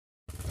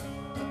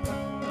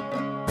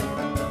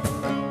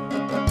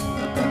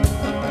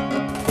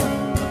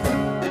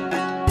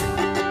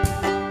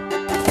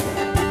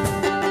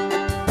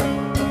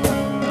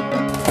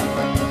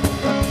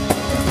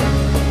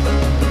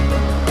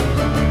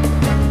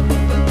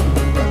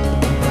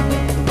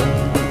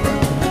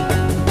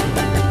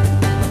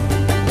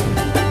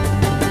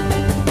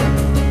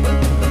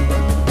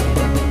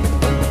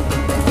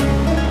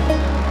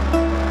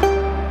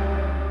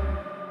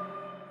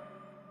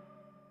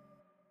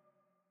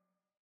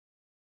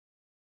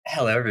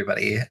Hello,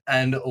 everybody,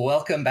 and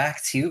welcome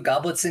back to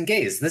Goblets and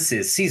Gaze. This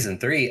is Season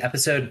 3,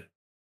 Episode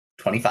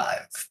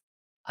 25.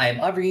 I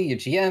am Aubrey, your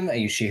GM. I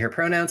use she, her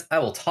pronouns. I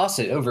will toss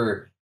it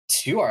over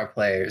to our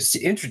players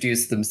to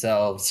introduce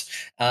themselves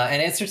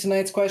and answer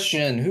tonight's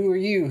question. Who are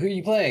you? Who are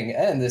you playing?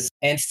 And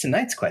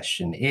tonight's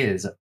question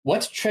is,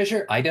 what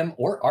treasure, item,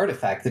 or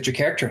artifact that your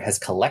character has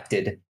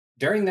collected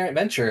during their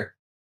adventure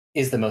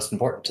is the most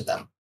important to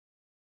them?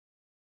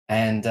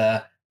 And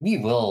we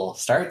will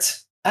start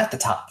at the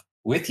top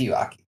with you,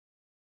 Aki.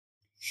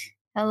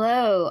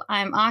 Hello,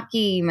 I'm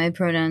Aki. My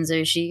pronouns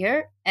are she,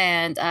 her,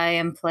 and I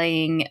am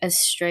playing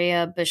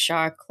Estrella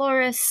Bashar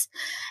Chloris,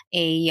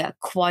 a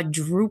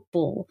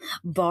quadruple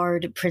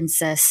bard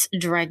princess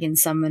dragon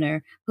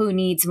summoner who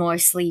needs more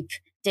sleep,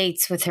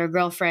 dates with her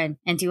girlfriend,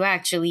 and to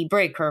actually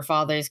break her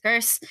father's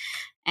curse.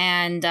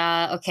 And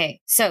okay,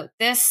 so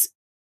this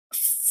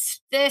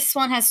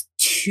one has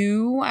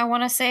two, I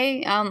want to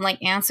say,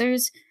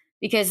 answers,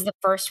 because the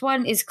first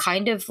one is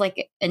kind of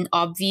like an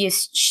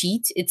obvious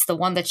cheat. It's the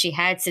one that she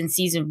had since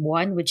season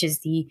 1, which is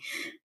the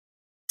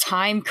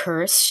time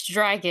curse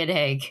dragon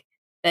egg.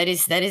 That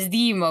is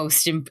the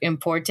most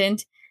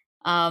important,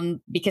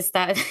 because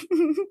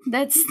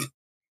that's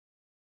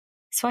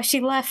why she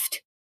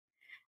left.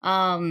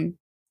 And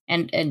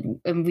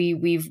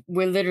we're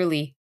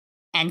literally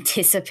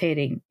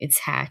anticipating its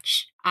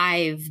hatch.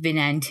 I've been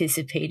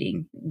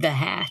anticipating the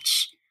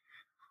hatch.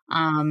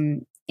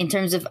 In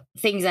terms of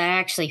things I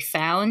actually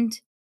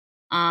found,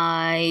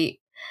 the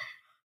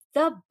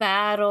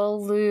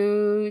battle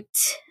loot.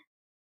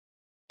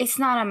 It's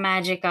not a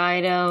magic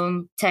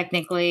item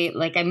technically.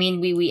 Like, I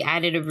mean, we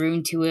added a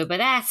rune to it, but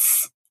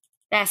that's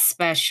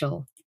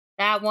special.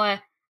 That one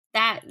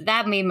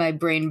that made my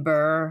brain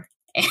burr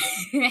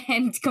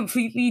and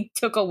completely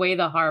took away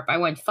the harp. I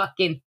went fuck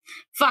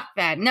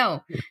that.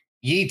 No.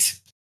 Yeet.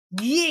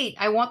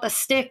 I want the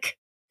stick.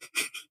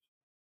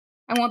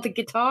 I want the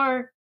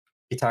guitar.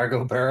 Guitar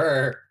go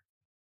burr.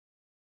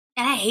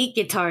 And I hate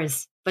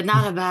guitars, but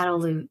not a battle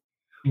loot.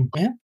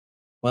 Yeah.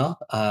 Well,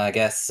 I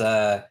guess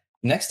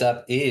next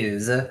up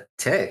is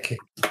Tick.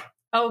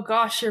 Oh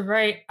gosh, you're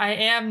right. I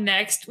am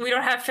next. We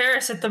don't have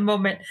Ferris at the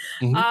moment.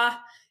 Mhm.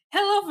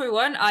 Hello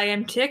everyone. I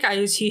am Tick. I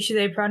use he, she,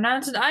 they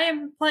pronouns, and I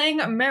am playing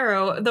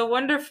Mero, the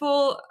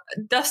wonderful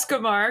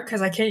Duskamar,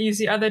 because I can't use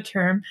the other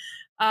term,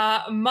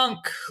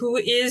 monk who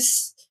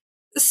is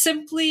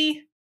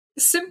simply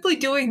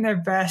doing their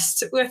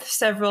best with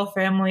several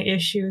family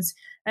issues,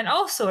 and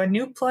also a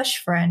new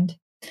plush friend.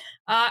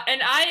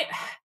 And I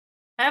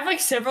have like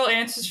several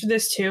answers for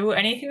this too.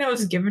 Anything that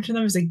was given to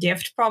them as a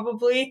gift,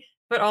 probably,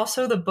 but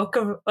also the book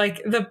of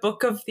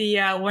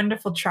the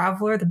Wonderful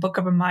Traveler, the Book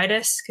of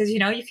Amidus, because you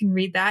can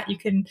read that, you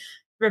can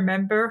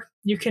remember,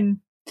 you can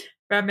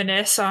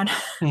reminisce on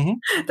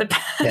the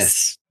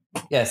past.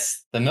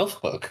 Yes, the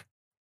MILF book.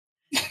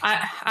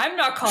 I'm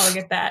not calling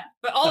it that,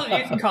 but all of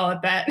you can call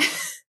it that.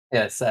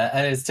 Yes,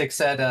 and as Tick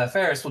said,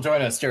 Ferris will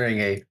join us during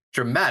a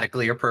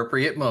dramatically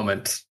appropriate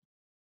moment.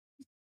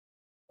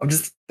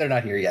 They're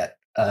not here yet.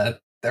 They're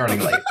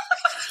running late.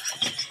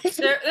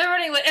 They're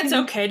running late. It's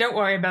okay. Don't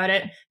worry about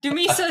it.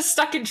 Dumisa is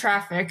stuck in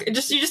traffic. You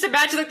just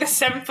imagine like the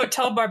 7-foot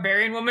tall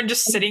barbarian woman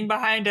just sitting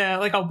behind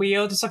a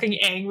wheel, just looking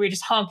angry,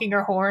 just honking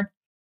her horn.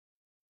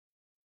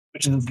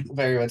 Which is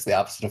very much the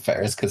opposite of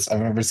Ferris, because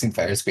I've never seen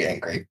Ferris be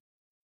angry.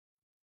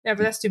 Yeah,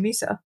 but that's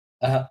Dumisa.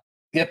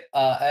 Yep.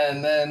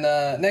 And then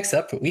next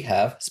up we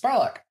have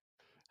Sparlock.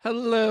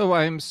 Hello,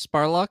 I'm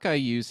Sparlock. I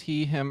use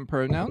he, him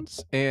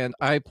pronouns, and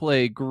I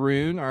play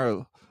Groon,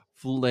 our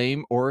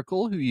flame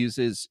oracle, who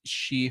uses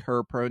she,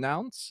 her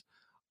pronouns.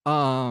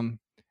 And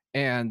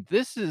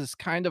this is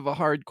kind of a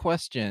hard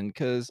question,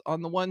 because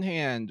on the one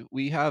hand,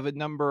 we have a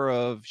number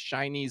of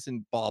shinies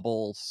and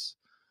baubles,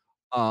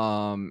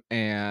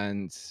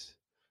 and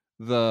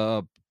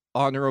the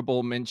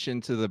honorable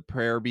mention to the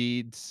prayer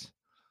beads.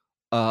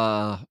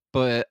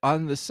 But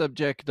on the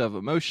subject of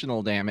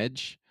emotional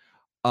damage,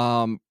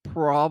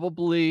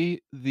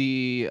 probably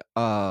the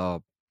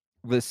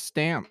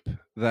stamp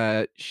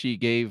that she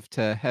gave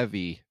to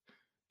Heavy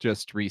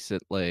just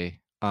recently.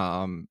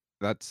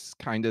 That's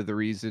kind of the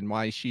reason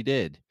why she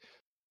did.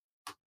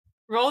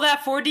 Roll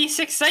that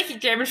 4d6 psychic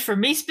damage for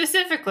me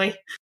specifically.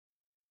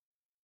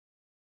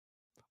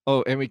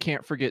 Oh, and we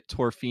can't forget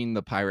Torfine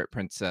the Pirate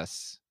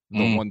Princess,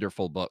 the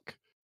wonderful book.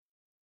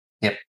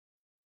 Yep.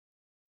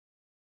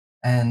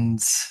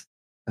 And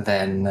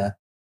then,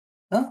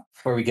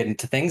 before we get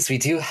into things, we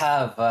do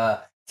have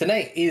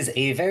tonight is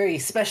a very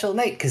special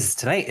night, because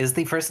tonight is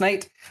the first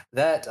night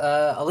that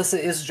Alyssa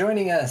is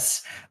joining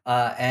us.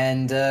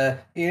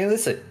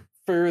 Alyssa,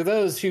 for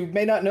those who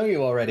may not know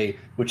you already,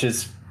 which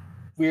is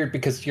weird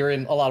because you're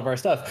in a lot of our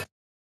stuff,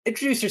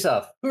 introduce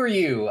yourself. Who are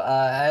you?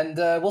 And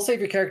we'll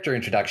save your character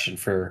introduction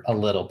for a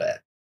little bit.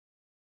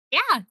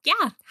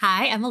 Yeah.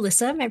 Hi, I'm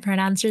Alyssa. My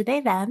pronouns are they,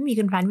 them. You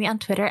can find me on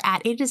Twitter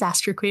at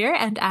 @adisasterqueer,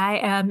 and I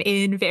am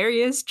in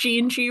various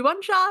G&G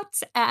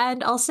one-shots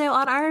and also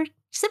on our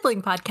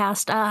sibling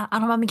podcast,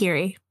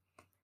 Anamamagiri.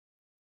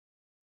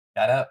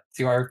 Shout out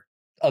to our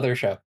other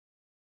show.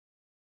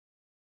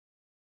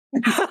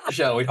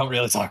 show, we don't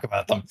really talk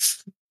about them.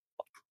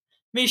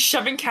 Me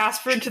shoving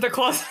Casper into the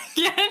closet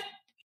again.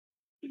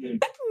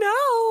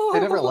 No. They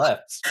never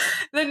left.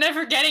 They're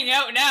never getting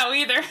out now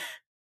either.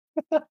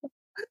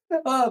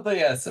 But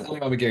yes,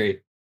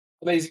 Momogiri.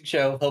 Amazing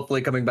show.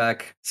 Hopefully coming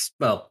back.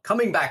 Well,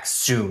 coming back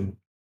soon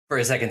for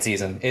a second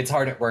season. It's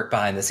hard at work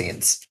behind the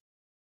scenes.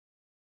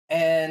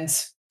 And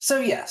so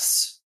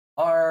yes,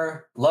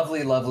 our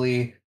lovely,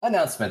 lovely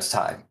announcement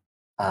time.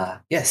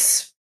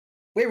 Yes,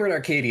 Wayward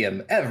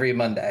Arcadium every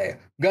Monday. I'm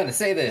gonna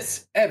say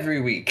this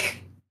every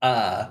week.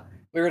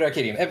 Wayward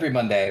Arcadium every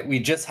Monday. We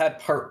just had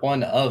part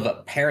 1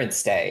 of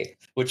Parents' Day,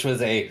 which was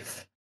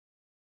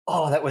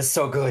that was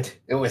so good.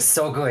 It was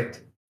so good.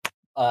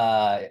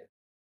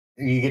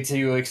 You get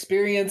to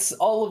experience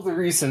all of the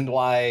reason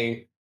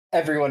why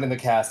everyone in the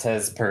cast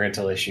has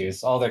parental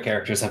issues. All their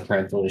characters have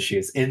parental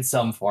issues in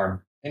some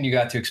form, and you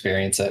got to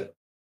experience it.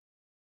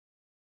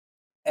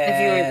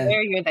 If you were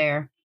there, you're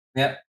there.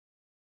 Yep.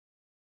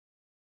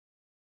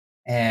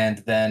 And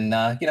then,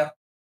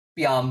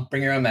 beyond,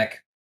 bring your own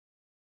mech.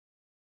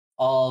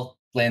 All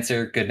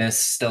Lancer goodness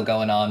still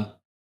going on.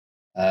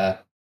 I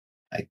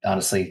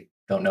honestly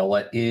don't know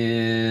what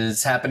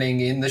is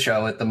happening in the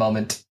show at the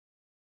moment.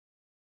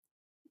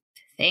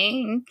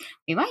 We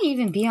might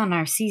even be on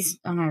our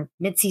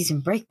mid-season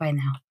break by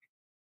now.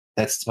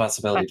 That's the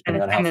possibility,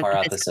 depending on how far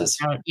out this is.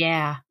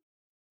 Yeah.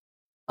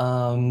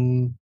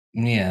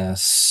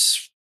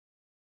 Yes.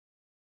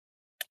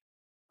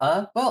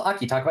 Well,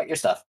 Aki, talk about your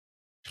stuff.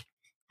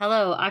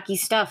 Hello, Aki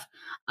stuff.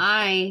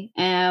 I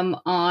am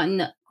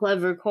on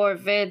Clever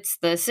Corvids,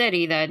 the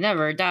city that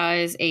never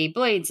dies, a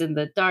Blades in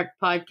the Dark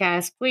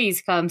podcast.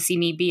 Please come see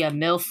me be a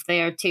MILF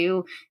there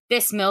too.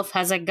 This MILF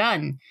has a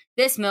gun.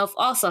 This MILF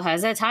also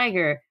has a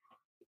tiger.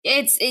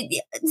 It's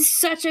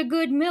such a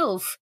good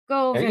MILF.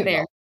 Go over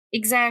there.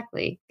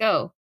 Exactly.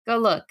 Go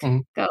look.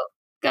 Mm-hmm.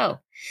 Go.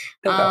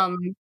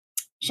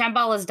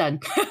 Shambhala's done.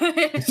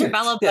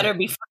 Shambhala better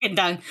be fucking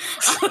done.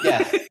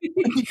 Yeah.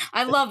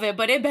 I love it,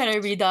 but it better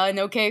be done.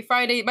 Okay,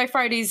 my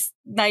Fridays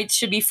nights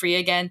should be free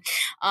again.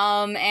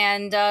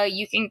 And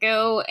you can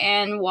go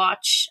and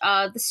watch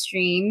the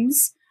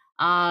streams.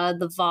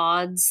 The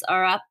VODs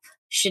are up,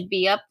 should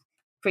be up.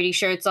 Pretty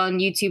sure it's on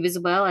YouTube as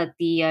well at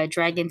the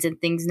Dragons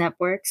and Things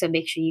Network. So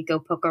make sure you go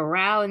poke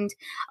around.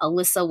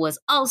 Alyssa was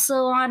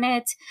also on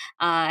it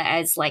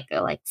as like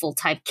a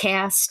full-time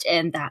cast,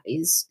 and that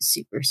is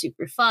super,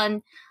 super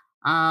fun.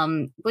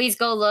 Please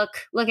go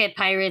look at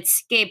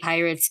pirates, gay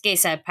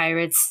sad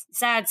pirates,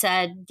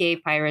 sad gay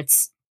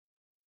pirates.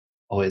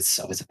 Always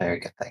a very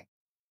good thing.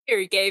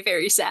 Very gay,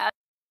 very sad.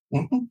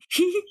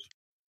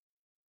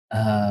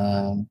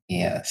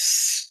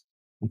 Yes.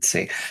 Let's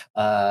see.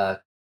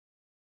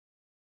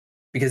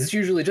 Because it's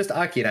usually just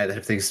Aki and I that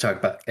have things to talk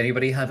about.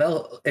 Anybody have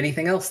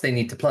anything else they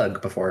need to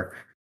plug before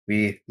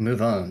we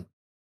move on?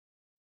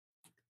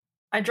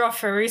 I draw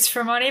furries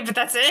for money, but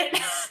that's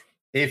it.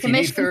 If you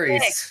need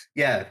furries,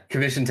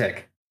 commission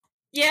tick.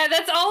 Yeah,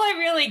 that's all I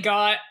really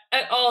got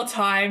at all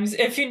times.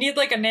 If you need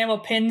like enamel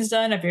pins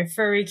done of your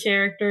furry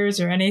characters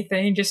or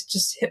anything,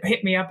 just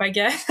hit me up, I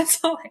guess.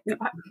 That's all I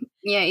got.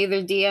 Yeah,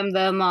 either DM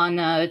them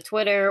on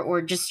Twitter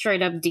or just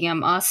straight up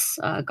DM us,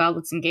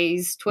 Goblets and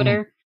Gays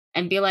Twitter,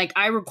 and be like,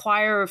 I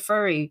require a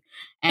furry.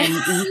 And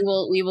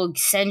we will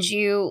send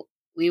you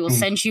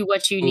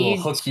what you need.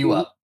 We'll hook you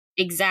up.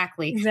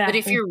 Exactly. But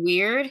if you're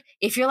weird,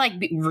 if you're like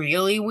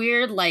really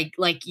weird, like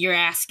you're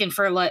asking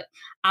for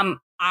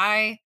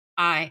I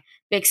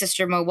Big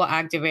Sister Mobile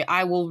Activate,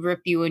 I will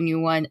rip you a new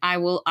one. I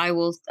will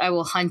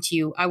hunt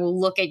you. I will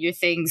look at your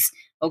things.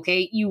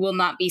 Okay, you will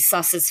not be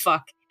sus as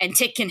fuck. And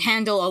Tick can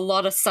handle a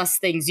lot of sus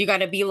things. You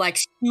gotta be like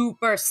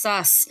super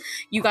sus.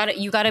 You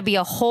gotta be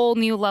a whole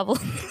new level.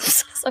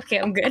 Okay,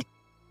 I'm good.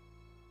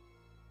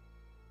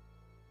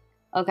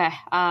 Okay,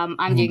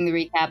 I'm doing the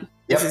recap.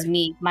 This is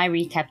me, my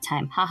recap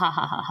time. Ha ha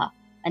ha ha ha.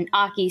 An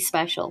Aki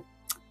special.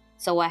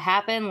 So what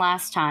happened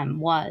last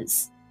time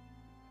was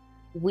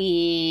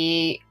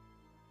I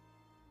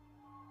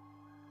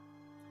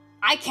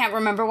can't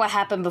remember what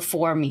happened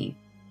before me.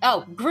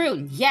 Oh,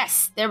 Groon.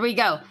 Yes, there we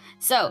go.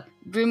 So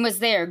Groon was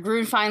there.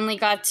 Groon finally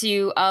got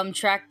to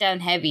track down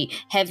Heavy.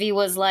 Heavy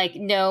was like,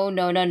 no,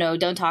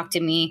 don't talk to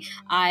me.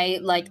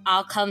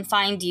 I'll come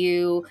find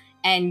you.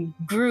 And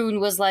Groon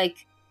was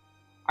like,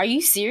 are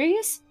you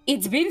serious?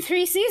 It's been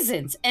 3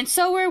 seasons, and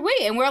so are we.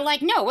 And we're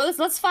like, no, well,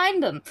 let's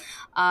find them.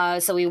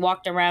 So we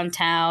walked around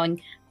town.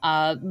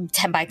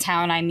 By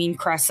town, I mean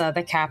Cressa,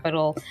 the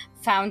capital.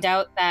 Found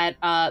out that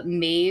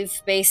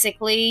Maeve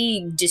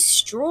basically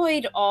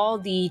destroyed all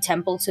the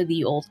temple to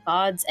the old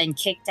gods and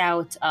kicked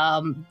out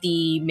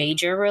the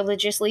major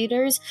religious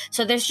leaders.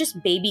 So there's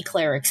just baby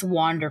clerics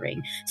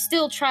wandering,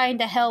 still trying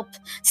to help,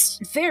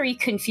 very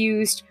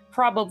confused,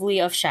 probably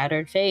of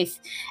shattered faith.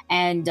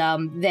 And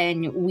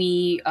then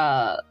we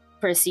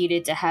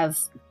proceeded to have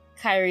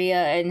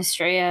Kyria and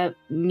Estrella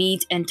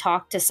meet and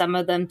talk to some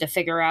of them to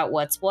figure out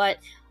what's what.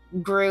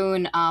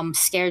 Groon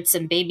scared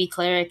some baby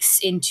clerics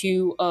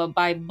into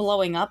by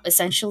blowing up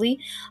essentially,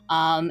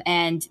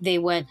 and they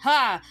went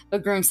ha.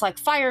 But Groon's like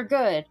fire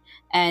good,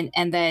 and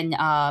then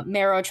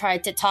Marrow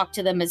tried to talk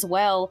to them as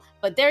well,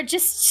 but they're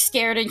just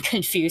scared and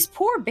confused.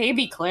 Poor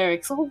baby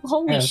clerics!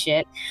 Holy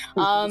shit!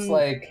 It's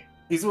like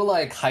these were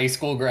like high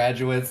school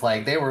graduates,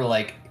 like they were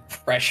like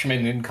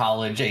freshmen in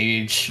college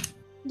age.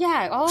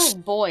 Yeah. Oh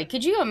boy,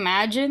 could you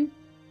imagine?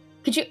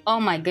 Could you? Oh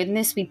my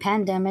goodness, we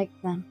pandemic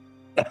them.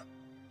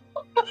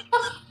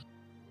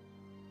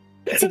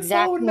 It's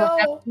exactly what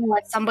happened,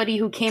 like somebody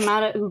who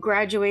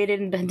graduated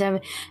in the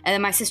pandemic, and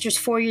then my sister's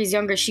 4 years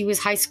younger. She was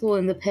high school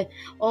in the pit.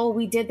 Oh,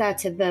 we did that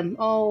to them.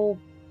 Oh,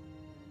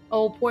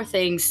 poor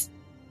things.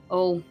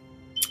 Oh,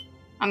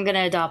 I'm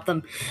gonna adopt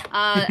them.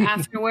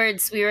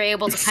 Afterwards, we were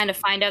able to kind of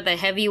find out that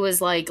Heavy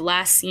was like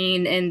last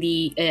seen in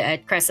the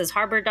at Cressa's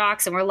harbor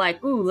docks, and we're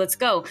like, ooh, let's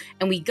go.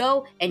 And we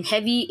go, and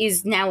Heavy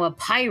is now a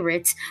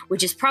pirate,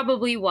 which is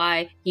probably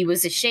why he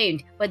was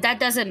ashamed. But that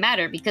doesn't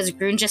matter because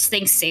Groon just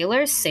thinks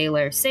sailor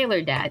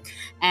dad.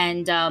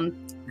 And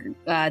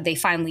they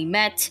finally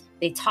met.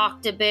 They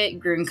talked a bit.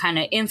 Groon kind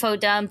of info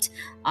dumped,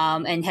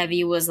 and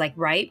Heavy was like,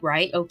 right,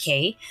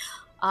 okay.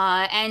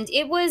 And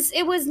it was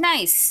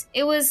nice.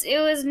 It was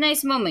a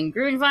nice moment.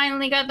 Groon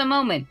finally got the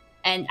moment,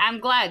 and I'm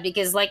glad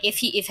because like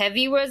if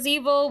Heavy was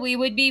evil, we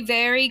would be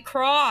very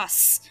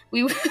cross.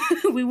 We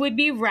would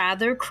be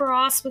rather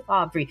cross with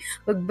Aubrey.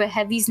 But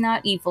Heavy's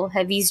not evil.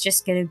 Heavy's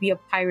just gonna be a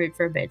pirate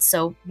for a bit,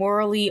 so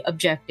morally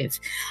objective.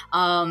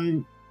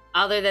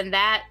 Other than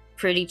that,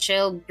 pretty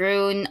chill.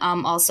 Groon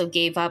also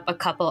gave up a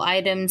couple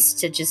items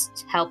to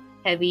just help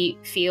Heavy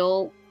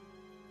feel.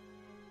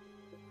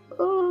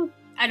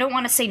 I don't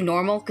want to say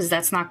normal because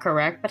that's not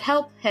correct, but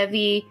help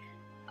Heavy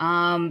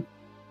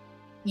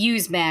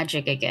use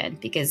magic again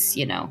because,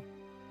 you know.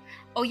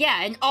 Oh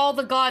yeah, and all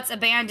the gods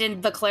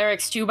abandoned the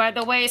clerics too, by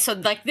the way. So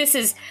like this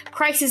is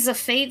Crisis of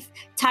Faith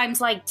times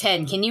like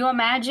 10. Can you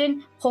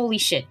imagine? Holy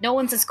shit. No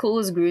one's as cool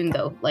as Groon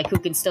though, like who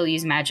can still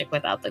use magic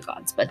without the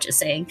gods, but just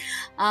saying.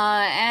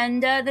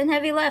 And then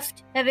Heavy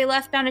left. Heavy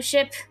left on a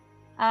ship,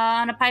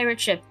 on a pirate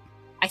ship.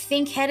 I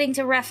think heading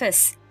to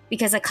Refus.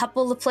 Because a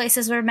couple of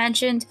places were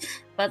mentioned,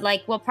 but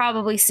like we'll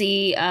probably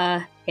see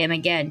him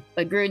again.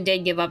 But Groon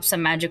did give up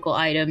some magical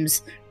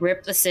items,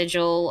 rip the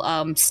sigil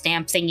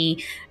stamp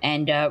thingy,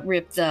 and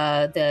rip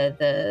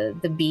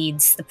the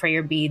beads, the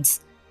prayer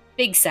beads.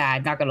 Big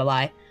sad, not gonna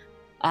lie.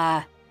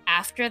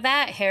 After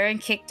that, Heron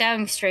kicked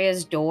down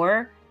Estrella's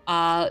door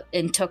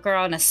and took her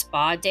on a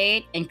spa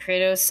date, and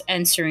Kratos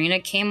and Serena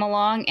came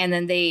along, and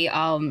then they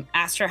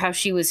asked her how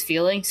she was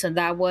feeling. So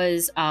that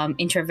was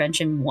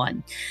intervention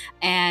 1.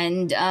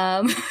 And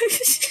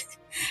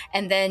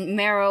and then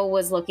Marrow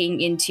was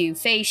looking into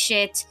Faye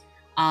shit,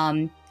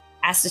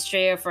 asked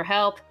Estrella for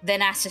help,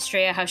 then asked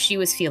Estrella how she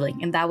was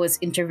feeling, and that was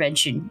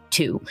intervention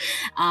 2.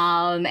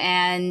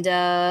 And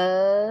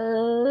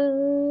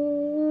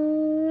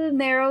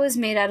Marrow is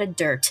made out of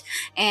dirt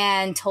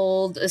and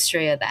told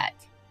Estrella that.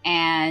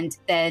 And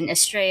then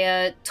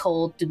Estrella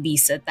told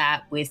Dubisa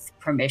that with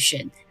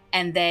permission.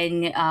 And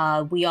then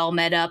we all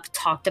met up,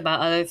 talked about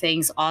other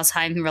things,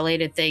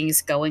 Ozheim-related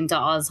things, going to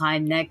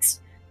Ozheim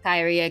next.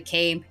 Kyria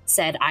came,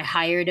 said, I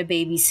hired a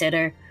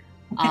babysitter.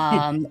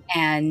 And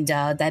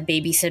that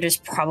babysitter's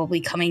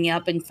probably coming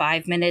up in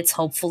 5 minutes,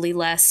 hopefully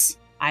less.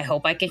 I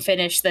hope I can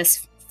finish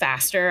this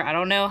faster. I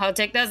don't know how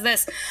Tick does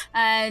this.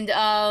 And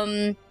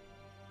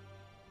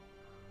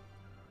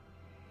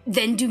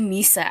then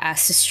Dumisa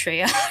asked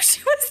Estrella how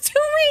she was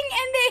doing,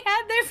 and they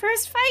had their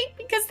first fight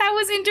because that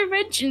was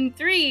intervention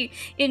 3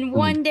 in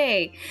 1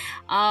 day.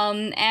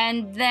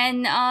 And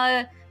then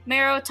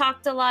Marrow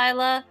talked to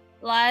Lila.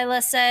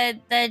 Lila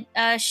said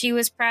that she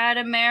was proud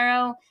of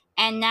Marrow,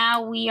 and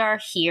now we are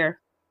here.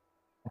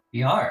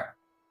 We are.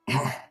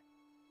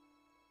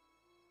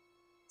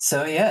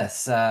 So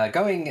yes,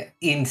 going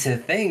into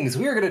things,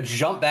 we are going to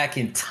jump back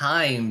in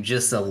time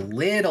just a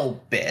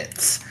little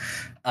bit.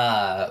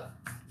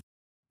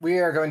 We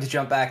are going to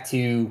jump back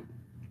to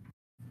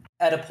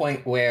at a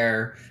point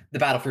where the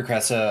battle for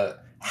Cressa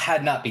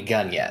had not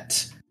begun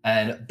yet,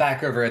 and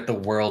back over at the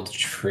World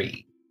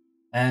Tree.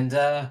 And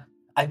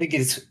I think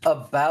it's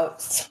about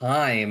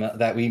time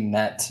that we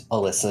met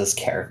Alyssa's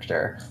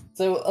character.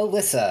 So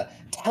Alyssa,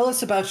 tell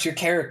us about your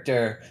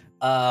character,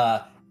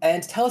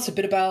 and tell us a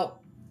bit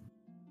about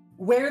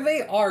where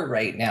they are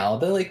right now.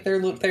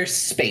 Their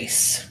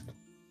space.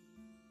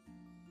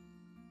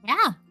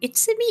 Yeah,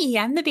 it's me.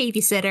 I'm the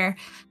babysitter.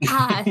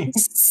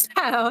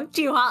 So,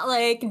 do you want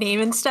like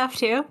name and stuff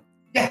too?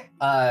 Yeah.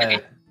 Okay.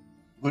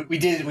 We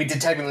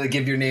did technically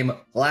give your name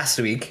last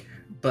week,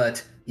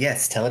 but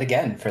yes, tell it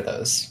again for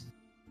those.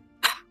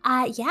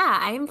 Yeah,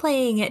 I'm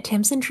playing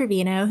Timson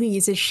Trevino, who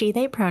uses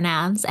she/they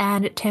pronouns,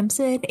 and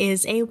Timson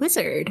is a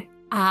wizard.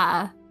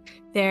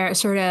 They're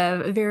sort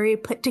of very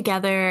put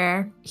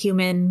together,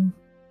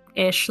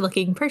 human-ish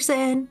looking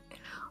person,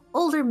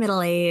 older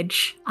middle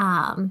age.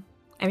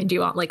 I mean, do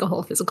you want like a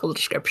whole physical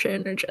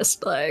description or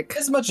just like...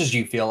 As much as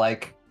you feel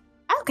like.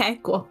 Okay,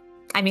 cool.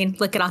 I mean,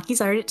 look at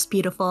Aki's art, it's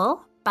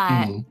beautiful,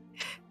 but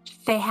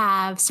They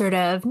have sort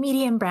of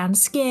medium brown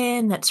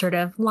skin that's sort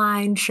of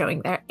lined,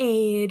 showing their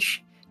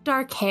age,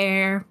 dark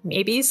hair,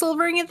 maybe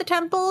silvering at the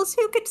temples.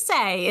 Who could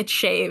say? It's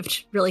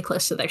shaved really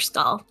close to their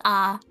skull.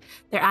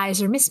 Their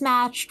eyes are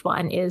mismatched.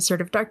 One is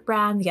sort of dark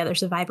brown, the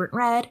other's a vibrant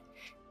red.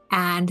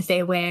 And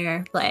they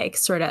wear like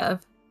sort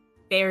of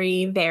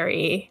very,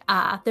 very,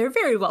 they're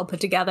very well put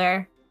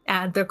together,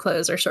 and their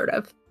clothes are sort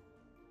of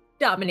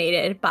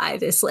dominated by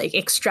this like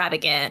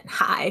extravagant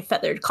high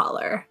feathered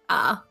collar,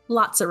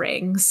 lots of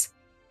rings.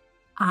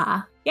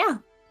 Yeah,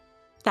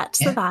 that's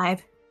the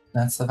vibe.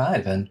 That's the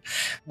vibe. And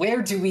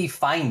where do we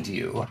find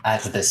you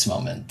at this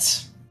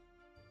moment?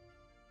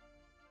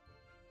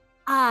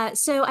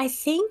 So I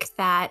think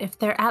that if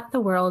they're at the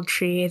World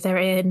Tree, they're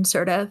in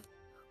sort of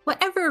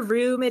whatever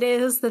room it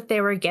is that they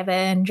were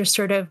given, just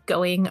sort of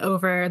going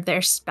over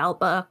their spell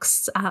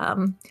books.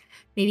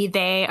 Maybe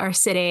they are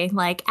sitting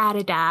like at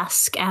a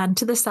desk, and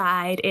to the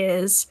side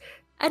is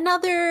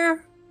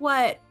another,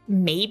 what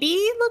maybe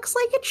looks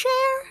like a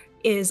chair,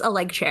 is a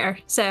leg chair.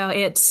 So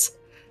it's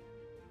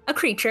a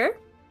creature,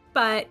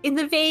 but in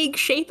the vague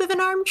shape of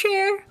an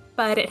armchair,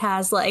 but it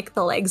has like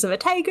the legs of a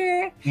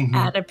tiger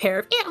and a pair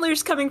of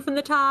antlers coming from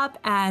the top.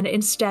 And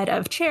instead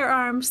of chair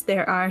arms,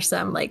 there are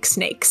some like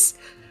snakes.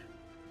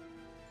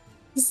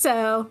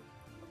 So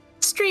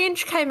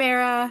strange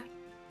chimera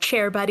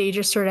chair buddy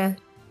just sort of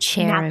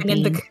napping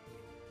in the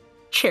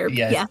chair.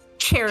 Yes. Yeah,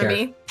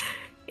 Cheremy.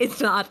 It's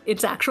not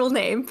its actual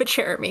name, but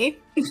Cheremy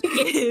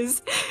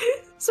is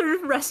sort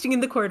of resting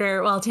in the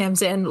corner while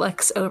Tamsin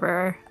looks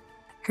over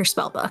her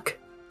spell book.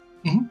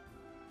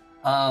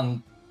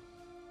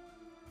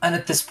 And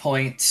at this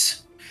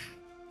point,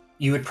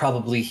 you would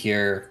probably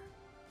hear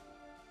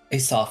a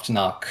soft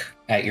knock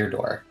at your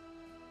door.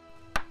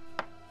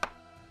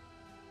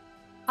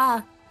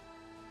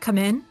 Come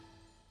in.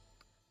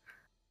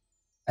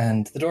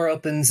 And the door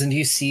opens, and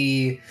you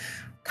see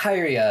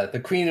Kyria, the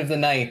Queen of the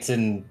Night,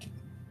 in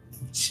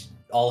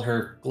all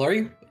her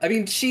glory. I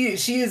mean, she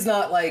is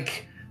not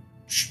like...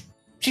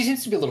 She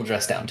seems to be a little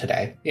dressed down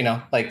today, you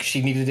know? Like,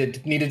 she needed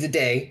a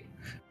day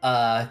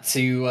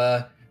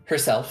to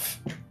herself.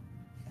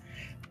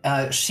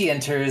 She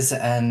enters,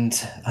 and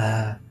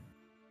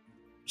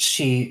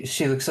she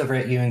looks over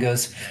at you and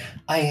goes,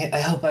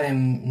 I hope I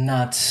am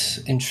not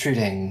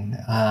intruding.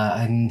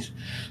 I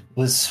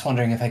was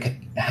wondering if I could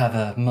have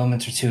a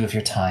moment or two of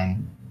your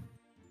time.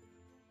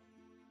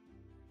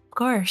 Of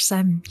course,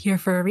 I'm here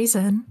for a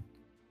reason.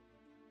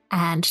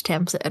 And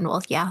Tamsin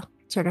will,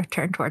 sort of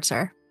turn towards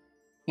her.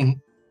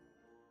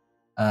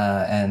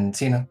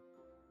 And, you know,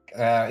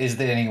 is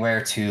there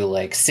anywhere to,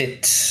 like,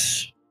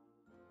 sit?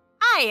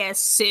 I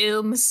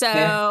assume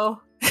so.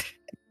 Yeah.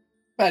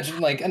 Imagine,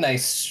 like, a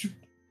nice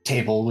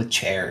table with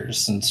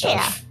chairs and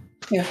stuff.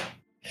 Yeah.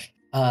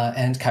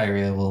 And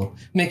Kyria will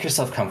make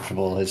herself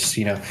comfortable as,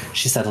 you know,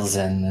 she settles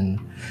in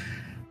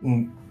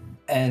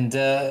and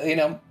you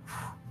know,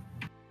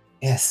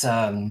 yes,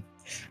 I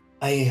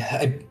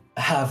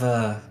have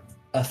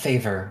a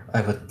favor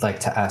I would like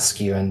to ask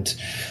you, and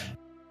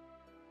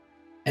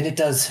it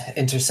does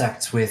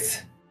intersect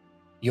with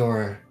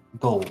your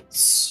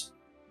goals.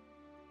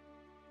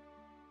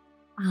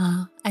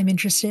 I'm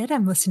interested.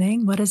 I'm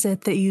listening. What is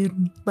it that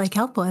you'd like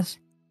help with?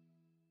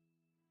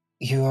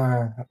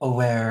 You're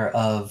aware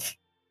of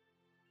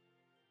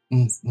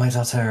my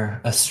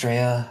daughter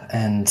Estrella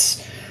and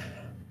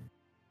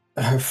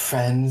her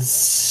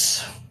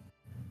friends?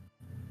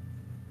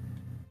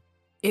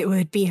 It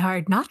would be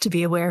hard not to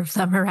be aware of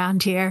them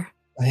around here.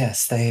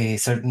 Yes, they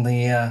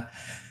certainly know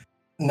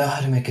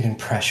how to make an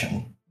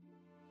impression.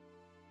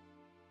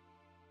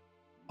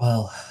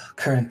 Well,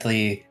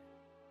 currently,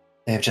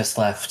 they have just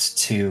left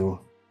to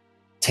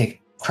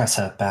take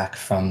Cressa back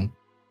from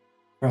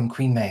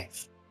Queen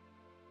Maeve.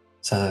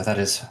 So that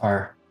is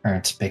our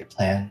current big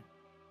plan.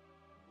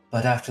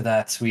 But after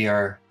that,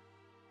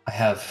 I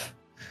have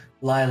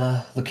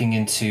Lila looking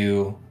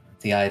into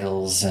the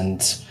idols,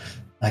 and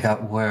I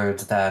got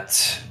word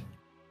that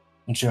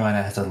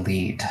Joanna has a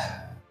lead,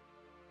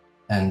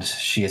 and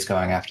she is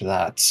going after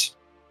that.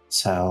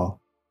 So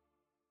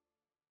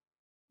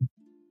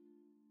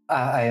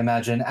I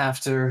imagine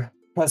after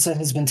Cressa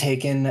has been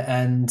taken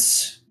and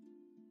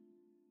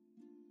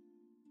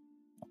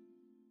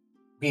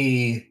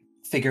we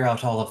figure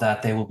out all of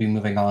that, they will be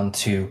moving on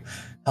to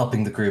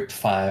helping the group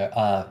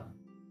find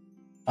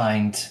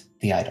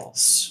the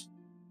idols.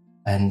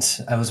 And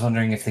I was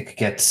wondering if they could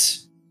get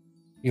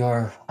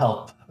your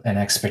help and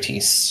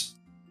expertise.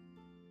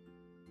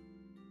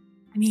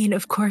 I mean,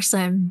 of course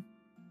I'm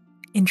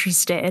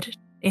interested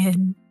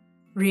in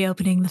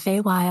reopening the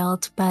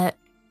Feywild, but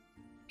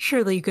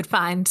surely you could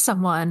find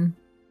someone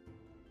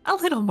a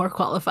little more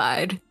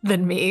qualified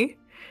than me.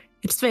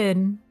 It's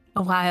been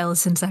a while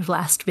since I've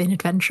last been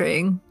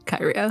adventuring,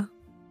 Kyria.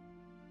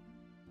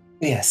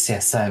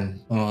 Yes,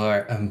 I'm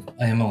aware.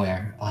 I am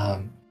aware.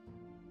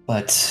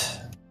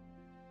 But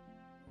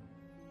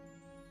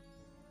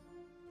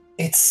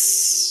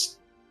it's...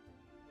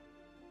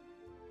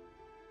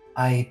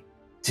 I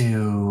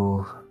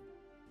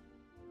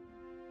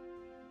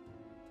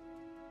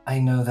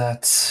know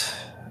that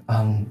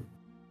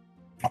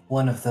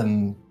one of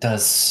them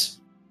does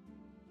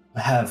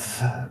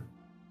have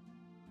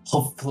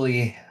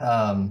hopefully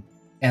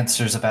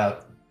answers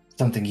about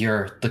something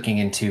you're looking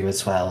into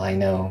as well. I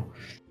know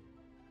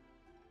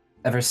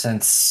ever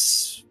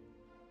since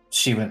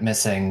she went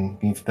missing,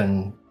 you've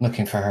been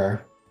looking for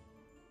her.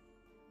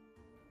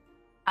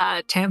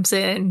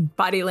 Tamsin,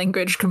 body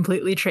language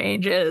completely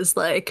changes,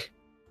 like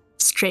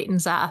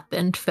straightens up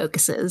and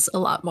focuses a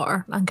lot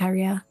more on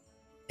Kyria.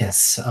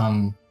 Yes,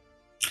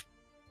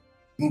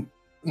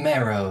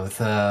 Marrow,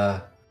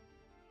 the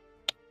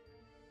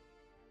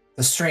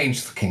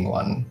strange-looking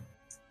one,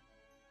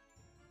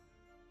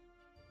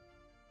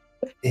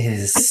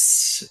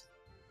 is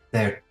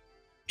their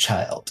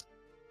child.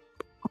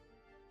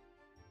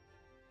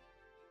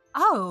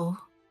 Oh,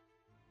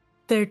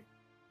 her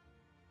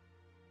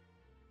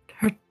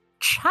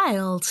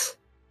child.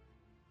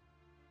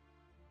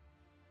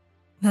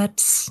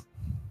 That's...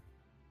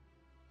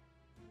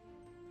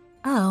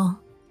 Oh.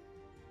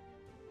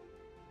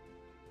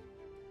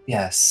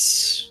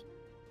 Yes.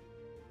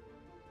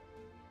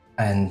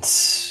 And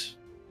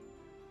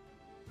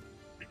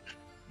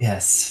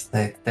yes,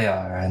 they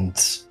are,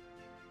 and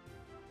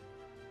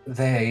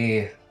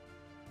they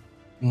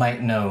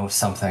might know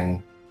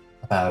something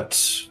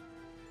about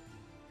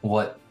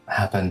what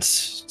happened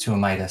to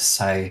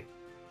Amidus. I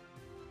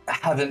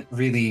haven't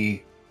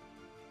really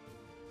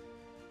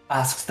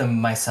asked them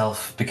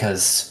myself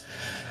because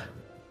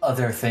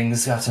other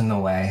things got in the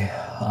way,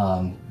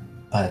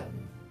 but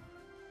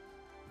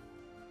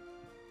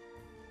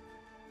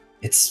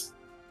it's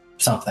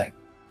something.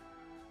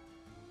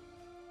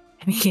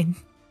 I mean,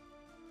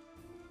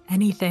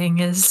 anything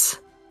is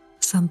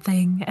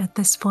something at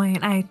this point.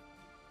 I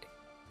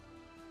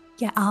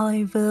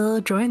will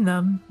join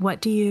them.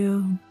 What do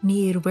you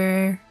need?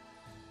 Where?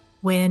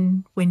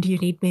 When do you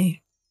need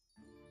me?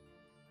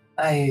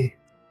 I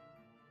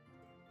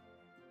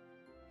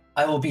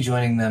will be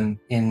joining them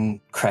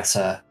in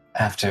Cressa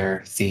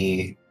after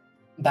the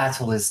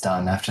battle is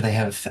done, after they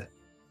have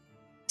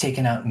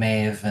taken out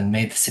Maeve and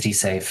made the city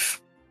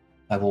safe.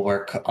 I will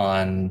work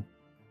on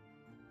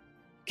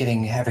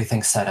getting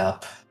everything set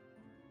up.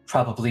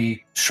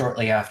 Probably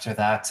shortly after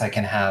that, I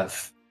can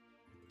have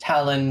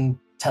Talon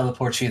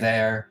teleport you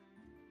there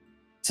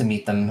to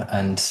meet them,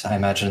 and I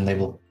imagine they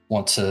will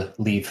want to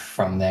leave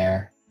from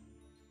there.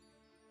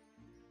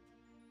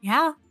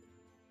 Yeah.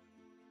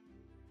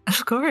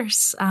 Of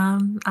course.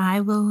 I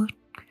will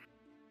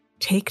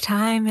take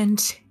time and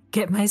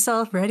get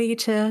myself ready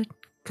to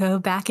go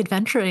back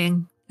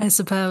adventuring, I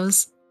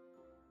suppose.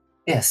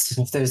 Yes,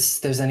 if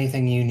there's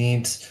anything you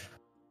need,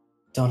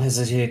 don't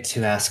hesitate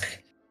to ask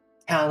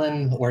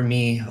Talon or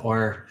me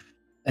or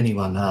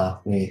anyone.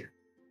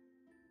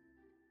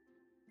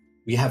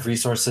 We have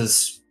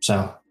resources,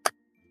 so if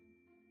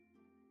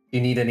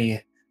you need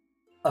any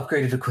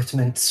upgraded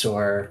equipment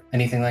or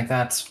anything like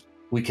that,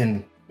 we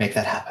can make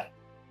that happen.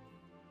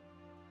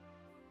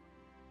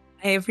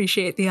 I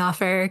appreciate the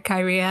offer,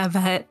 Kyria,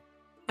 but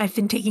I've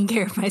been taking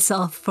care of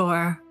myself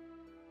for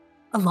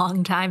a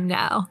long time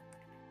now.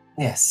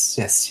 Yes,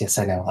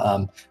 I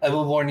know. I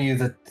will warn you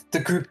that the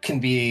group can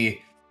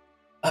be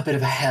a bit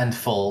of a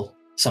handful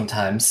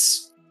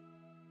sometimes.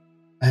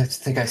 I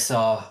think I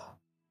saw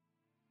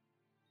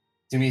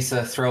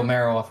Dumisa throw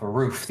Marrow off a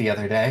roof the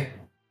other day.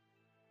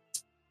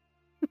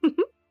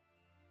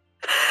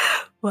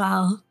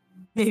 Well,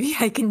 maybe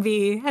I can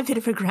be a bit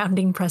of a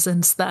grounding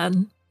presence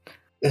then.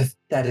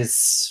 That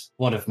is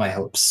one of my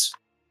hopes.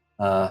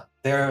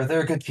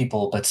 They're good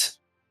people, but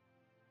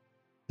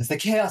the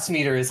chaos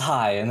meter is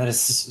high, and that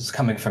is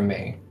coming from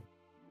me.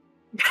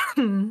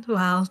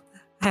 Well,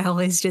 I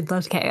always did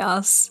love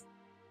chaos.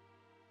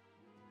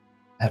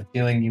 I have a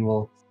feeling you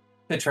will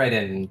fit right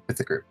in with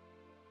the group.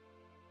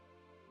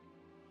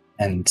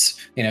 And,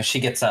 she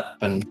gets up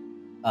and,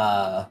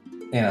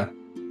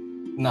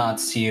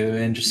 nods to you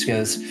and just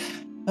goes,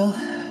 well,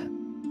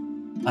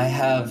 I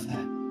have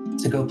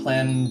to go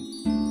plan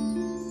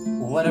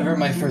whatever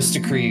my first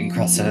decree in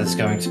Cressa is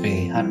going to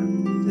be. I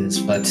don't know what it is,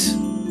 but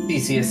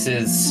Theseus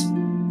is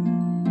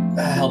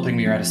helping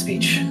me write a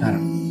speech. I've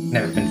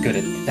never been good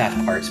at that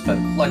part, but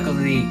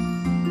luckily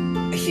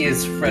he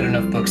has read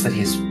enough books that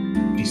he's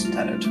decent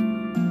at it.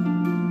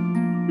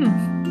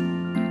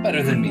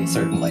 Better than me,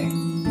 certainly.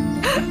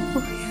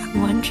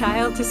 One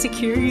child to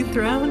secure you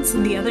thrones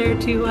and the other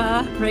to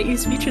write you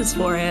speeches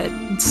for it.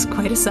 It's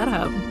quite a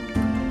setup.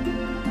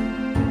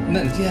 And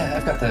then,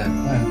 I've got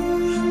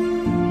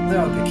they're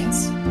all good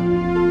kids.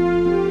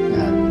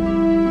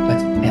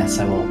 But yes,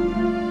 I will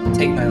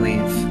take my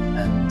leave,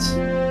 and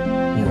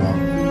you will.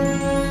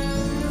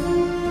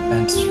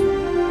 And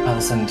I'll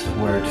send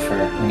word for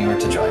when you are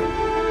to join.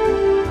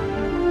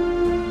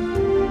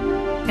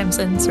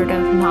 Tamsin sort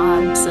of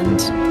nods and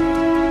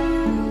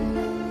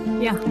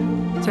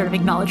sort of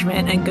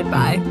acknowledgement and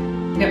goodbye.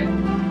 Yep.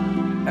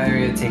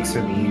 Kyria takes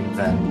her leave,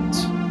 and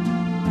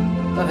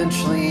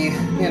eventually,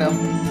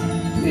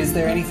 is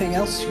there anything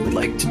else you would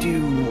like to do?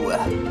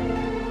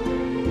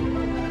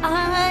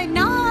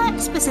 Not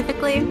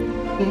specifically.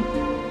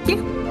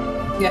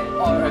 Yeah,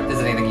 or is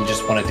there anything you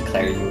just want to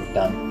declare you've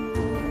done?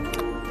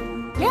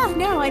 Yeah,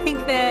 no, I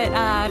think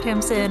that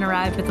Timson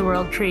arrived at the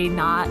World Tree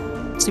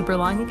not super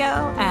long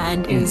ago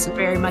and is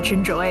very much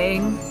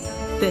enjoying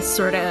this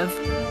sort of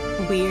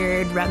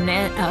weird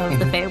remnant of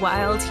the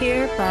Feywild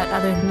here. But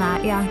other than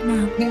that, yeah,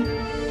 no.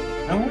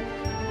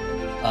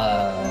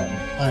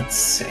 Let's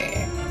see.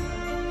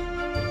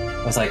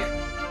 I was like,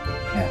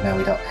 yeah, no,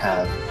 we don't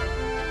have.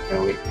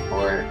 Gotta wait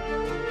for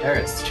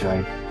Eris to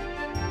join.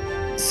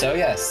 So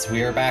yes,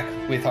 we are back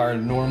with our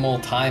normal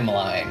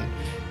timeline.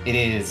 It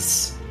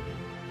is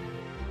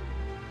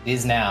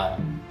now.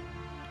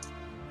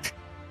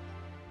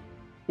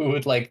 Who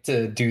would like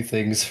to do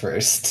things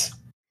first?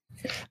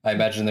 I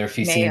imagine there are a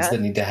few scenes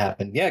that need to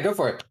happen. Yeah, go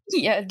for it.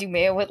 Yeah,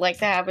 Dumea would like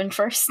to happen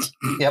first.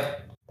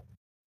 Yep.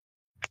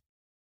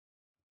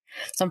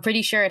 So I'm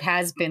pretty sure it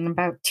has been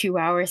about 2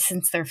 hours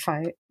since their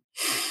fight.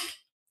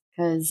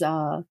 Because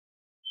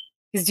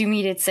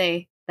Dumi did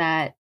say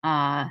that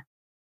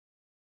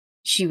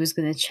she was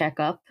going to check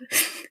up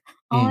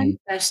on.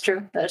 That's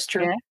true. Yeah.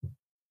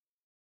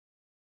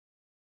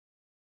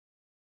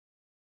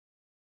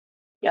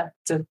 Yeah,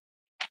 so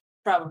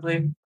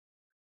probably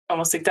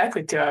almost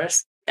exactly 2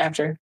 hours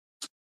after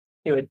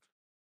she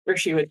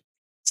would,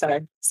 sorry, I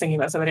was thinking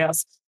about somebody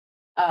else,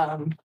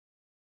 go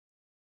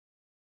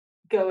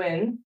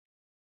in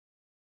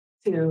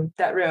to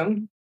that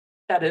room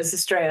that is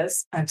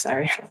Estrella's. I'm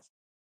sorry.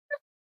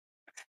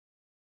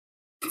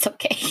 It's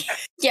okay.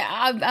 Yeah,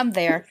 I'm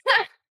there.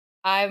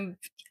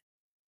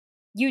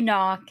 You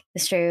knock,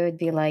 Estrella would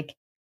be like,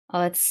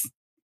 oh, it's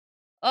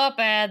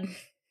open.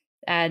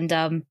 And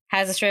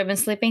has Estrella been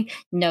sleeping?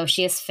 No,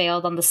 she has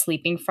failed on the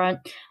sleeping front.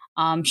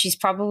 She's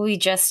probably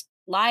just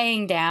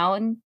lying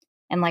down,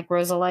 and like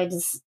Rosalite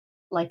is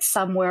like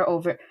somewhere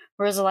over.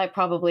 Rosalite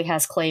probably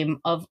has claim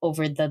of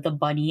over the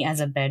bunny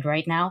as a bed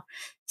right now.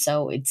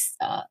 So it's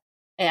and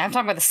I'm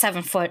talking about the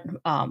 7-foot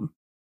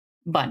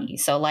bunny.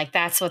 So like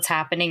that's what's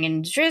happening,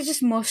 and Estrella's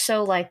just more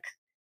so like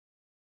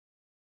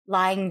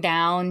lying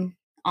down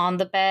on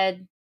the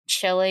bed,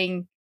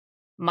 chilling.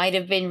 Might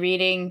have been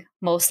reading,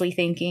 mostly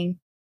thinking.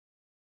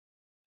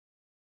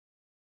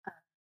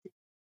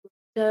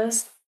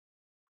 Just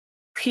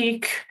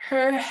peek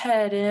her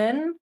head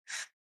in.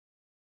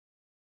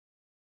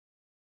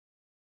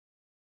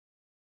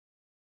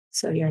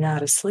 So you're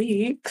not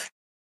asleep,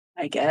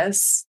 I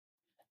guess.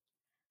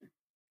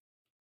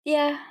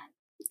 Yeah.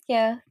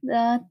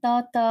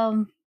 Not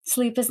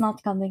sleep is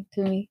not coming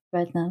to me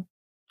right now.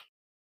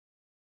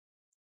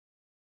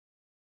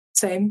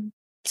 Same.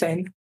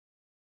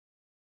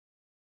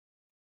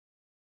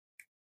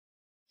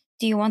 Do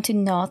you want to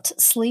not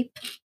sleep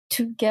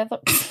together?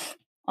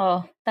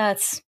 Oh,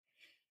 that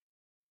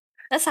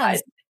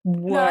sounds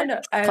weird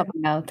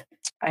coming out.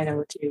 I know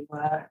what you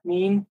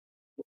mean.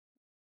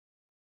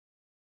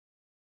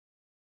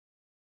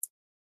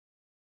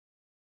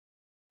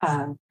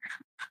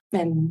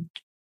 And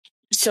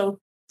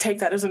she'll take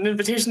that as an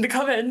invitation to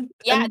come in.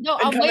 Yeah, no,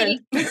 I'm waiting.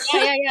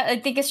 Yeah.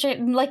 I think it's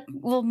straight. Like,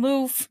 we'll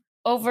move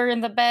over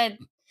in the bed.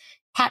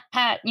 Pat,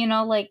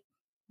 like.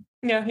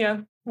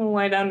 Yeah. We'll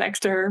lie down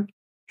next to her.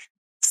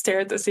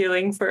 Stare at the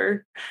ceiling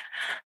for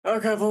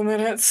a couple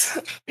minutes.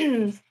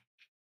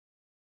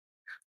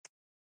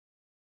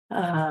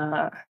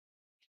 Are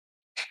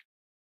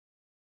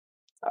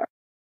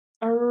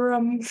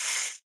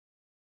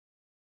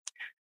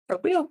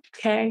we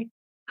okay?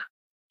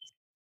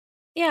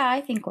 Yeah,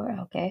 I think we're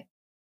okay.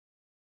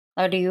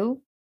 Are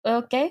you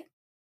okay?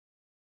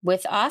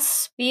 With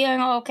us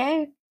being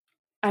okay?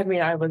 I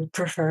mean, I would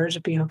prefer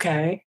to be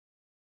okay.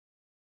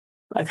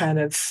 I kind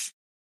of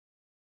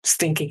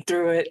thinking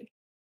through it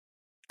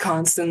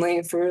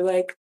constantly for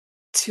like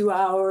 2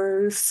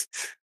 hours.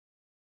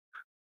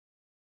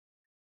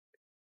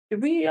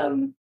 Did we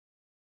have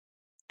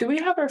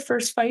our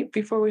first fight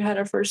before we had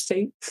our first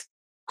date?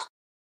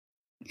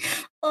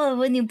 Oh,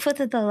 when you put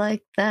it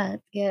like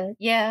that,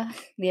 yeah,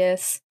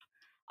 yes.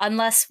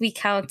 Unless we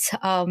count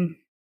the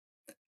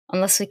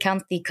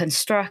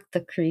construct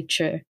the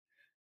creature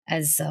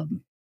as a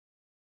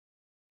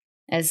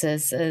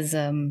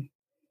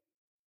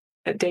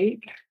date.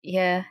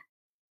 Yeah.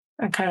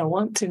 I kind of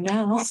want to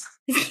now.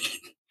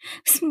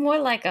 It's more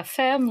like a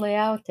family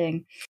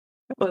outing.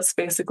 It was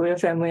basically a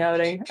family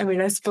outing. I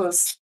mean, I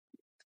suppose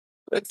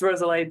with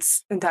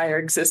Rosalite's entire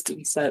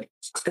existence, that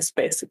is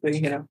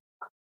basically,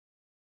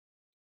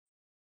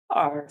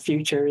 our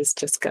future is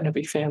just going to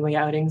be family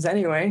outings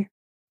anyway.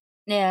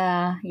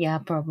 Yeah,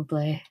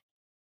 probably.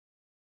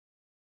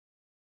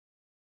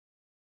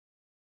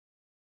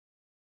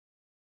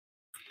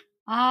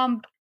 I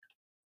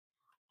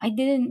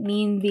didn't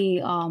mean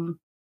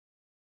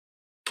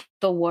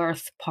the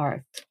worth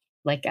part,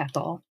 like, at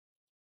all.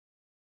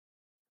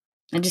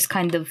 I just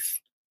kind of...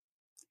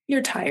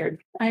 You're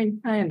tired. I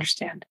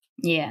understand.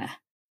 Yeah.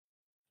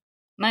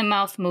 My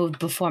mouth moved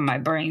before my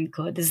brain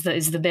could, is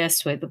the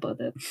best way to put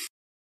it.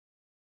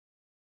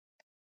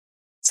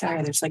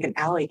 Sorry, there's like an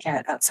alley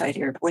cat outside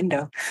your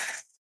window.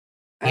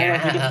 I don't know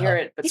if you can hear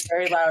it, but it's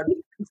very loud.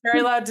 It's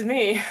very loud to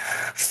me.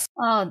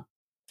 Oh,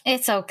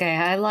 it's okay.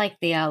 I like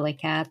the alley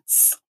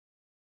cats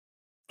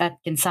that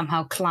can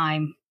somehow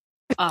climb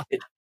up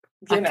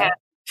You know,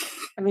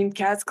 I mean,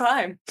 cats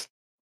climb.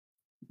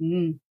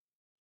 Mm.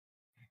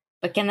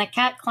 But can a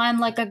cat climb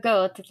like a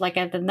goat, like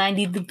at the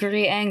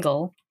 90-degree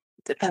angle?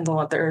 Depends on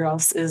what there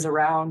else is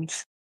around.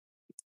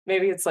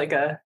 Maybe it's like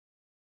a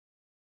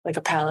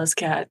palace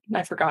cat.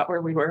 I forgot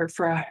where we were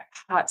for a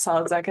hot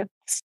solid second.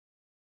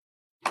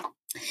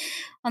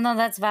 Oh no,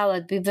 that's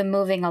valid. We've been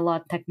moving a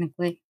lot,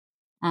 technically.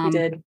 We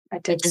did. I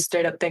did just-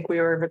 straight up think we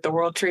were at the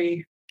World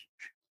Tree.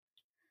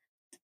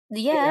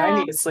 Yeah. I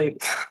need to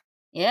sleep.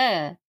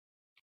 Yeah.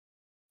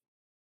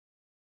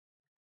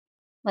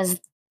 I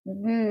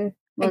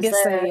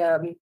guess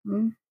there...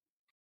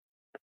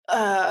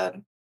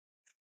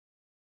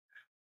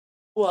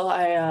 well,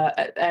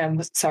 I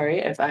am sorry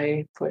if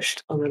I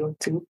pushed a little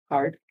too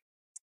hard.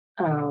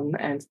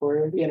 And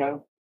for,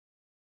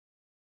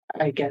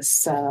 I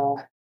guess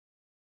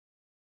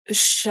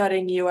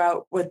shutting you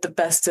out with the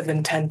best of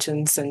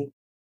intentions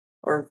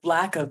or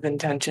lack of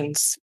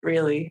intentions,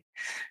 really.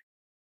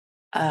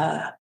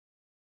 Though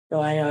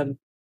I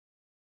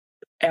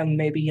am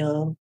maybe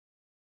a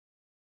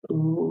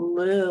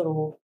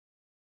little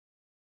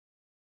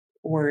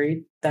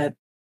worried that,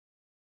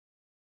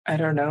 I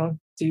don't know,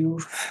 do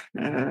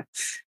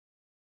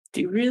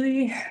you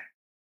really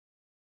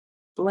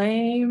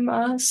blame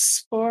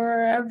us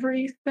for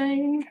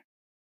everything?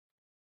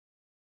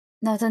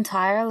 Not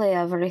entirely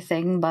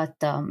everything, but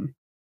there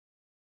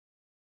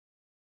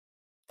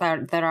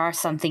are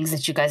some things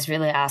that you guys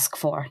really ask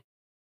for.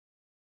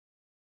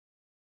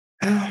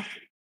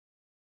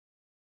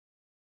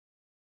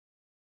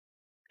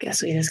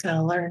 Guess we just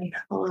gotta learn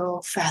a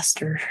little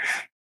faster.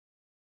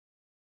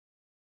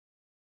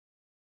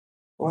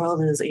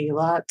 World is a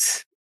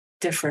lot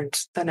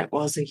different than it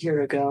was a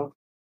year ago.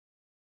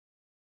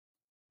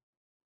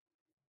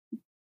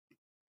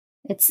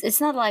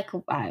 It's not like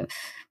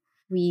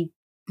we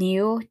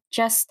knew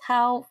just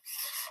how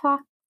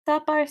fucked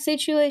up our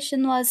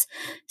situation was,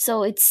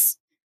 so it's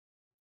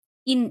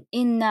in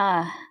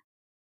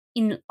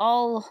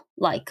all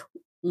like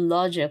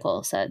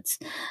logical sense.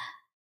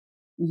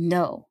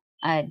 No,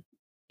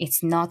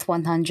 it's not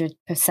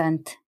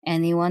 100%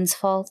 anyone's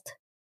fault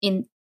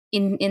in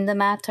the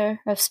matter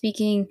of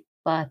speaking,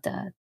 but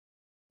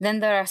then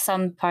there are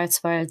some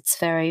parts where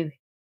it's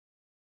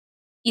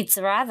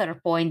rather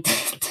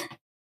pointed.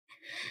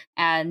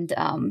 And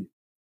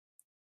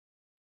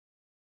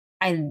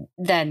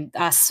then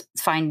us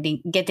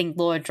getting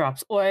lore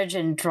drops,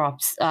 origin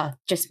drops,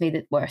 just made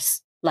it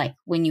worse. Like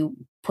when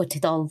you put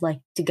it all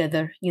like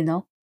together,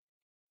 Yeah,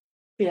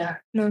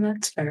 no,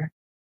 that's fair.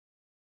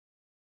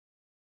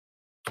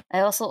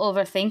 I also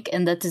overthink,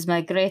 and that is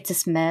my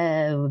greatest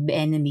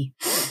enemy.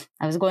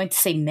 I was going to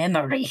say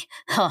memory.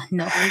 Oh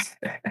no.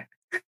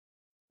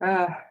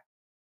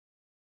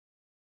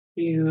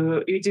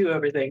 You do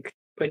overthink,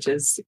 which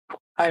is,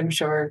 I'm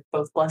sure,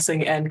 both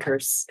blessing and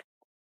curse.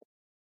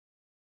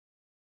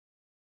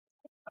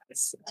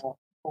 It's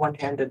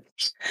one-handed.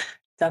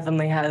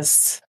 Definitely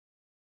has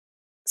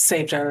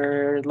saved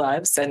our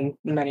lives and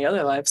many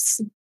other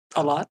lives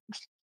a lot,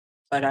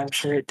 but I'm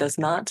sure it does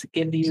not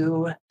give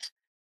you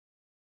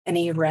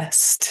any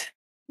rest,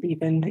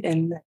 even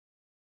in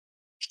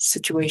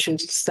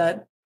situations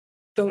that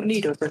don't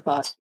need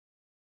overthought.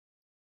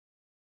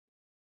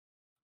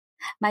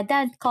 My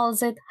dad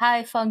calls it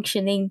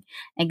high-functioning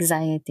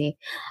anxiety.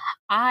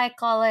 I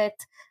call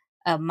it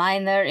a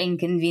minor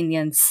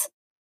inconvenience.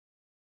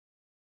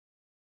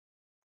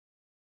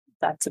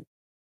 That's a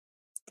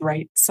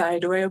right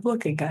side way of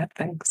looking at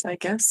things, I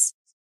guess.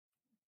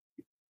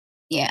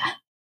 Yeah.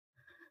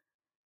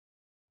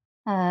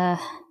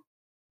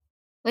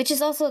 Which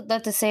is also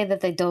not to say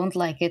that I don't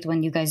like it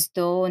when you guys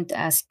don't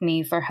ask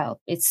me for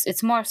help.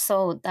 It's more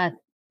so that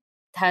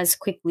has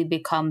quickly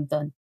become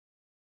the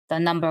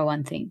number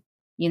one thing,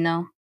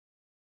 Yeah,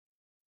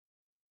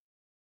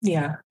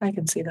 I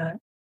can see that.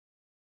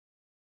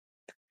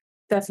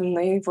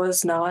 Definitely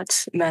was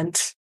not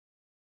meant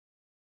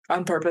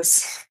on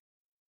purpose.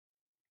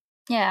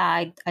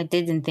 Yeah, I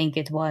didn't think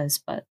it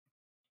was, but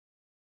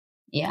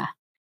yeah.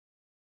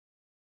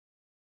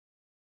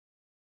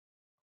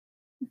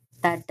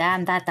 That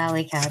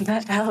alley cat.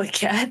 That alley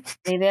cat.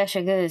 Maybe I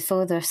should get it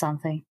food or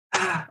something.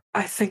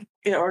 I think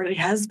it already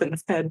has been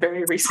fed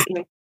very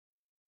recently.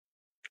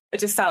 It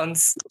just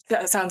sounds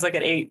like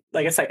it ate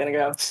like a second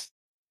ago.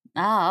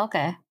 Ah,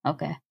 okay.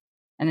 I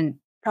mean,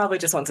 probably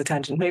just wants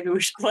attention. Maybe we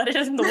should let it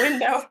in the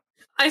window.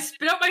 I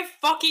spit out my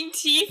fucking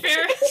tea,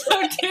 Ferris.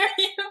 How dare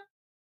you?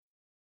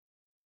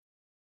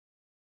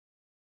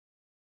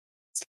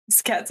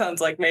 This cat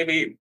sounds like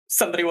maybe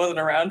somebody wasn't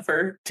around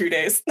for 2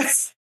 days.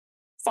 It's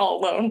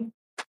all alone.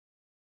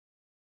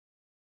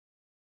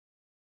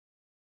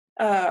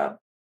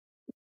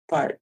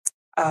 But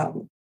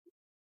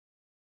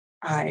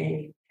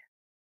I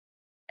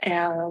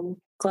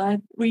am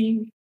glad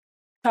we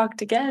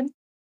talked again.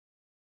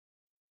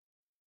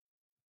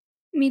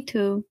 me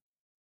too.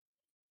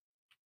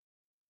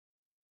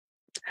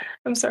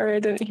 I'm sorry I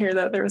didn't hear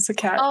that there was a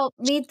cat. Oh,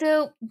 me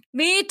too.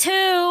 Me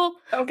too.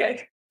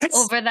 Okay.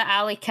 Over the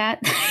alley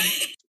cat.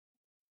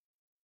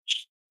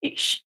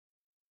 Sheesh.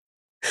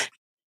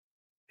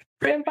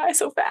 ran by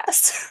so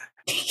fast.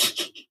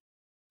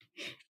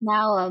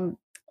 Now,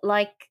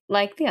 like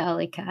the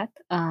alley cat,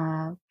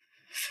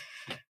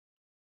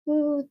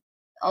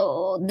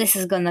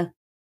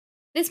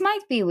 this might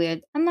be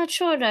weird. I'm not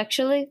sure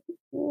actually.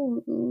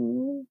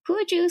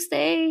 Could you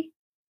stay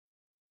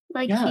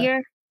Yeah.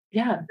 here,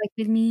 Yeah, like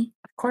with me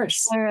of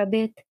course. for a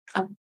bit?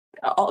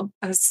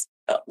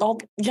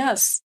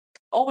 Yes,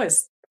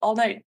 always, all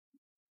night,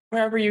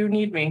 wherever you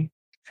need me.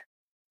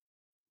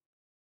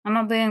 I'm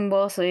not being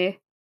bossy,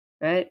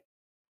 right?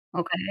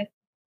 Okay.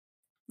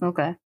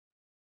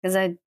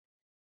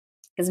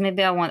 Because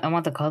maybe I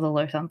want to cuddle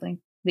or something.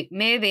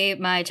 Maybe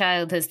my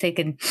child has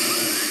taken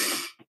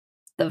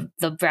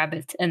the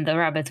rabbit, and the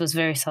rabbit was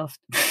very soft.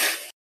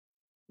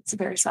 It's a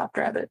very soft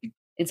rabbit.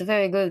 It's a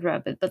very good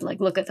rabbit, but like,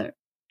 look at her.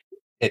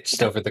 It's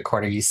just over the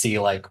corner. You see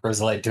like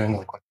Rosalite doing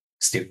like what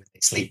stupid they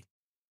sleep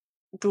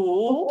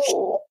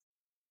Oh,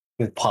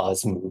 with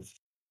paws move.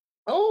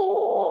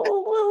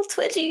 little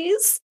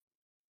twitchies.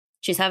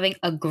 She's having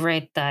a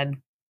great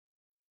time.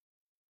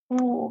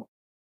 Oh,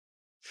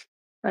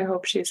 I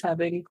hope she's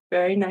having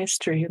very nice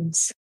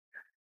dreams.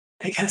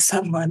 Because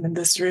someone in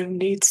this room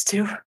needs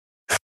to.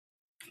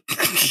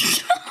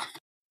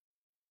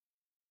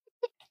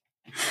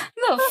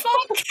 The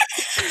fuck?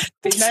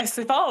 Be nice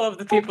if all of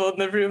the people in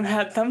the room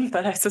had them,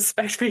 but I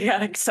suspect we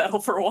gotta settle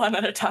for one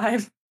at a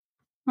time.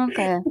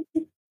 Okay.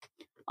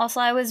 Also,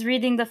 I was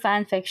reading the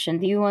fan fiction.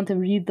 Do you want to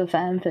read the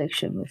fan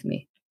fiction with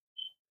me?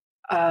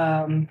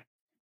 As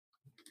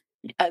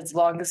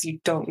long as you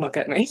don't look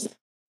at me.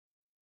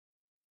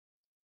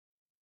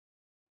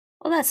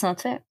 Well, that's not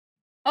fair.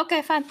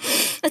 Okay, fine.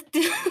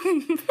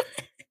 Because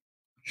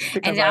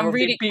And I I'm will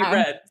reading- be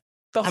red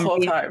the I'm whole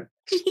reading- time.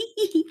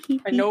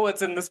 I know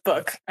what's in this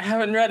book. I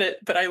haven't read it,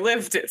 but I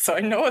lived it, so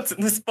I know what's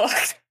in this book.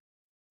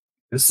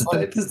 This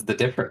is the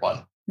different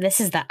one.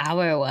 This is the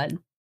hour one.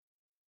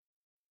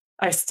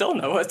 I still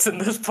know what's in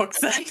this book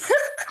then.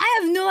 I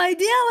have no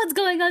idea what's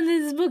going on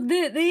in this book.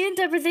 The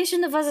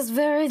interpretation of us is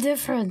very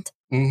different.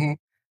 Mm-hmm.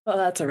 Well,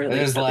 that's a really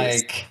There's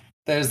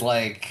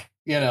like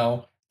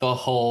the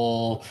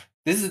whole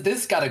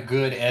this got a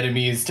good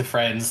enemies to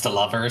friends to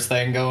lovers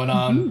thing going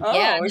on. Mhm. Oh,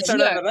 Yeah, we no,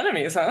 started we with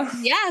enemies, huh?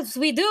 Yes,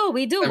 we do.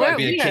 There might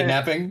be a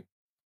kidnapping.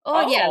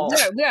 Oh yeah, Oh.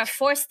 we are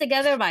forced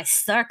together by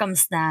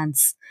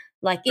circumstance.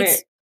 Like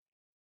it's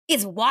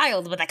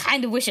wild, but I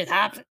kind of wish it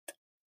happened.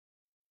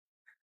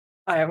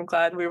 I am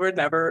glad we were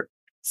never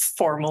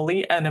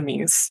formally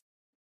enemies.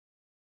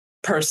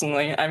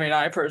 Personally,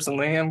 I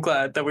personally am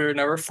glad that we were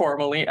never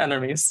formally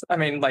enemies. I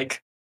mean,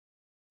 like,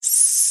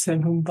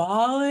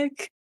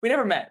 symbolic. We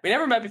never met. We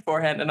never met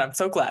beforehand, and I'm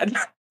so glad.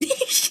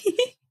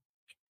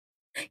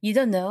 You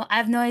don't know. I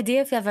have no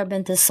idea if you've ever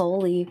been to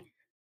Soli.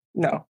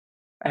 No,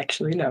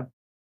 actually, no.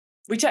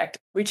 We checked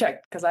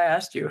because I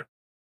asked you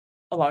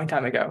a long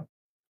time ago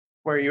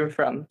where you were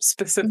from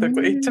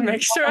specifically to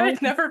make sure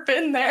I'd never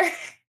been there.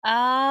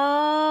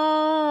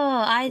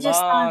 Oh, I just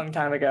thought. Long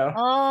time ago.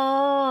 Oh,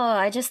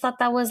 I just thought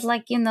that was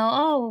like,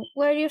 oh,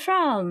 where are you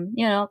from?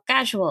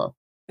 Casual.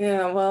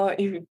 Yeah, well,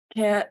 you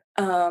can't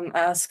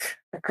ask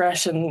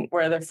aggression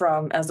where they're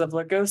from as a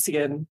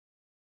Lagosian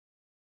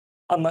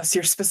unless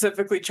you're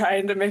specifically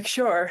trying to make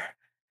sure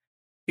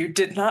you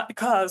did not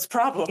cause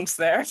problems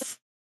there.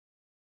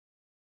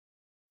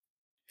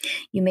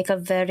 You make a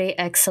very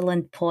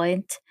excellent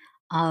point.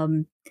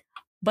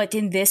 But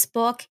in this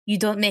book, you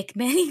don't make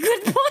many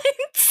good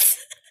points.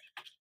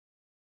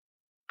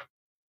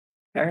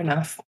 Fair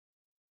enough.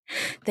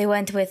 They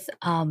went with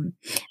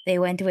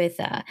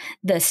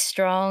the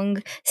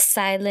strong,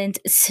 silent,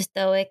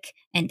 stoic,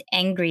 and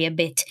angry a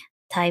bit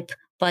type,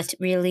 but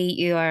really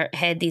your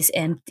head is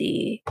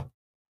empty.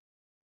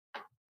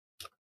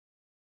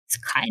 It's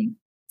kind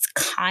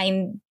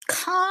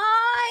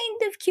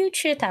of cute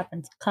shit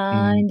happens.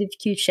 Kind of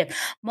cute shit.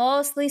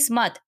 Mostly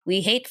smut.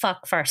 We hate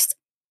fuck first.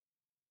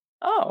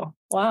 Oh,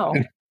 wow.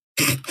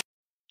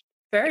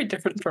 Very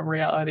different from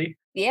reality.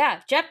 Yeah,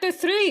 chapter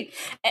 3.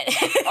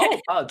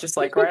 Oh, just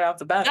like right off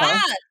the bat, huh?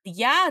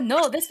 Yeah,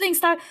 no, this thing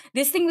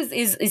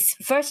is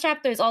first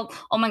chapter is all,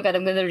 oh my god,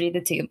 I'm gonna read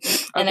it to you.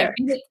 And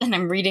Okay.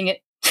 I'm reading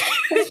it.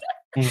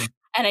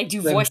 And I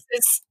do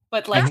voices,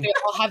 but like they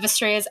all have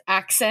Estrella's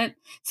accent.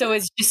 So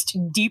it's just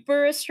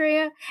deeper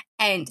Estrella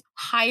and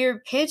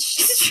higher pitched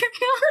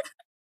Estrella.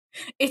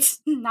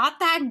 It's not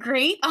that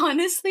great,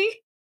 honestly.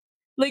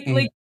 Like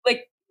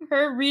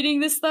her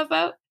reading this stuff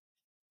out.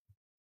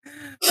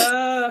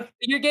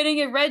 You're getting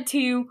it read to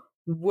you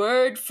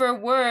word for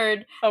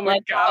word. Oh my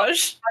like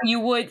gosh. How you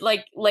would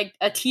like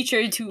a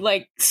teacher to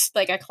like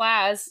a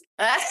class.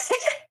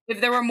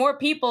 If there were more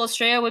people,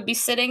 Estrella would be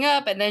sitting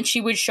up and then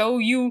she would show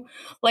you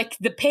like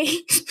the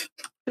page.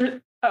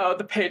 Oh,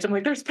 the page. I'm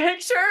like, there's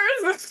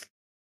pictures.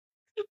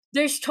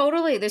 There's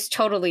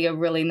totally a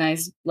really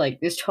nice, like,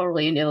 there's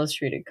totally an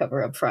illustrated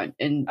cover up front.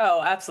 And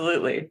Oh,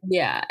 absolutely.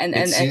 yeah, and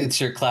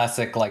It's your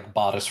classic like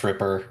bodice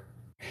ripper.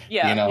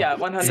 Yeah, yeah,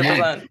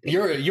 100%.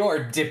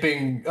 You're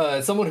dipping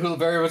someone who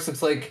very much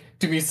looks like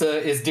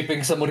Dumisa is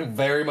dipping someone who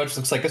very much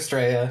looks like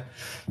Estrella.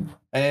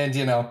 And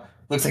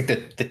looks like the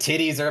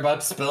titties are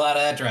about to spill out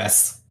of that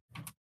dress.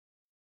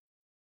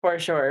 for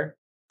sure.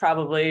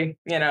 Probably,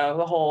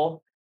 the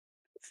whole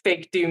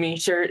fake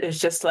Doomy shirt is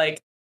just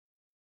like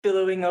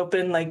billowing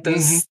open like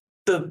those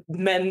the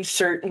men's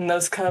shirt in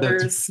those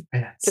covers.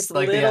 Just a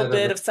little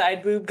bit of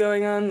side boob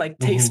going on, like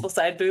tasteful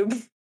side boob.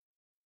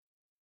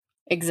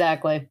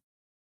 Exactly.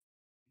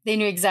 They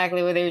knew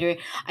exactly what they were doing.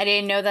 I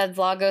didn't know that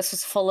Vlogos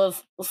was full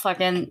of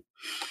fucking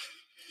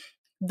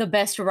the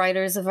best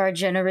writers of our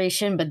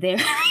generation, but they're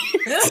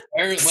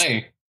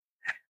Apparently.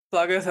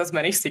 Vlogos has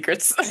many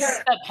secrets.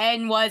 the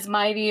pen was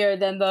mightier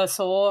than the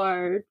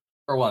sword.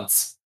 For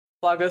once.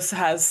 Vlogos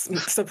has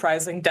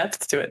surprising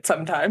depth to it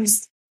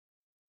sometimes.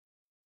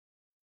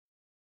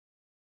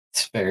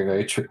 It's very,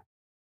 very true.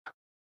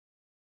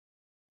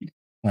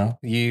 Well,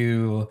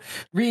 you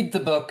read the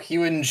book,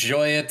 you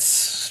enjoy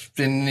it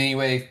in any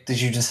way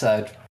that you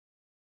decide.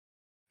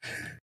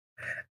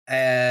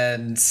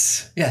 And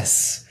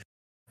yes,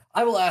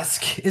 I will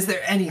ask, is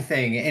there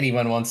anything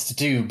anyone wants to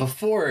do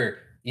before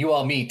you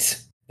all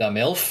meet the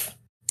MILF?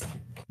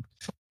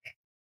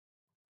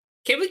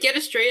 Can we get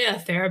Estrella a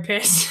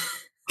therapist?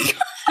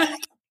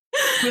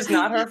 Who's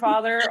not her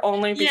father,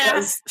 only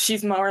because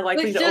she's more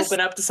likely to open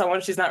up to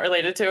someone she's not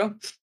related to.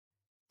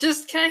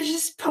 Can I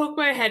just poke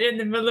my head in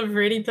the middle of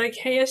reading, like,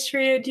 hey,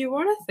 Estrella, do you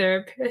want a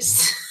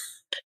therapist?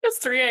 It's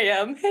 3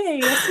 a.m.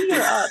 Hey, I see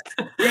you're up.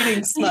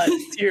 Reading smut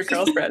to your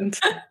girlfriend.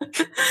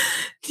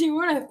 Do you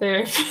want a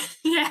therapist?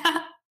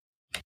 Yeah.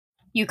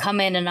 You come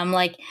in and I'm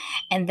like,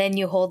 and then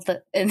you hold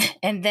the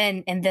and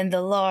then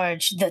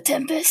the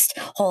Tempest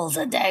holds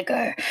a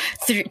dagger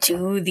through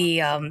to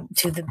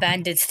the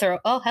bandit's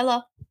throat. Oh,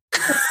 hello.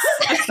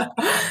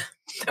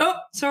 Oh,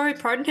 sorry,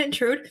 pardon to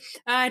intrude.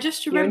 I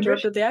just You remembered.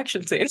 interrupted the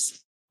action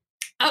scenes.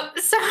 Oh,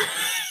 sorry.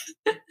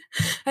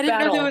 I didn't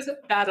know there was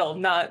battle,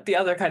 not the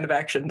other kind of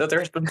action, though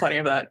there's been plenty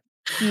of that.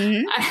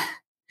 Mm-hmm.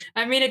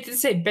 I mean, it did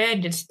say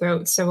bandit's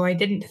throat, so I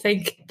didn't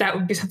think that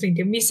would be something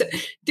Dumisa.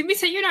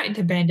 Dumisa, you're not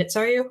into bandits,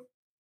 are you?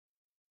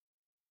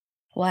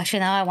 Well, actually,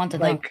 now I want to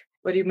know.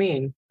 What do you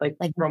mean? Like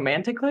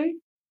romantically?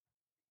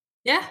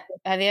 Yeah.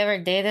 Have you ever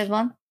dated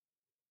one?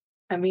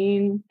 I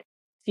mean,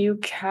 do you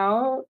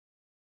count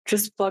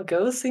just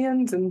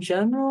Blagosians in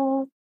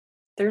general?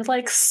 They're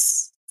like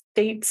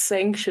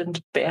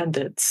state-sanctioned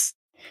bandits.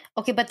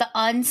 Okay, but the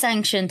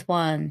unsanctioned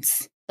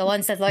ones, the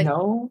ones that like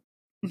no,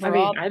 I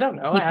mean, I don't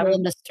know. I haven't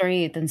in the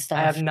street and stuff.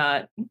 I have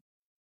not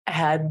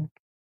had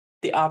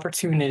the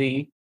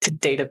opportunity to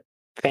date a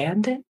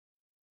bandit.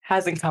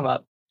 Hasn't come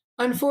up.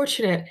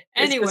 Unfortunate.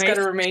 Anyway, it's got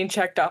to remain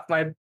checked off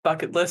my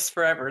bucket list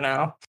forever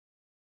now.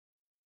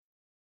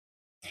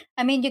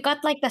 I mean, you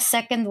got like the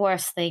second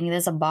worst thing.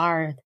 There's a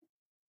bard.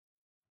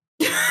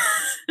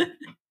 How's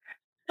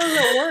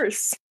it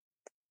worse?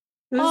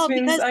 This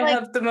means I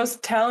have the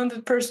most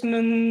talented person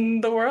in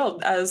the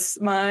world as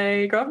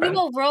my girlfriend. We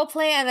will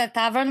roleplay at a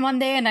tavern one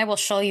day and I will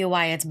show you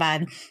why it's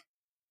bad.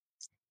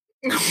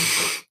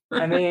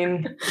 I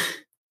mean,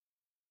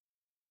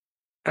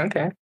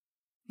 okay.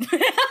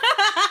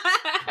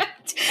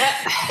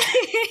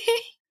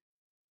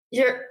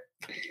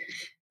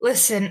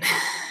 Listen.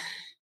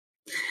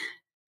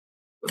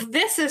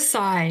 This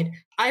aside,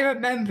 I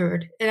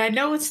remembered, and I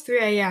know it's 3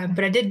 a.m.,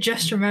 but I did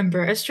just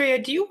remember. Estrella,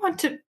 do you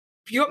want me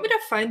to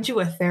find you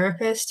a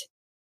therapist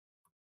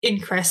in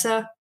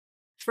Cressa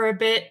for a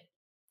bit?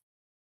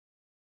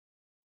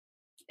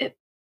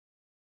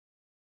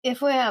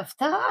 If we have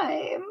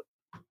time.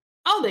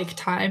 I'll make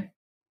time.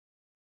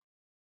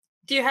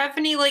 Do you have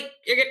any,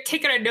 you're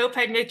taking a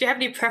notepad, do you have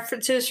any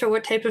preferences for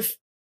what type of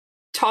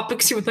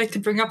topics you would like to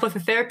bring up with a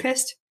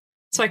therapist?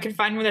 So I can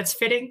find one that's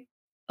fitting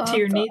to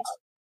your needs?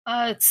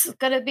 It's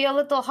going to be a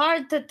little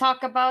hard to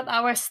talk about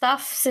our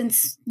stuff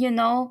since,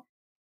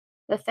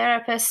 the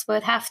therapist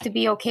would have to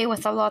be okay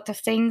with a lot of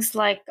things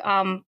like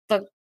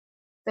the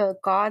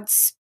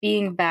gods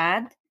being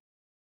bad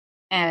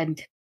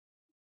and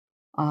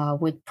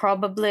would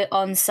probably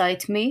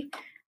on-site me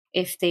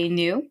if they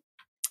knew.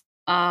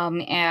 So,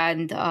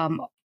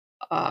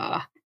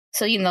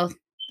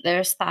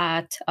 there's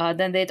that.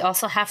 Then they'd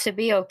also have to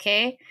be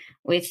okay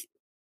with...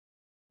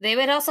 They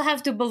would also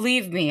have to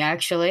believe me,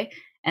 actually.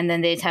 And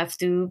then they'd have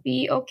to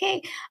be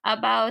okay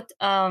about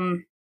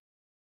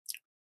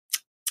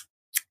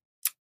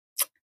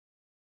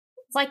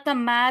like the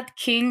Mad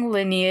King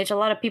lineage. A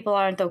lot of people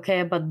aren't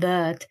okay about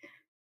that.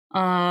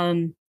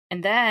 And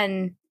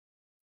then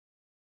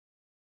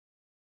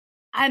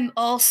I'm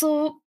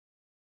also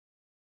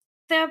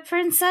their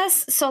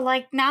princess,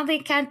 so now they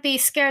can't be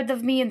scared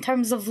of me in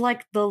terms of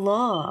the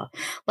law.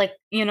 If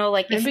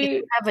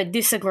they have a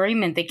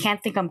disagreement, they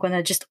can't think I'm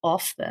gonna just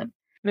off them.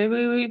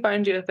 Maybe we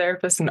find you a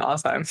therapist in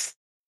Osheim.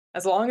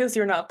 As long as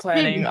you're not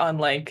planning on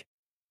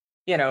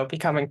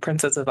becoming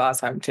Princess of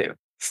Osheim too.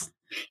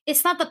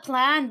 It's not the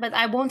plan, but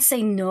I won't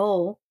say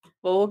no.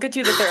 Well, we'll get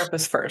you the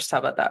therapist first. How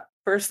about that?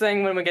 First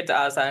thing when we get to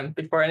Osheim,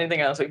 before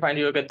anything else, we find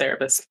you a good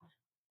therapist.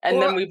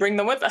 And then we bring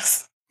them with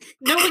us.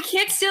 No, we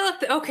can't steal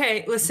it.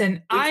 Okay,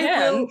 listen. We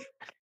can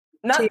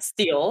not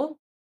steal.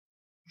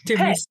 Do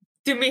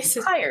me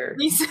hire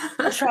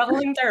a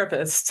traveling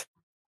therapist.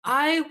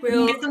 I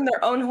will give them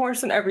their own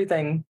horse and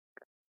everything.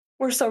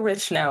 We're so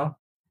rich now.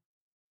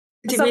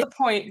 That's not the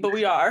point, but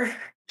we are.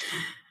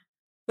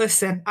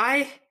 Listen,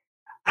 I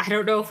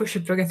don't know if we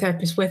should bring a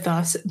therapist with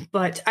us,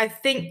 but I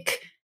think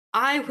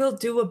I will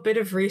do a bit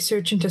of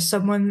research into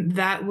someone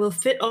that will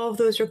fit all of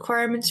those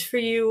requirements for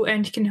you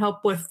and can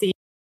help with the.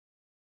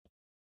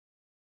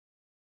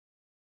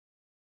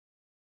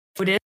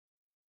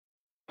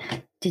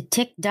 Did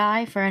Tick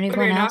die for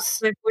anyone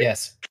else?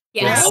 Yes.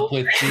 Yes. Help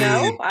with the-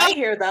 No, I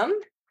hear them.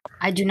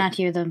 I do not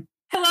hear them.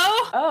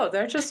 Hello? Oh,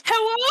 they're just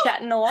Hello?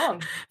 chatting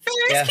along.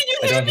 Ferris, Yeah, can you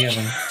I hear don't me? hear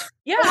them.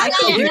 Yeah, I I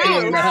can can hear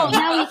hear you. now.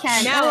 Now we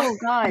can. Now. Oh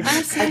God!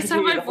 Honestly, I could saw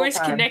hear you my the whole voice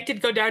time.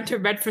 connected go down to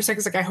red for a second. I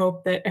was like, I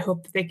hope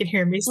that they can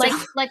hear me. Still.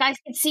 Like I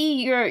could see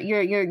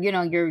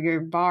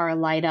your bar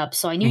light up,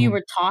 so I knew you Mhm.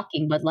 were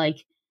talking, but like,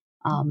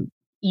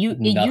 you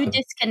Nothing.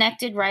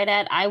 disconnected right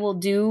at I will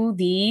do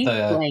the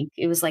blank.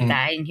 It was like Mhm.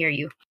 that. I didn't hear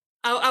you.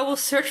 I will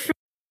search for.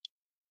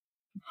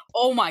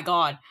 Oh my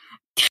God!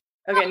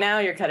 Okay, now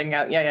you're cutting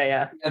out. Yeah.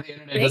 Yeah, the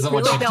internet They doesn't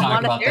want really you to don't talk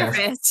want a about there.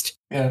 therapist.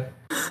 Yeah.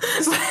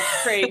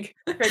 Craig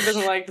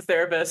doesn't like the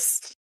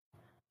therapist.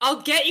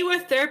 I'll get you a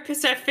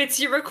therapist that fits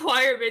your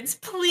requirements,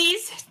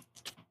 please.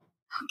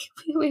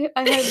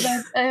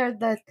 I heard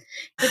that.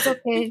 It's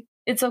okay.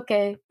 It's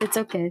okay. It's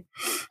okay.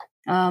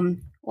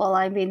 Well,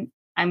 I mean,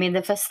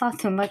 if it's not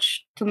too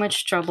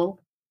much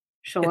trouble,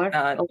 sure. It's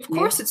not. Okay. Of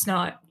course, it's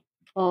not.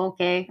 Oh,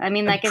 okay. I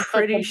mean, I I'm can put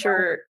pretty them-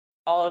 sure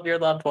all of your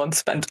loved ones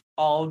spent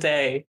all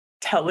day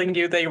telling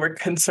you they were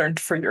concerned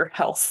for your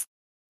health.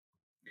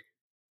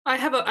 I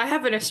have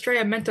an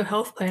Estrella mental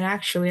health plan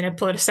actually, and I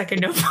pull out a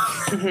second notebook.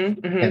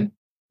 Mm-hmm.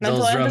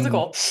 Mental and Zolzrum-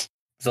 physical.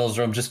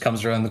 Zelzrum just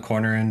comes around the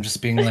corner and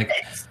just being like,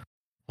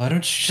 why don't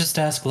you just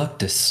ask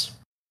Luctus?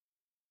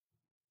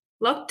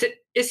 Look,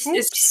 is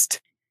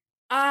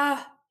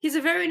he's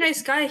a very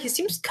nice guy. He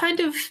seems kind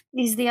of.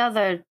 He's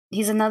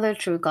another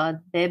true god,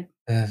 babe.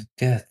 Yeah,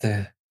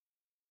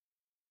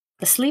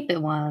 the sleepy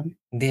one.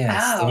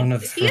 yes, the Wow. one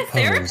of Is he a proposed.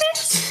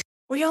 therapist?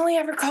 We only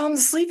ever call him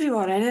the sleepy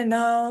one. I didn't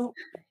know.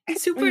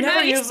 Super We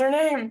never nice. use their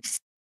name.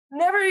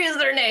 Never use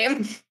their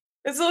name.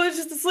 It's always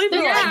just the sleepy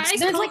Yeah, one.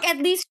 There's like at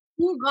least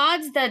two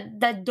gods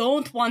that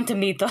don't want to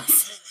meet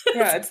us.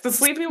 Yeah, it's the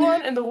sleepy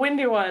one and the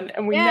windy one,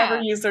 and we Yeah.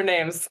 never use their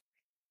names.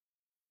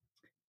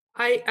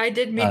 I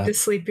did meet the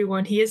sleepy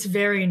one. He is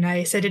very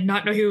nice. I did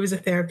not know he was a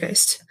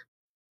therapist.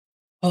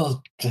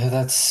 Well,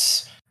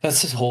 that's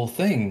his whole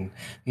thing,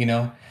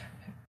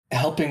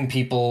 helping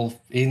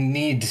people in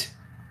need.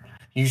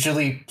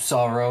 Usually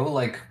sorrow,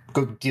 like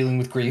dealing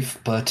with grief,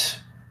 but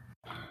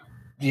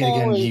yet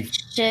again, Holy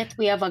shit,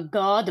 we have a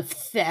god of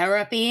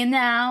therapy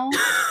now.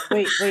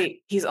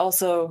 Wait. He's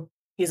also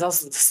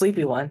the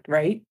sleepy one,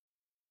 right?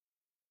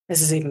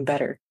 This is even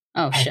better.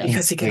 Oh shit.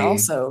 Because he can Hey.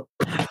 also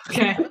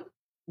Okay,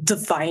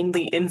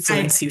 divinely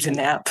influence you to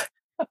nap.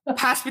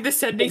 pass me the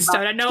sending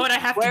stone. I know what I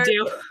have to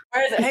do.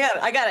 Where is it? Hang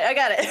on, I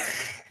got it.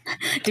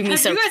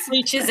 Dumisa you guys-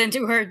 reaches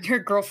into her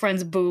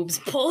girlfriend's boobs,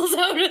 pulls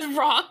out a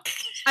rock.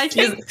 I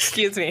think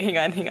Excuse me, hang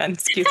on.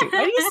 Excuse me.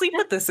 Why do you sleep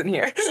with this in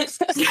here? I just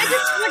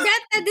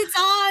forget that it's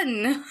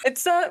on.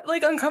 It's not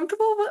like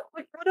uncomfortable.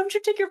 Why don't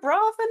you take your bra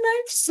off at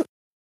night?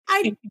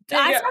 I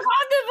Yeah. forgot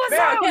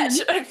it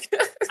was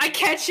on. I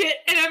catch it,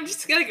 and I'm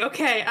just like,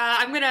 okay,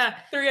 I'm gonna.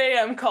 3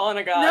 a.m. calling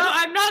a god. No,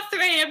 I'm not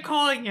 3 a.m.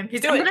 calling him. Do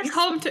I'm it. gonna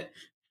call him to.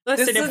 This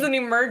Listen, is an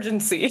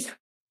emergency.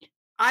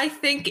 I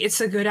think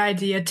it's a good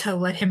idea to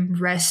let him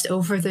rest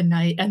over the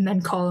night and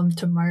then call him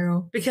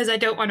tomorrow because I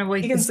don't want to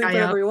wake He can this sleep guy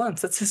whenever up. he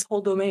wants. That's his whole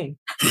domain.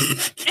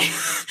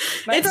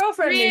 My It's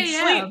girlfriend 3 needs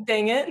a.m.. sleep,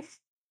 dang it.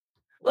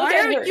 Why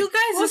at are her. you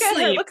guys Look at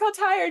her. asleep? Look how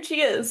tired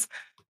she is.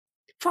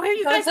 Why are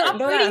you Don't guys ask.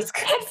 Don't operating ask.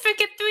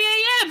 fanfic at 3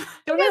 a.m.?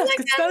 Don't Because, ask. like,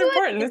 It's that's not what-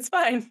 important. It's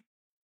fine.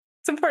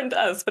 It's important to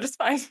us, but it's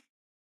fine.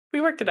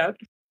 We worked it out.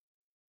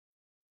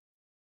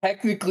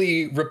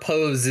 Technically,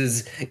 repose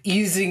is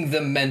easing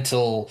the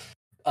mental.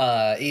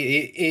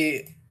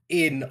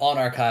 In On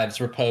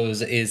Archives,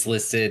 repose is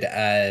listed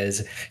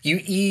as you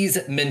ease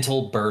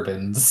mental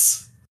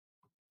burdens.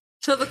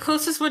 So the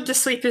closest one to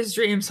sleep is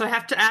dream, so I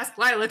have to ask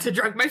Lila to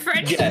drug my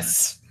friend?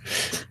 Yes.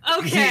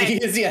 Okay. He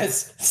is,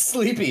 yes,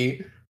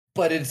 sleepy,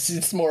 but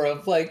it's more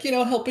of like,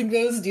 helping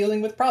those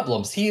dealing with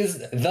problems. He is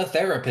the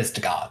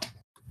therapist god.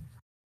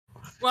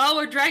 Well,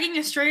 we're dragging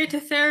Estrella to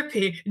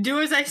therapy.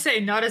 Do as I say,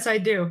 not as I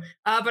do.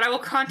 But I will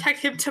contact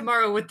him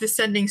tomorrow with the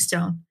sending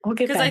stone. I'll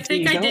get Because back I to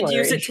think you. I Don't did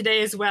use worry. it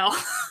today as well.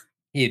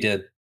 You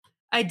did.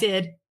 I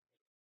did.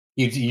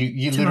 You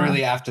Tomorrow.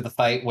 literally after the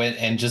fight went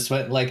just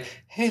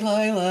like, hey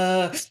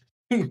Lila.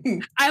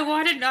 I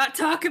want to not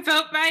talk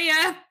about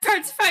my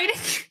parts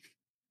fighting.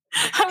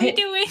 How are you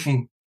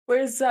doing?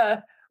 Where's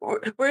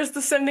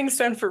the sending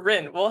stone for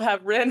Rin? We'll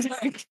have Rin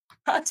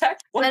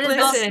contact. That is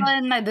listen. also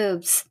in my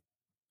boobs.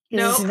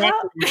 No. His neck-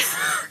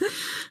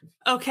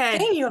 Okay.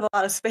 Dang, you have a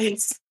lot of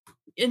space.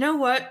 You know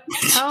what?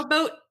 How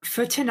about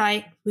for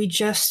tonight, we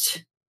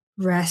just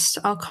rest?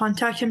 I'll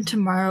contact him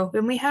tomorrow,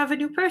 and we have a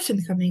new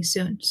person coming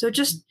soon. So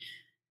just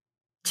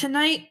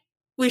tonight,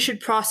 we should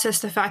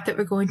process the fact that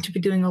we're going to be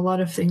doing a lot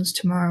of things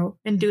tomorrow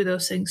and do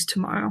those things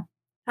tomorrow.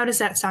 How does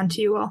that sound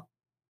to you all?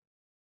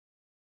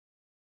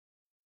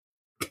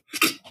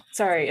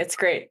 Sorry, it's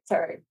great.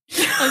 Sorry.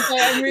 I'm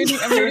sorry, I'm reading.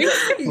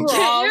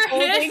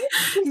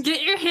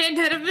 Get your hand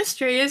out of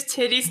Estrella's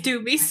titties,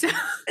 Doobie. So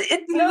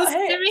No, listen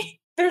hey, to me.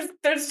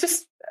 there's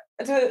just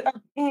there's a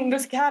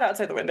cat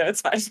outside the window. It's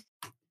fine.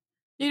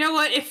 You know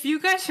what? If you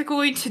guys are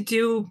going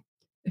to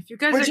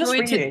We're just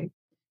reading.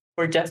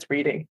 We're just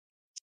reading.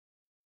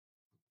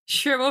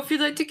 Sure, well, if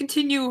you'd like to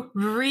continue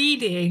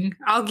reading,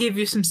 I'll give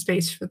you some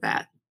space for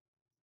that.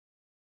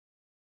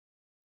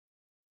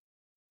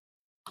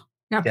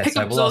 Now Yes, pick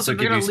I up will Zolz also and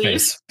we're give you gonna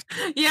leave. space.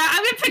 Yeah,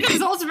 I'm gonna pick up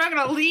Zolz and we're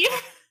gonna leave.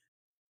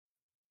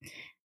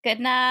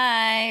 Good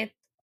night.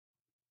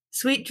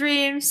 Sweet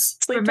dreams.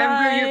 Sleep Remember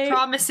tight. your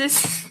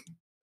promises.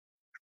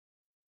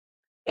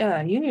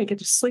 Yeah, you need to get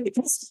to sleep.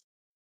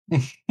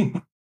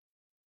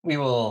 We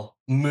will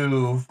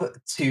move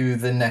to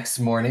the next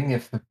morning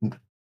if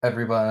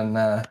everyone,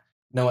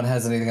 no one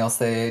has anything else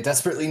they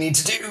desperately need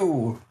to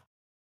do.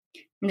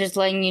 I'm just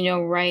letting you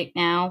know right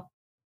now.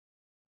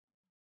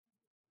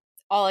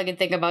 All I can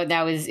think about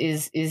now is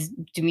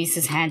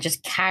Demise's hand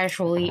just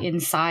casually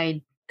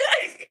inside,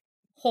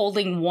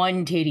 holding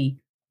one titty.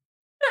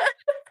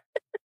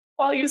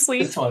 While you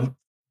sleep. This one.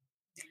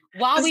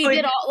 While Just we like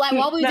did all, like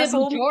while we did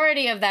nestled.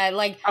 majority of that,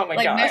 like Oh my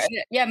like gosh.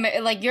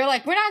 like you're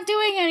like, we're not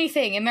doing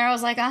anything, and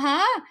Meryl's like,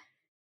 that's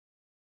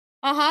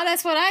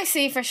what I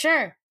see for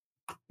sure.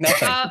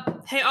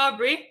 Nothing. Hey,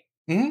 Aubrey.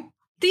 Mhm.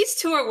 These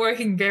two are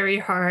working very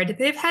hard.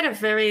 They've had a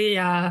very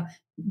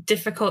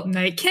difficult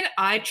night. Can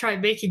I try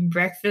making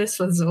breakfast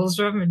with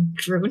Zolzrum and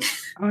Droon?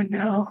 Oh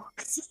no.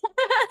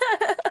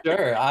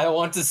 Sure, I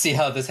want to see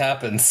how this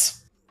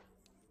happens.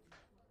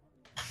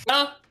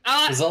 Well,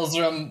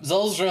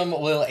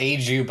 Zolzrum will aid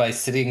you by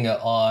sitting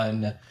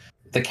on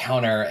the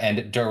counter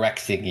and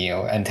directing you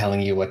and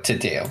telling you what to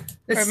do.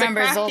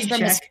 Remember,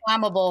 Zolzrum is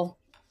flammable.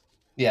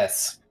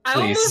 Yes, I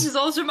will move please.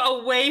 Zolzrum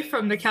away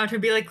from the counter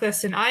and be like,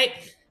 listen, I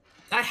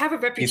have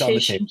a He's on the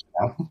reputation.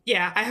 table now.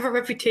 Yeah, I have a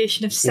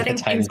reputation of With a setting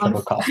tiny things cup on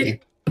of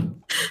coffee.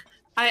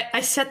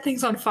 I set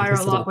things on fire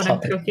This a lot when little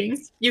I'm puppet. cooking.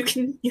 You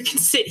can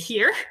sit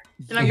here,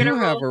 and I'm You gonna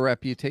have roll a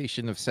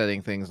reputation of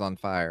setting things on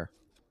fire.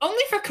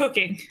 only for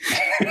cooking.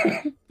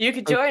 You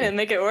could join Okay. and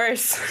make it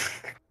worse.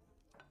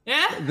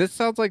 Yeah. This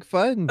sounds like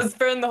fun. Let's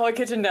burn the whole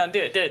kitchen down. Do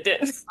it.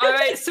 All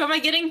right. So am I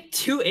getting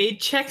 2 aid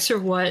checks or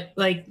what?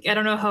 Like, I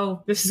don't know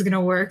how this is gonna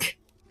work.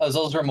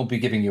 Zolzrum will be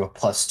giving you a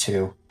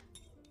 +2.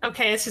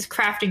 Okay, this is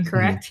crafting,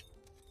 correct?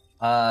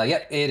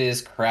 Yep, it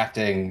is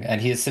crafting, and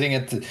he is sitting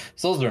at the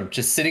Zolzrum,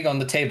 just sitting on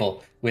the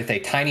table with a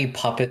tiny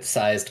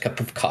puppet-sized cup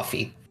of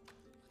coffee.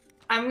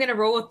 I'm gonna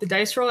roll with the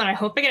dice roll, and I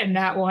hope I get a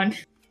nat 1.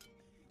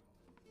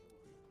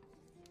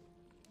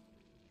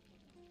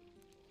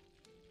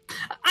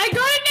 I got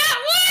a nat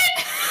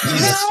 1!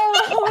 Jesus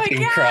Oh my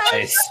fucking God.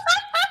 Christ.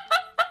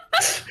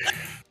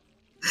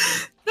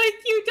 Thank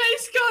you,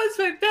 dice gods.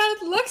 My bad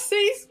luck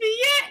saves me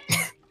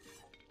yet.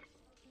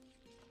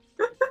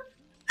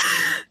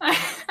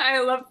 I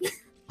love.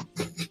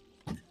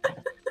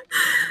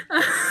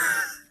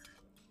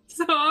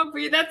 So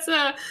Aubrey, that's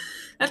a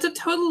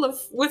total of,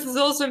 with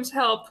Zolzum's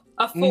help,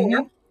 a 4.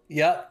 Mhm.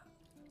 Yep.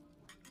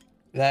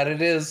 That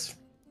it is.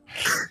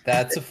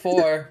 That's a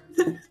 4.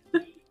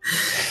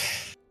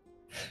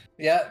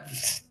 Yep.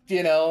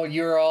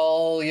 You're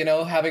all,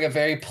 having a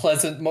very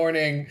pleasant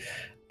morning,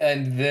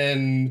 and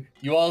then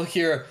you all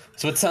hear,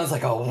 so it sounds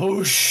like a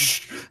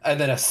whoosh, and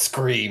then a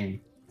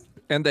scream.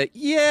 And that,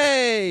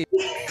 yay!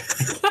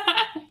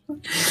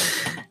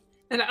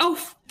 And oh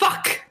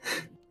fuck!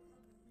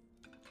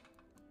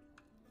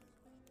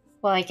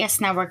 Well, I guess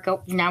now we're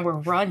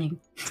running.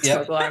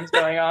 Yep. Smoke alarms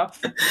going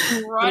off. The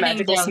Running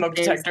magical smoke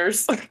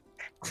downstairs.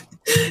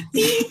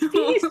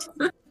 detectors.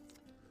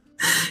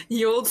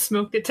 The old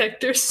smoke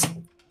detectors.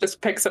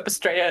 Just picks up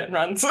Estrella and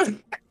runs.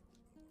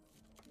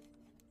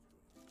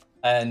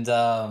 And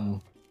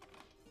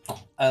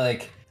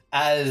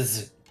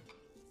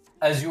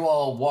as you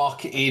all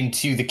walk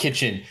into the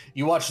kitchen,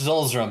 you watch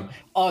Zolzrum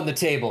on the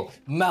table,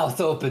 mouth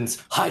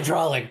opens,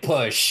 hydraulic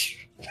push.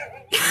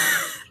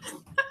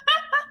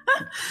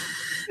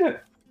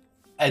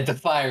 And the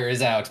fire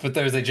is out, but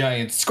there's a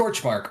giant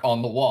scorch mark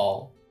on the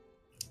wall.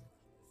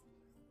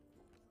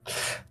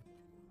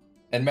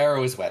 And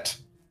Marrow is wet.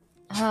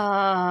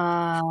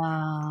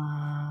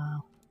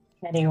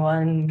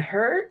 Anyone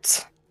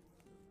hurt?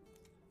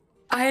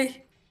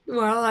 I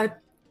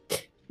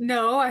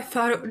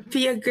thought it would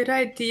be a good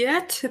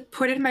idea to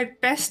put in my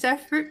best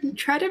effort and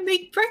try to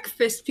make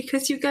breakfast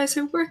because you guys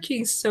are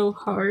working so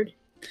hard.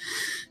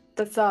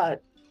 The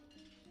thought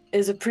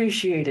is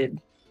appreciated.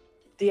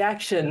 The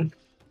action.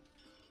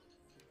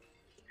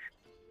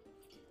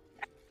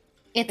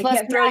 It I was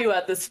can't throw you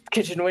out this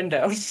kitchen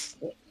window.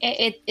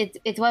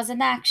 it was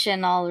an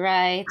action, all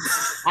right.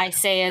 I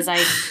say as I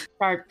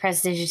start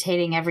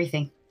prestidigitating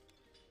everything.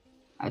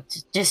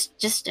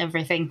 Just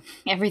everything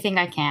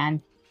I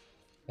can.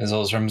 And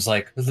Zolzrum's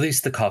like, at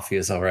least the coffee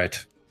is all right.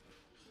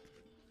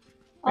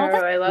 Oh, Oh,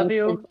 that's I love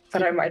you, good.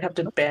 but I might have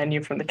to ban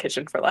you from the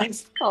kitchen for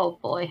life. Oh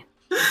boy.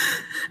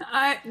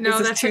 No, this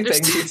is that's 2 things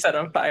understood. you've set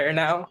on fire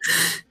now.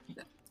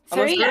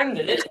 Almost 3. burned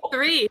it.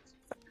 3.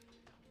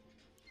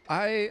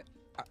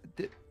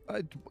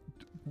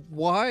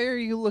 Why are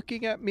you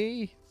looking at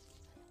me?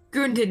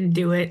 Goon didn't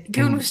do it.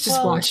 Goon was just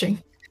Well-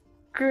 watching.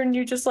 Groon,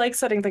 you just like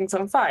setting things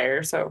on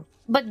fire, so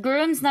But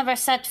Groon's never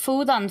set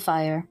food on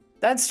fire.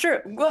 that's true.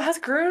 Well, has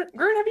Groon,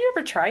 have you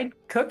ever tried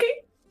cooking?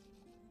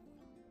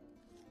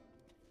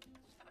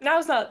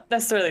 Now's not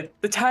necessarily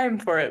the time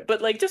for it,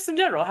 but like just in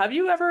general, have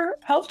you ever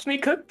helped me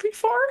cook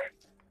before?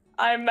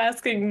 I'm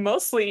asking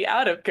mostly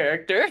out of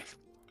character.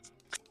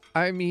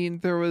 I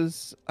mean,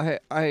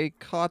 I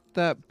caught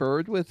that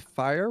bird with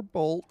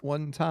firebolt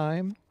one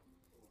time.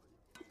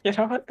 You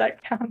know what?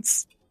 That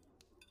counts.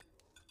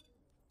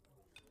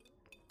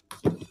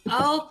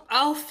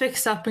 I'll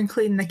fix up and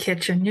clean the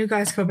kitchen. You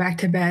guys go back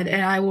to bed,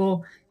 and I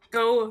will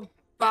go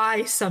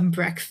buy some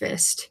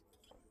breakfast.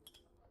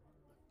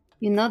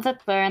 You know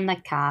that we're in the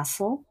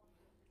castle?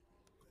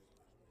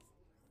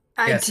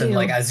 Yes, I do. and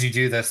like as you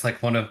do this,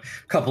 like a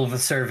couple of the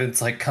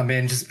servants like come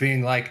in, just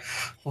being like,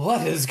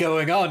 "What is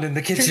going on in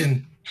the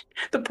kitchen?"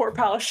 The poor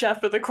palace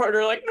chef in the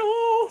corner, like,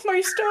 no,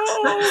 my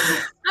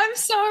stove. I'm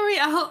sorry.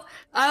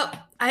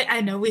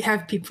 I know we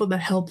have people that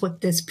help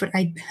with this, but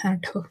I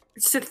don't know.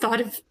 It's the thought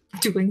of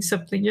doing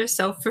something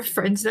yourself for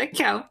friends that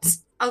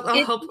counts.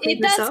 I'll help clean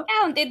It this does up.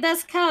 count. It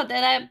does count,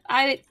 and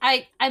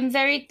I'm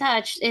very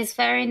touched. It's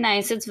very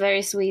nice. It's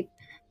very sweet.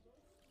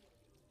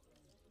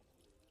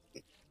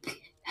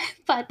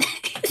 But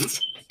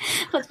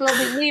but we'll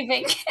be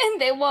leaving,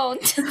 and they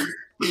won't.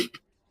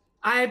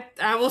 I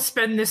will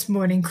spend this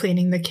morning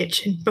cleaning the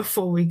kitchen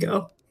before we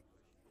go.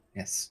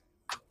 Yes.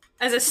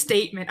 As a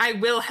statement, I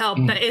will help.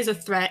 That is a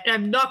threat. And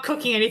I'm not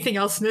cooking anything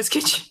else in this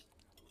kitchen.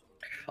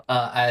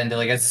 And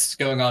like as this is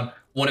going on,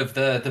 one of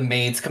the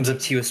maids comes up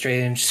to you,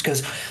 Estrella, and just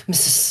goes,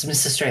 Miss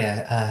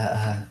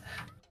Estrella,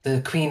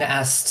 the queen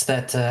asked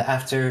that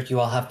after you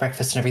all have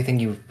breakfast and everything,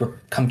 you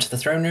come to the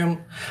throne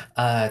room.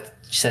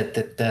 She said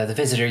that the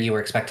visitor you were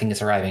expecting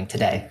is arriving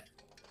today.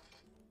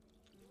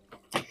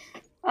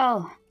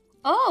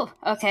 Oh,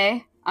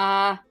 okay.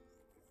 Right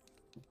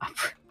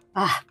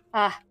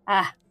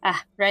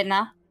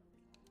now?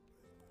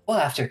 Well,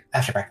 after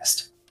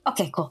breakfast.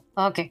 Okay,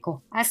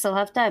 cool. I still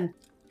have time.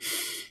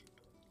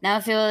 Now,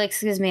 if you'll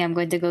excuse me, I'm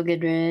going to go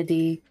get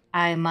ready.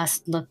 I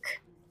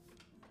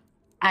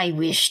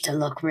wish to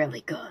look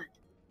really good.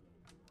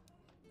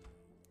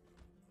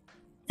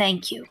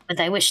 Thank you, but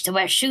I wish to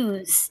wear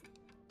shoes.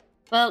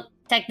 Well,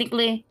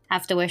 technically,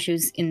 have to wear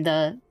shoes in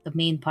the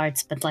main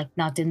parts, but like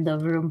not in the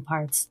room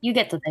parts. You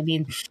get what I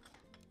mean.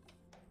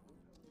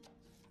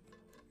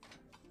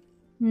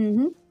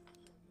 Mm-hmm.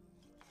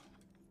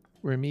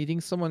 We're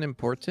meeting someone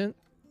important?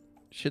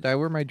 Should I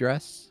wear my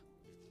dress?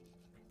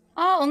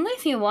 Oh, only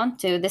if you want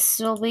to. This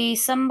will be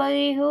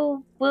somebody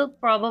who will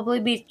probably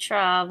be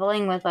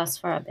traveling with us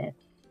for a bit.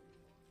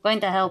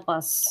 Going to help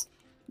us,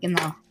 you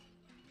know.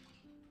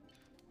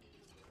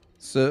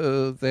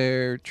 So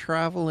they're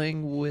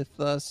traveling with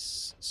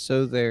us,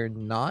 so they're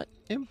not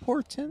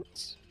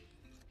important?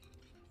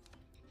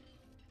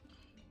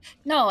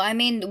 No, I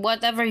mean,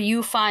 whatever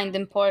you find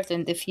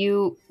important. If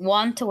you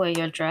want to wear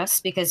your dress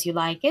because you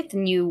like it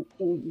and you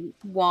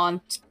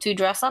want to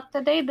dress up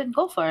today, then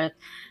go for it.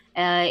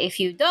 If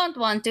you don't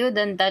want to,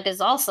 then that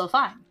is also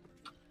fine.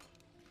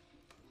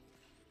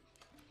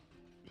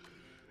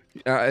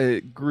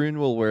 Groon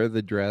will wear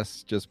the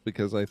dress just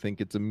because I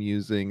think it's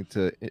amusing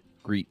to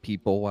greet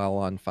people while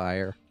on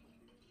fire.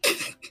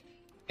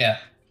 Yeah.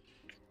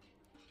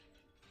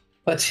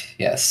 But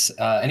yes,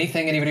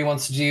 anything anybody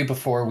wants to do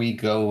before we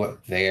go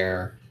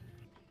there?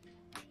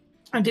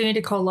 I do need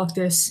to call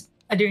Luctus.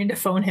 I do need to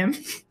phone him.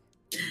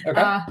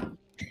 Okay. And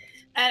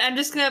I'm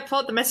just going to pull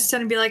out the message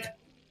and be like,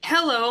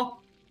 hello,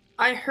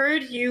 I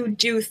heard you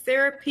do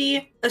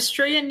therapy.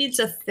 Estrella needs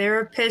a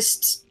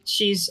therapist.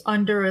 She's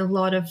under a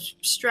lot of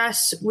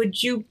stress.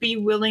 Would you be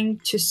willing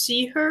to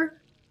see her?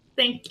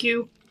 Thank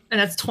you. And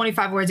that's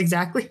 25 words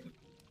exactly.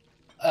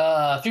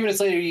 A few minutes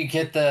later, you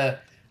get the...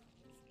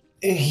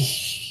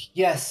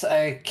 Yes,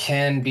 I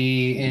can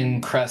be in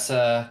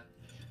Cressa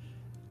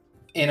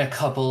in a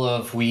couple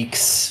of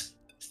weeks.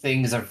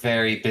 Things are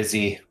very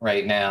busy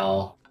right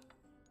now.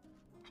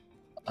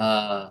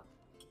 But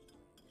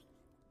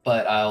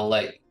I'll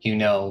let you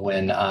know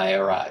when I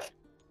arrive.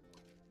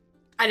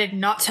 I did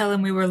not tell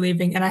him we were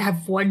leaving, and I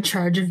have one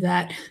charge of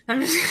that.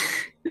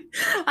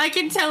 I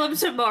can tell him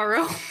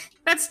tomorrow.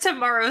 That's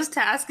tomorrow's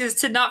task, is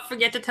to not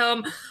forget to tell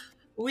him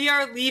we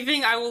are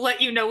leaving. I will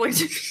let you know when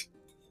to...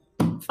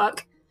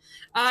 Fuck.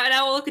 And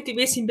I will look at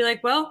DBS and be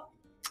like, well,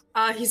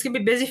 he's going to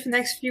be busy for the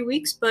next few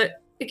weeks,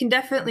 but it can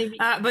definitely be.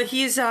 But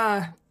he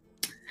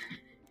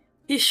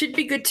should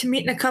be good to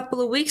meet in a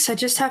couple of weeks. I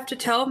just have to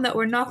tell him that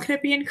we're not going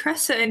to be in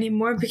Cressa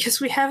anymore because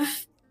we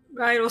have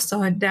idols to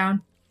hunt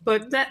down.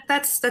 But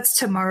that's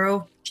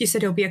tomorrow. He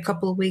said it'll be a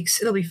couple of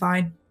weeks. It'll be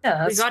fine.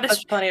 Yeah, We got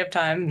that's plenty of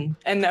time.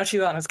 And now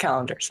she's on his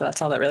calendar, so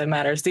that's all that really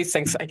matters. These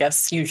things, I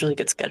guess, usually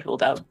get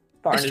scheduled out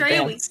far in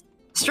Estrella, advance.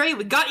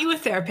 we got you a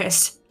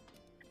therapist.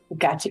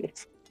 Got you.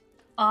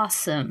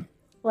 Awesome.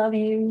 Love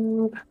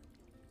you.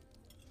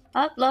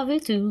 I love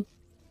you too.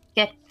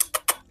 Okay.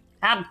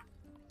 Come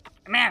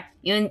here.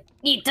 You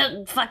need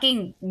to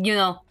fucking,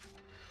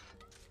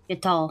 You're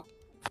tall.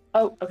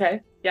 Oh,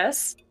 okay.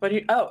 Yes. What do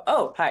you?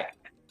 Oh, hi.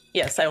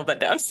 Yes, I will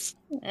bend down.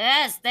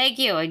 Yes, thank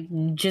you. I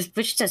just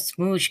pushed a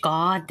smooch.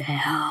 God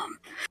damn.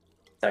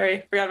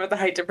 Sorry, forgot about the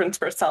height difference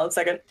for a solid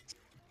second.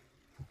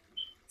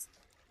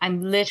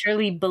 I'm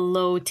literally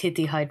below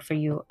titty height for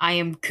you. I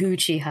am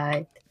coochie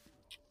height.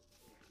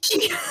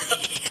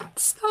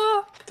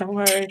 Stop. Don't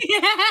worry.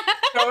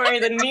 Don't worry.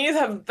 The knees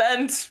have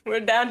bent. We're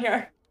down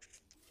here.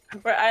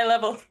 We're eye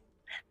level.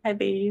 Hi,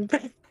 babe.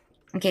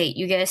 Okay,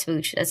 you get a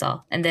smooch. That's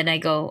all. And then I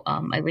go.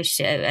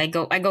 I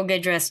go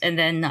get dressed, and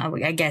then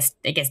I guess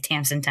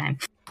Tamsin time.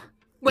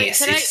 Wait,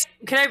 Yes,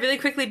 can I really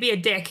quickly be a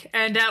dick?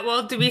 And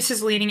while Demise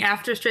is leaning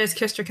after Straya's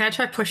kissed her, can I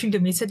try pushing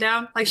Demisa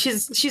down? Like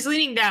she's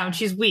leaning down.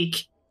 She's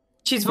weak.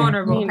 She's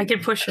vulnerable. I can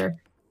push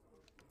her.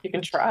 You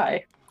can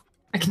try.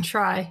 I can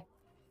try.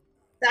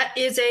 That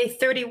is a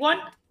 31.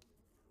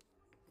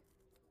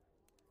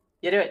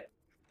 You do it.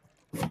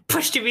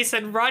 Push Demisa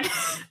and run.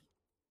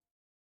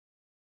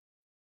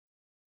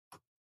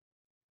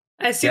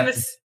 I assume Yeah.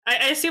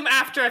 I assume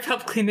after I've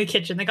helped clean the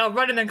kitchen. Like I'll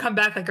run and then come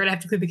back like right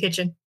after clean the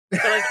kitchen.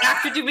 But like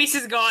after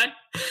Demisa's gone,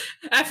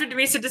 after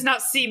Demisa does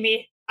not see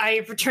me,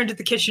 I return to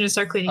the kitchen and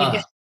start cleaning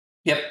again.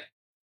 Yep.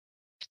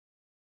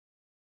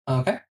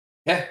 Okay.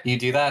 Yeah, you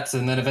do that,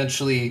 and then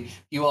eventually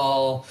you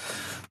all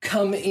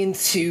come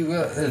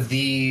into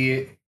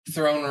the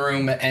throne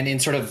room, and in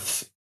sort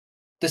of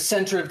the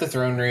center of the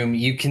throne room,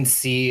 you can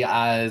see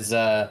as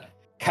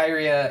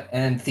Kyria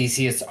and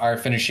Theseus are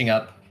finishing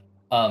up,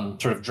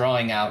 sort of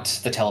drawing out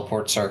the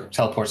teleport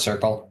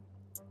circle.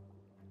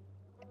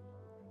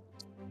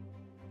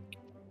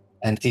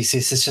 And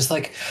Theseus is just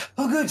like,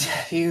 "Oh, good,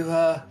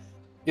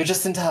 you're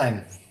just in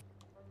time."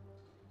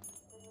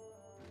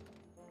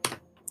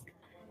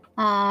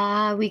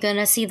 We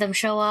gonna see them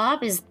show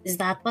up? Is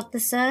that what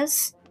this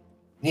says?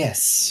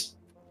 Yes.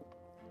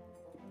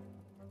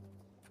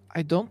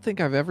 I don't think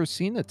I've ever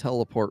seen a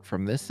teleport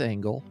from this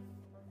angle.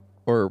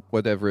 Or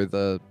whatever,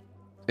 the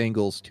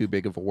angle's too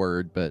big of a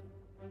word, but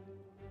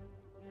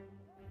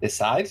This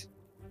side?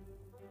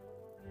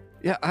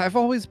 yeah, I've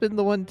always been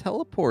the one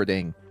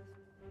teleporting.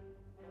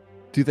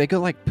 Do they go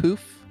like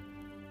poof?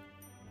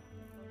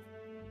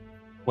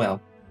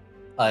 Well,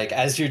 like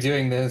as you're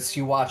doing this,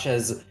 you watch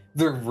as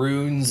the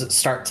runes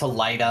start to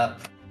light up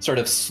sort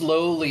of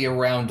slowly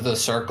around the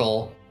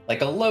circle,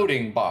 like a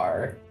loading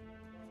bar.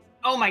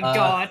 Oh my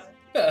god.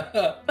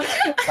 That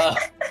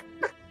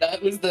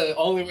was the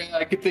only way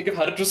I could think of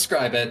how to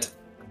describe it.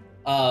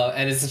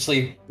 And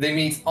essentially, they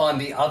meet on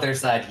the other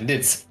side, and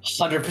it's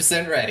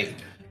 100% ready.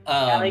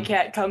 Alley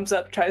Cat comes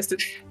up, tries to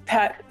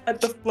pat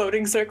at the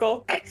floating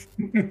circle.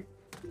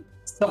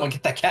 Someone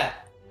get that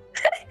cat.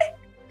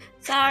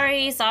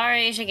 Sorry,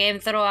 she came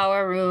through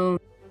our room.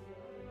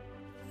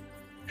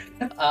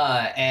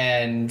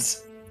 And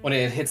when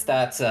it hits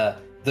that,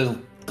 the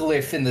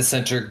glyph in the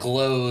center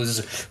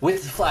glows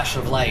with a flash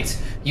of light.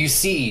 You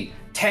see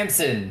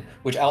Tamsin,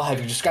 which I'll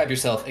have you describe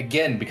yourself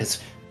again because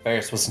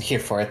Varys wasn't here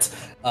for it.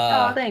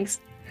 Oh,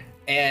 thanks.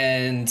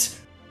 And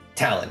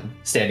Talon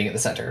standing at the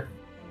center.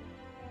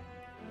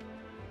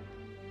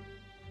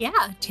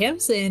 Yeah,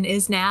 Tamsin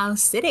is now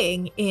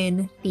sitting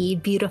in the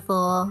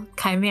beautiful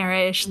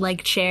chimerish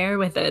leg chair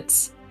with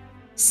its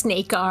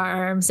snake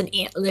arms and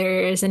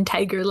antlers and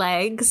tiger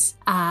legs.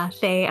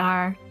 They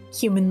are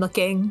human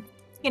looking,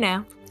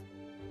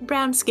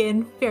 brown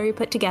skin, very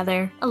put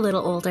together, a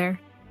little older,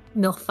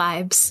 MILF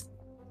vibes.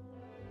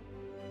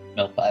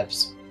 MILF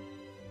vibes.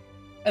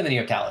 And then you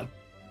have Talon.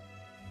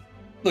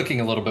 Looking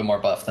a little bit more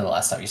buff than the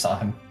last time you saw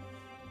him.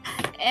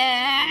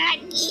 Yeah.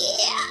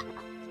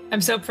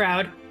 I'm so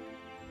proud.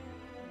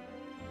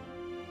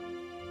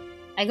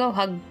 I go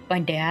hug my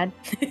dad.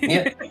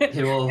 Yeah,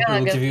 he will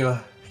give you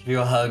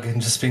a hug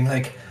and just being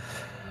like,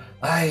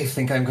 I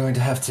think I'm going to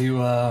have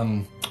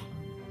to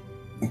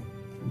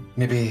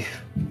maybe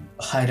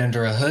hide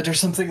under a hood or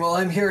something while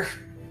I'm here.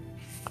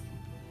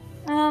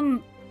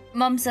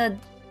 Mom said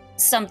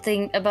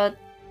something about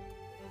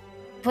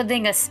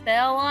putting a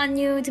spell on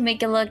you to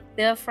make it look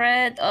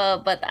different.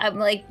 But I'm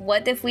like,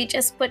 what if we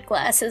just put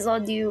glasses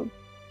on you?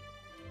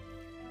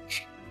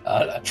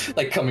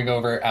 Like coming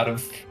over out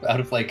of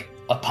like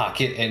a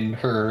pocket in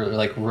her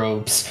like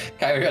robes,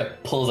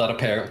 Kyria pulls out a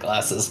pair of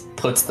glasses,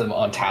 puts them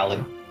on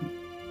Talon,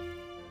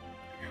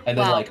 and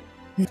then Wow. like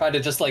kind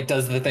of just like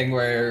does the thing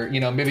where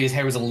maybe his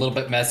hair was a little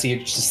bit messy,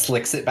 just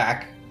slicks it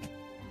back.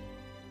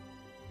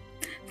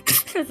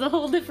 It's a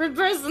whole different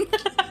person.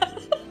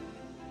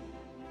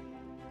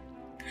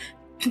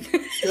 You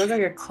look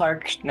like a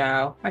Clark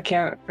now. I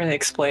can't really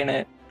explain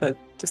it, but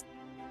just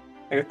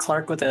like a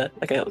Clark with a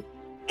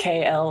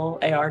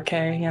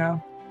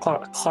KLARK,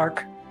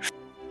 Clark.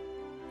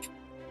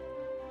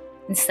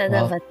 Instead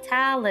of a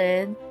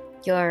talon,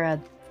 you're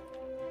a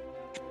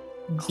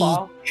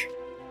Claw.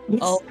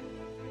 Oh.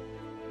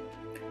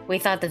 We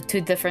thought of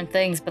two different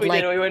things, but We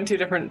like did. We went two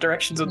different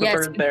directions with the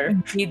Yes, bird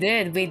there. we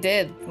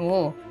did.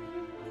 Oh.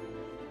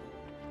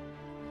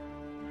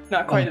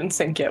 Not quite in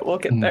sync yet. We'll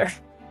get there.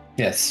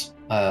 Yes.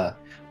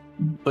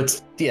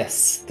 But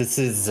yes, this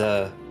is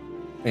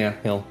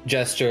he'll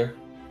gesture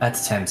at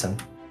Tamsin.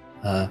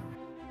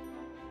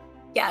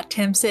 Yeah,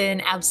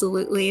 Tamsin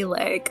absolutely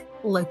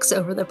looks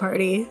over the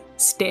party,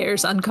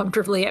 stares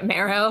uncomfortably at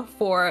Marrow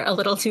for a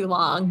little too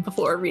long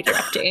before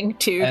redirecting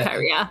to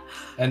Kyria.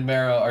 And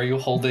Marrow, are you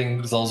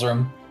holding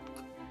Zulzrum?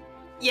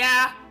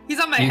 Yeah, he's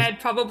on my head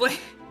probably.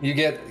 You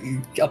get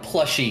a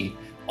plushie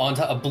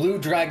a blue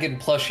dragon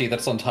plushie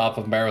that's on top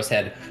of Marrow's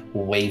head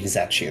waves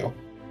at you.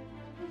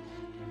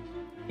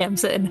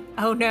 Tamsin,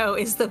 oh no,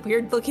 is the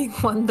weird looking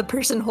one the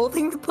person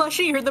holding the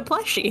plushie or the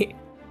plushie?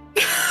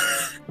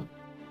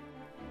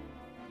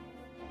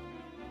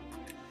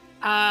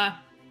 I'm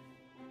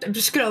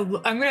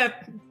gonna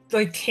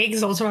take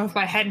Zulzrum off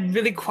my head and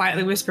really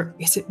quietly whisper,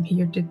 "Is it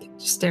me or did they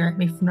just stare at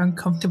me for an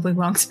uncomfortably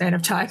long span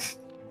of time?"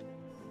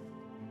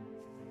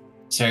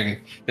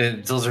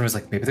 Zulzrum is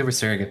like, maybe they were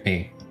staring at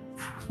me.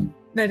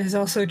 That is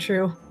also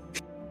true.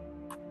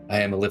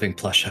 I am a living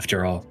plush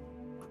after all.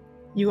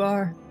 You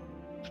are.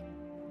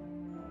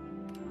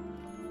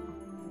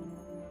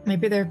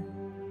 Maybe they've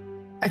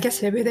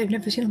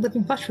never seen a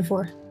living plush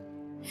before.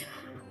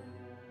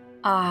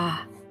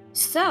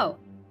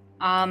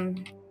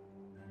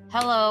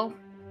 Hello,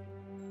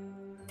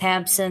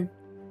 Tamsin.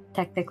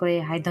 Technically,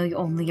 I know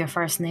only your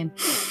first name.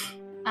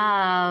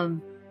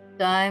 I'm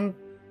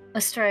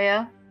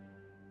Estrella.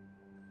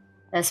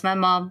 That's my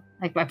mom.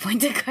 I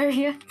point to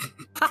Kyria.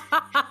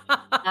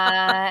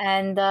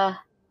 And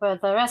for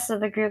the rest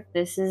of the group,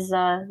 this is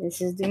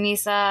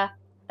Dumisa.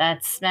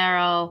 That's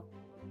Marrow.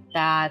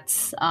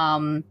 That's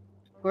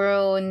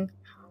Groon.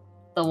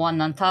 The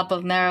one on top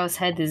of Marrow's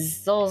head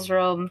is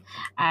Zulzrum,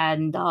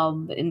 and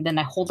then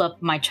I hold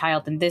up my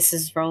child, and this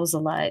is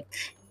Rosalite.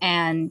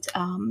 And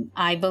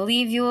I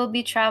believe you will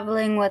be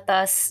traveling with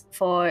us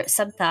for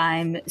some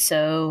time,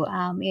 so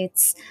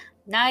it's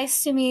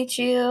nice to meet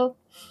you.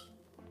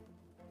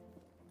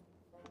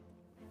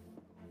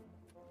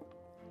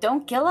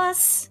 Don't kill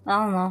us. I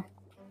don't know.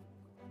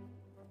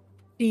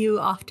 Do you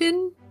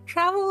often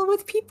travel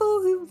with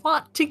people who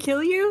want to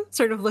kill you?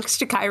 Sort of looks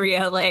to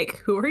Kyria like,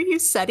 who are you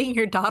setting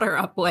your daughter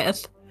up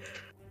with?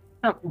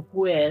 Not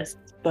with,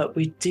 but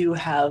we do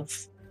have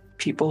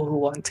people who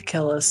want to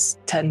kill us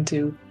tend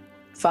to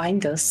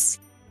find us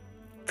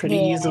pretty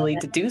easily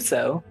to do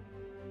so.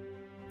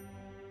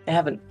 They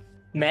haven't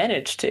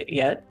managed it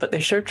yet, but they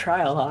sure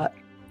try a lot.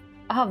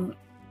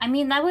 I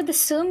mean, I would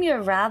assume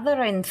you're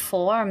rather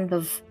informed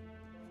of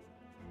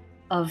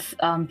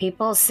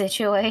people's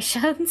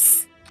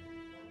situations.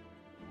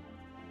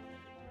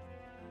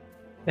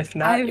 If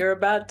not, you're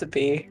about to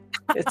be.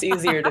 It's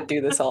easier to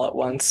do this all at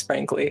once,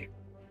 frankly.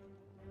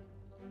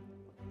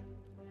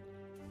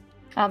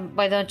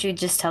 Why don't you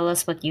just tell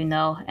us what you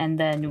know, and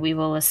then we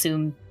will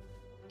assume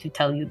to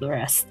tell you the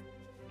rest.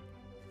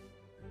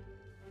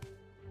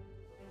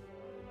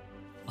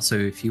 Also,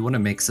 if you want to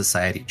make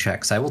society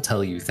checks, I will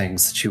tell you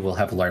things that you will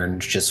have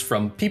learned just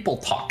from people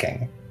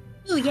talking.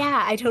 Oh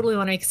yeah, I totally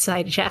want to make a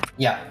society check.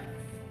 Yeah.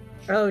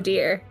 Oh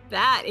dear.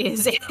 That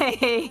is a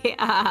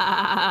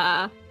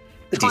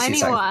The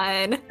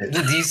 21.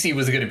 The DC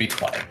was going to be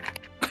 20.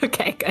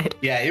 Okay, good.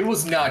 Yeah, it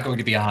was not going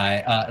to be a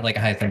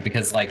high thing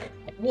because,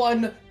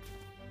 one,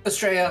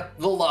 Estrella,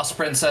 the Lost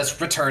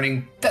Princess,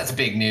 returning. That's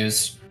big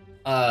news.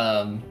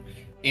 And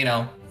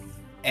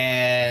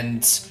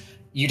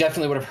you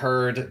definitely would have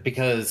heard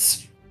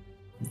because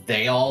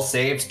they all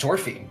saved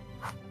Torfine.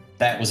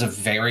 That was a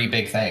very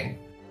big thing.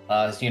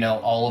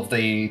 All of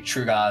the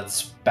true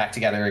gods back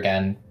together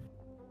again,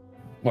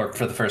 or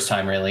for the first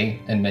time,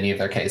 really, in many of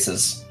their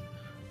cases.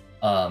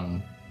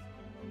 And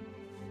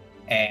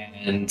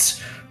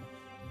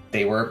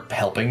they were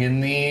helping in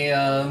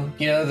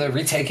the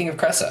retaking of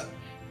Cressa.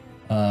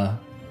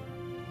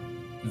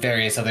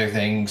 Various other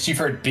things. You've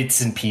heard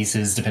bits and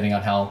pieces depending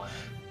on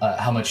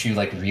how much you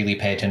really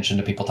pay attention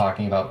to people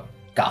talking about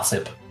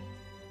gossip.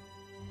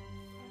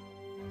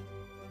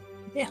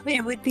 Yeah,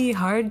 it would be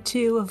hard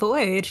to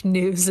avoid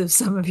news of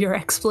some of your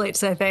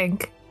exploits, I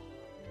think.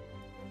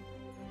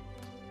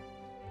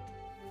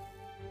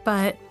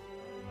 But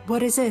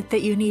what is it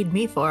that you need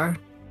me for,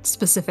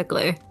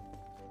 specifically?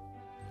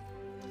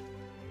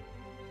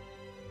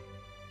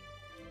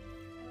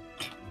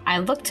 I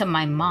look to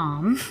my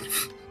mom.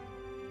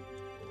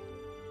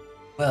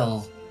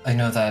 Well, I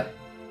know that,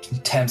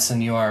 Tamsin,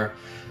 you are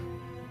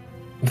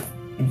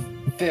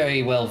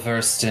very well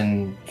versed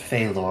in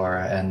Fey lore,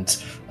 and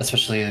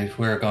especially if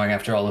we're going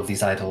after all of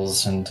these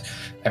idols and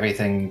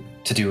everything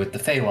to do with the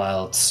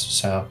Feywilds,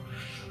 so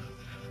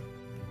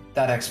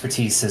that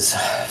expertise is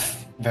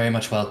very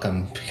much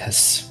welcome,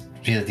 because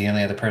really the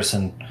only other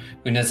person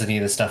who knows any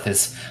of this stuff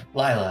is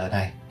Lila,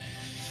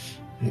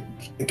 and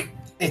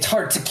it's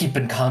hard to keep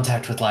in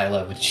contact with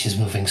Lila when she's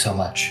moving so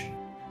much.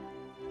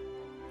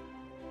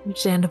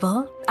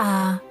 Understandable.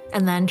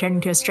 And then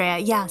turning to Estrella,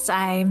 yes,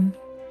 I'm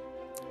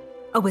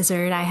a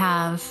wizard. I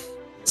have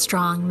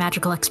strong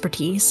magical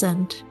expertise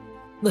and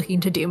looking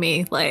to do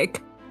me,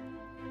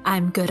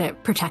 I'm good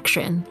at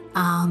protection.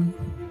 I'm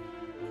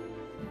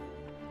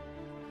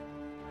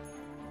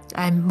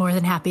more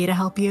than happy to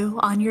help you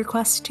on your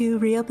quest to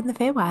reopen the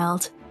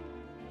Feywild.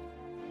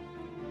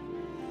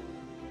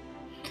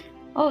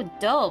 Oh,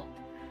 dope.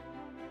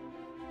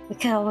 We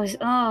can always.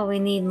 Oh, we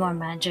need more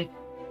magic.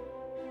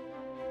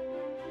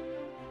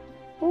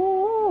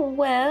 Oh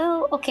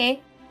well, okay.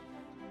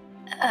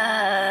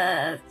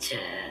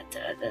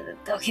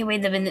 Okay,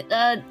 wait a minute.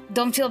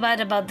 Don't feel bad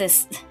about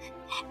this.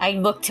 I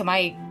look to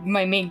my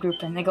main group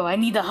and I go, I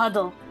need a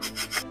huddle.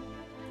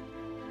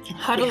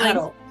 Huddling.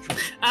 Huddle.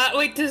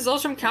 Wait, does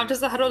Zoltram count as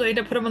the huddle? Do I need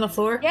to put him on the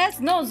floor? Yes,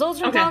 no,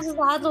 Zoltram Okay. counts as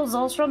a huddle.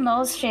 Zoltram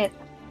knows shit.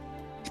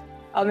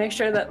 I'll make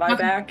sure that my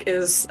back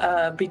is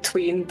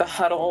between the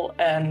huddle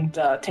and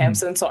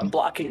Tamsin, so I'm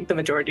blocking the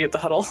majority of the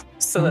huddle,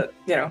 so that,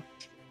 you know.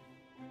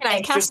 Can I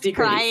Extra cast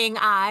secret. Prying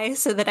Eye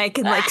so that I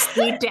can like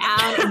sneak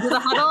down into the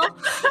huddle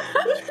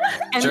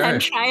and then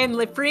Sure. try and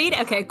lip read?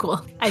 Okay,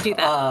 cool. I do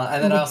that.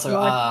 And then also,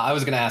 I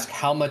was going to ask,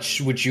 how much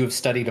would you have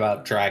studied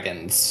about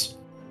dragons?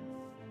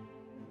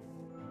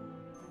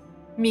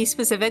 Me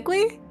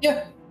specifically?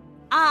 Yeah.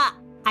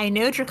 I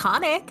know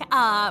Draconic.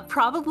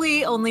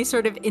 Probably only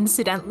sort of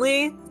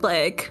incidentally.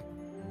 Like,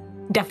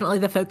 definitely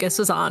the focus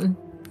was on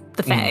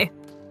the Fae.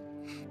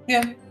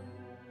 Yeah.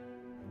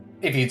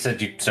 If you'd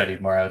said you studied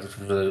more, I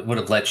would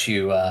have let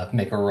you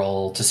make a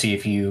roll to see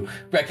if you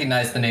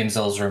recognize the name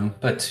Zolzrum.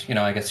 But, you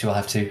know, I guess you'll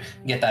have to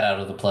get that out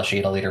of the plushie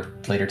at a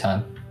later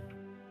time.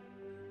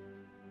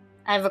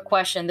 I have a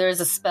question. There is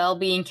a spell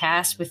being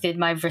cast within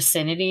my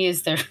vicinity.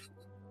 Is there?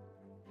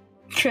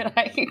 Could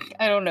I?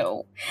 I don't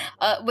know.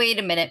 Wait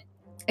a minute.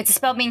 It's a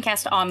spell being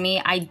cast on me.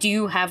 I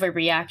do have a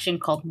reaction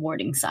called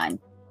Warding Sign.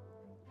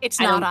 It's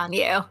I not don't- on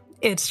you.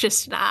 It's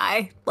just an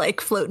eye,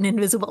 like floating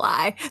invisible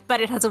eye.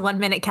 But it has a 1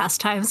 minute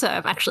cast time, so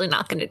I'm actually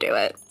not going to do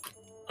it.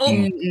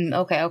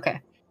 Okay.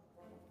 Okay.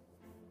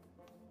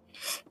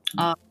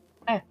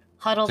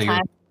 Huddle So you're-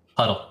 time.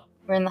 Huddle.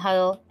 We're in the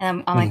huddle,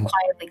 and I'm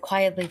like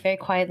quietly, very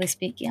quietly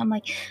speaking. I'm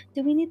like,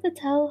 do we need to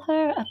tell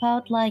her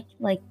about like?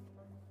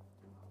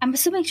 I'm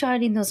assuming she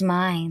already knows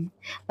mine,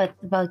 but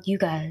about you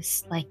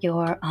guys, like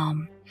your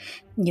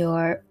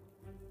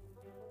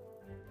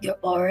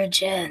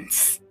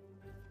origins.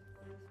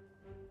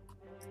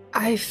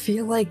 I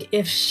feel like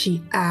if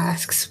she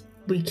asks,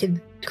 we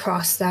could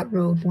cross that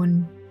road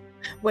when.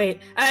 Wait,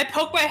 I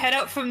poke my head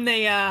out from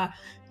the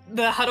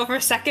huddle for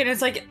a second.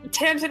 It's like,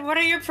 Tamsin, what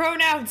are your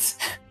pronouns?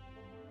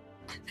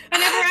 I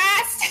never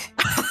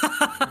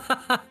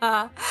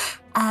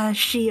asked.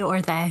 She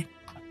or they.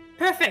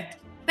 Perfect.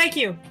 Thank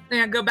you.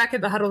 And I go back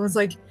at the huddle and it's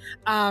like,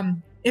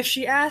 if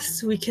she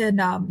asks, we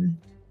can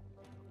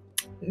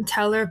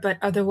tell her, but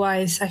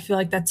otherwise I feel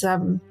like that's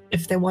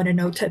if they want to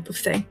know type of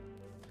thing.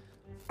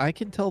 I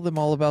can tell them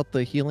all about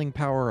the healing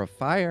power of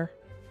fire.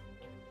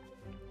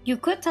 You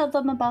could tell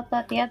them about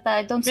that, yeah.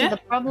 I don't see Yeah. the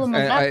problem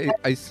with that.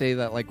 I say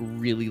that like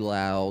really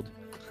loud.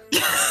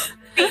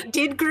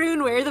 Did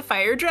Groon wear the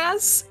fire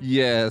dress?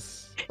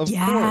 Yes. Of course.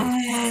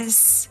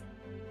 Yes.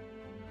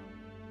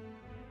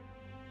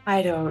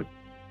 I don't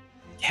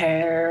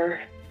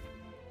care.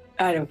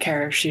 I don't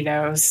care if she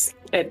knows.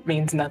 It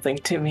means nothing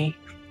to me.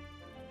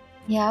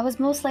 Yeah, I was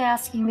mostly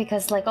asking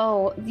because, like,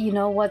 oh, you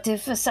know, what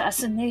if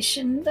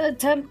assassination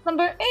attempt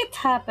number 8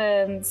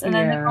 happens, and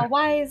then they Yeah. go,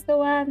 why is the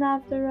one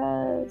after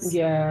us?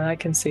 Yeah, I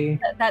can see.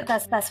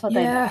 That's what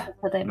Yeah. that's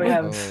what I We meant.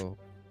 have- Oh.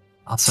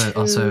 Also,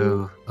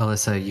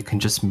 Alyssa, you can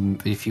just,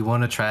 if you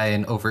want to try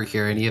and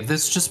overhear any of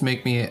this, just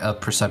make me a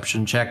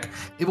perception check.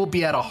 It will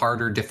be at a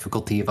harder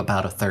difficulty of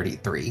about a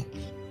 33.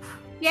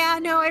 Yeah,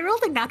 no, I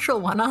rolled a natural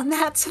 1 on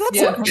that, so that's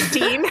Yeah. a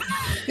 19.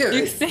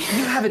 You think-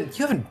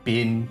 haven't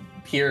been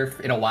here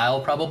in a while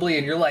probably,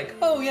 and you're like,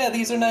 oh yeah,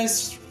 these are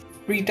nice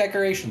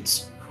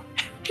redecorations.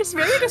 Just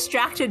very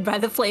distracted by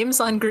the flames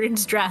on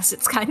Groon's dress.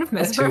 It's kind of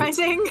That too.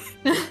 mesmerizing.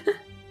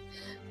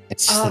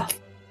 It's just like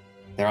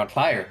they're on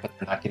fire, but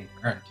they're not getting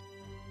burned.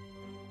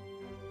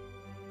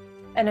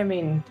 And I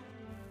mean,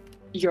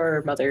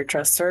 your mother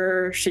trusts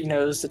her. She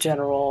knows the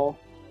general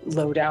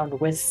lowdown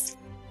with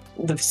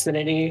the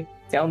vicinity.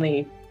 The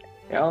only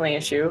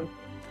issue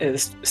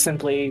is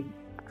simply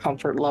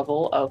comfort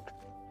level of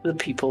the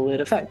people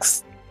it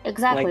affects.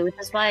 Exactly, Like, which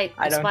is why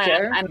I don't why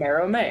care. I'm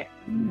Marrow may.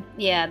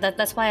 yeah,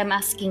 that's why I'm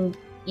asking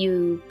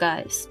you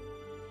guys,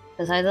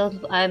 because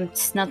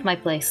it's not my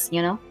place,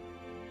 you know.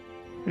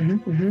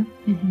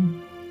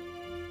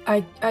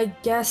 I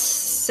guess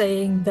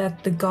saying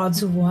that the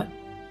gods want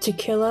to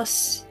kill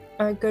us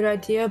are a good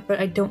idea, but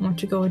I don't want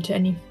to go into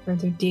any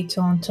further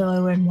detail until I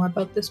learn more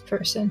about this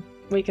person.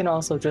 We can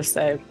also just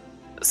say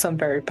some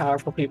very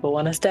powerful people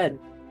want us dead,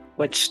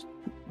 which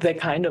they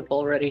kind of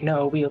already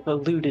know. We have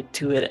alluded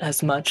to it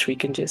as much. We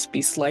can just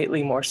be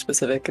slightly more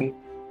specific and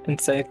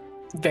say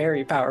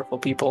very powerful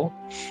people.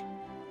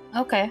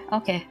 Okay.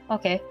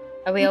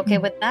 Are we okay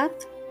with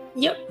that?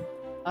 Yep.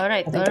 All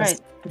right. I think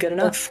that's good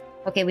enough.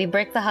 Okay, we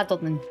break the huddle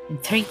in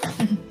 3,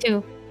 2,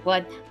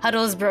 1.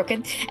 Huddle is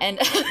broken, and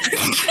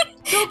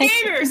Go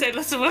gamers! And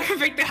listen, we're gonna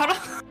break the huddle.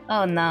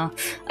 oh no.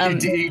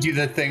 You do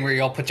the thing where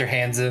you all put your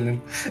hands in,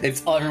 and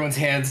it's all everyone's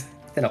hands,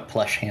 then a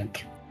plush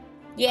hand.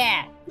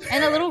 Yeah,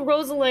 and a little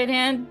Rosaline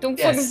hand. Don't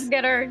Yes. fucking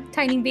forget our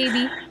tiny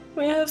baby.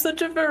 We have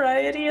such a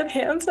variety of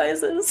hand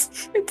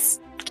sizes.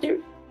 It's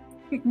cute.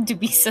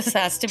 Dubisus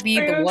has to be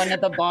the one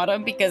at the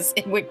bottom because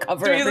it would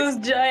cover There's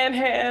this giant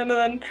hand, and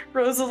then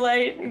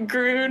Rosalite and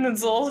Groon and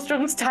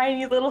Zolstrom's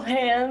tiny little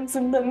hands,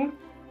 and then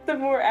the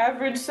more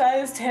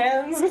average-sized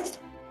hands.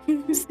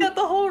 He's got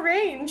the whole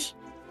range.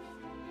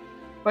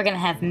 We're gonna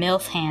have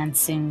MILF hands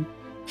soon.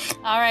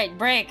 All right,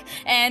 break.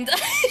 And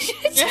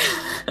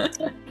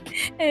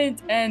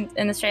and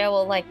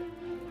Estrella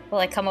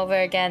will come over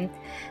again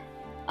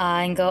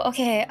and go,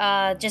 okay,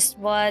 just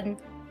one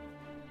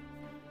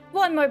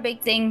more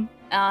big thing,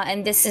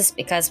 and this is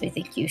because we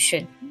think you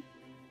should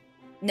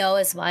know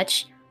as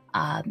much.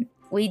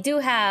 We do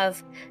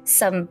have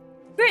some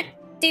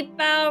pretty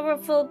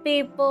powerful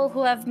people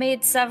who have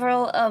made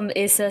several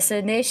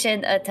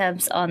assassination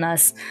attempts on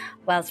us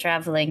while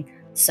traveling.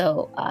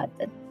 So,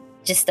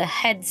 just a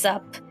heads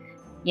up,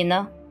 you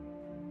know?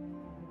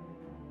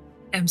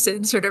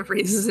 Emson sort of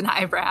raises an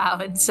eyebrow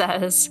and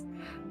says,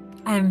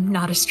 I'm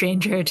not a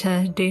stranger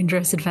to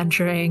dangerous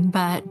adventuring,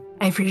 but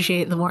I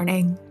appreciate the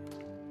warning.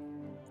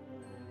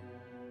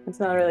 It's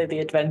not really the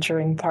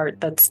adventuring part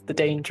that's the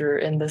danger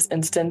in this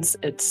instance.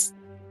 It's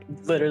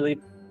literally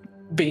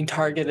being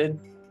targeted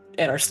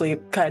in our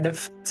sleep kind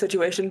of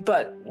situation.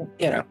 But,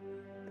 you know,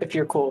 if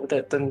you're cool with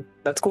it, then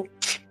that's cool.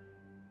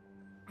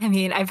 I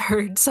mean, I've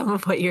heard some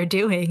of what you're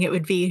doing. It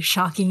would be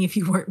shocking if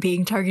you weren't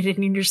being targeted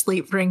in your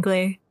sleep,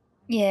 frankly.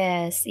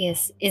 Yes.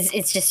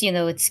 It's just, you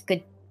know, it's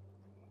good.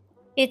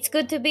 It's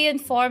good to be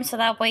informed so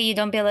that way you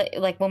don't be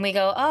like when we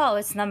go, oh,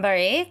 it's number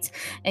 8,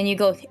 and you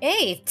go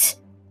 8,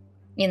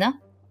 you know?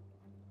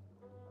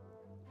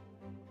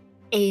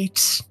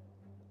 8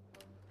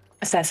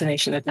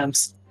 assassination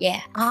attempts.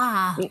 Yeah.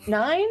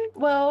 9?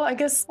 Well, I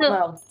guess.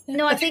 No,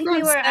 I think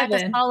we were at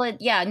a solid.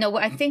 Yeah, no,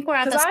 I think we're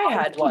at a solid. Because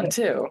I had one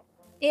too.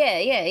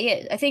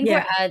 Yeah. I think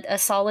we're at a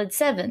solid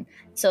 7.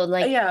 So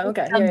like,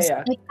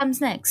 it comes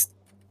next.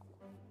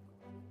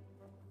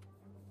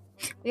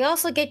 We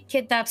also get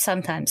kidnapped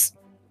sometimes.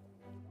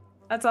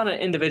 That's on an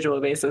individual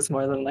basis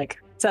more than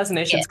like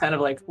assassination's kind of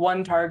like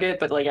one target,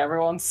 but like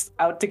everyone's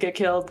out to get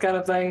killed kind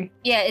of thing.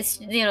 Yeah, it's,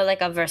 you know,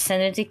 like a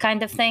vicinity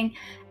kind of thing.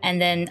 And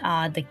then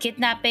the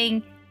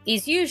kidnapping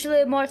is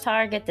usually more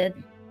targeted.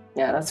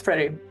 Yeah, that's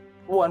pretty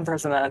one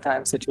person at a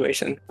time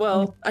situation.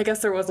 Well, I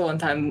guess there was the one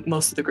time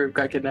most of the group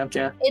got kidnapped,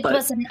 yeah. It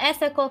was an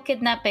ethical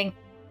kidnapping.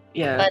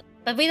 Yeah.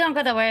 But we don't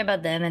gotta worry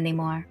about them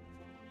anymore.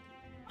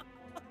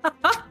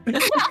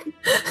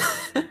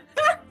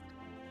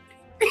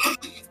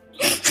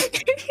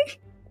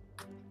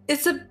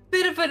 It's a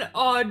bit of an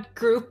odd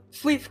group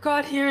we've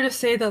got here, to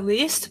say the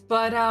least,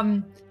 but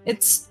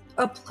it's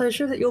a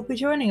pleasure that you'll be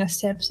joining us,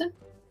 Samson.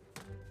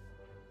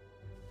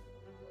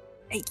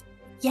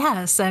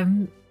 Yes,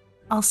 I'm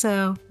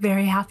also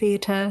very happy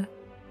to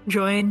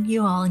join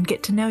you all and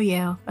get to know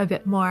you a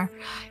bit more.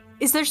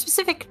 Is there a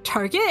specific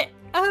target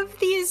of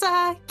these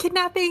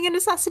kidnapping and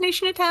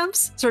assassination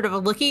attempts? Sort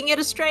of looking at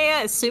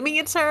Estrella, assuming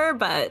it's her,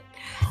 but...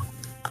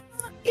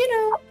 You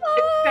know,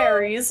 it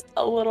varies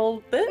a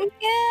little bit.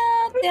 Yeah,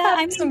 I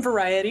mean, some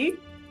variety.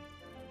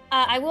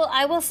 I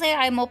will say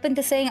I'm open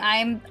to saying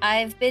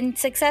I've been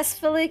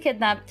successfully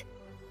kidnapped.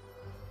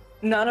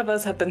 None of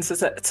us have been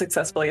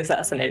successfully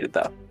assassinated,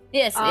 though.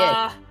 Yes.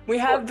 We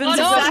have been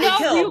successfully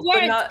killed,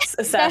 but not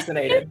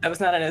assassinated. That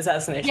was not an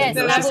assassination. Yes,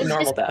 that was just a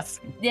normal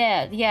death.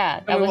 Yeah.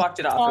 And we walked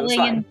it off. It was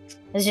fine. It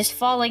was just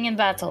falling in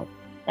battle.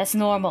 That's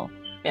normal.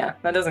 Yeah,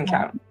 that doesn't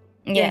count.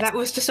 Yeah, that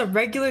was just a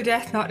regular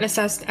death, not an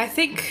assassination.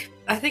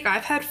 I think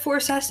I've had 4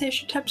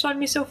 assassination attempts on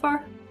me so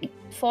far.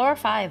 4 or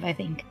 5, I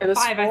think. It was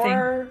 5, 4,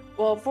 I think.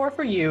 Well, 4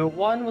 for you.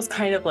 1 was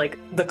kind of like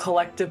the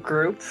collective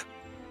group,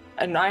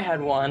 and I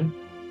had 1.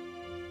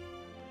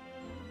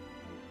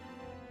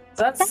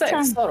 So that's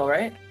 6 total,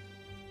 right?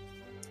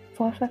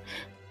 4, 5.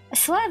 I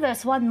swear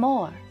there's 1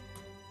 more.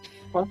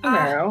 1 for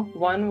Marrow.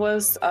 1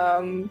 was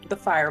the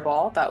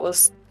fireball. That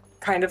was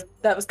kind of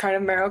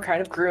Marrow,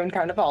 kind of Groon,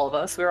 kind of all of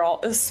us. We were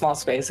all, it was a small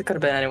space. It could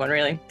have been anyone,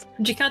 really.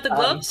 Did you count the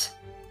gloves?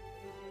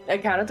 I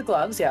counted the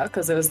gloves, yeah,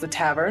 because it was the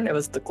tavern, it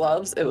was the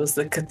gloves, it was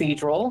the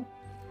cathedral.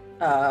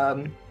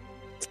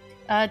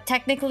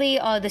 Technically,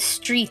 the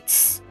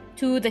streets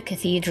to the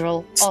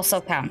cathedral also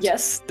count.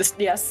 Yes.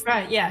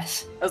 Right,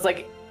 yes. It was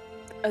like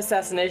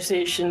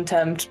assassination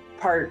attempt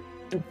part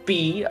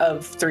B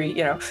of 3,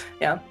 you know,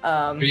 yeah.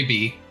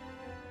 3B.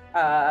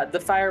 The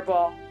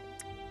fireball,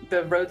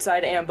 the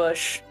roadside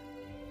ambush.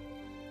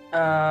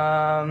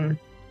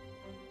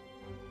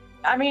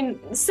 I mean,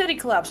 city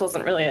collapse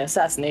wasn't really an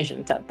assassination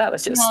attempt. That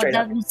was just straight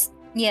up.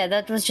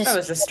 That was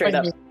just straight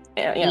up.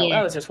 Yeah,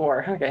 that was just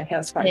war. Okay, yeah,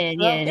 that's fine.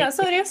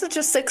 So I guess it's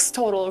just 6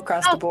 total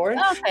across the board.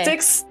 Okay.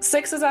 6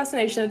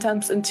 assassination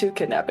attempts and 2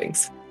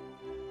 kidnappings.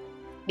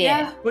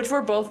 Yeah. Which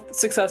were both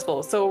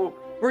successful. So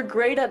we're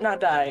great at not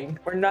dying.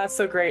 We're not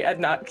so great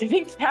at not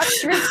getting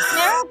captured.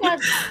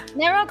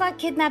 Nero got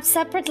kidnapped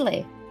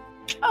separately.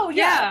 Oh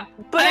yeah,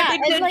 but yeah,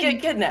 it did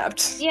get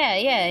kidnapped. Yeah.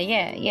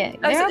 Nero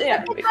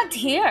got kidnapped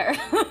here.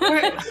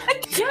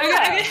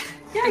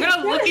 I'm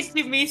gonna look at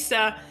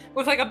Misa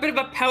with like a bit of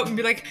a pout and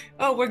be like,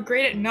 "Oh, we're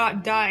great at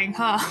not dying,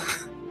 huh?"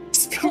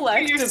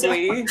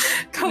 Collectively,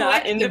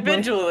 not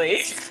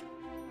individually.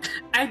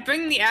 I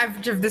bring the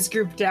average of this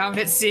group down,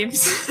 it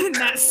seems.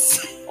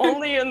 That's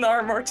Only in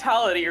our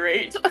mortality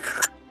rate.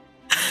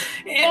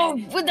 Oh,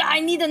 but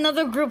I need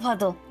another group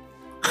huddle.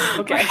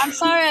 Okay. I'm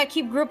sorry I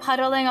keep group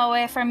huddling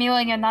away from you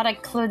and you're not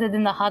included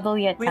in the huddle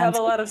yet. We have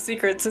a lot of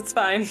secrets. It's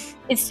fine.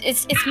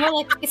 It's more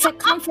like it's a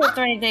comfort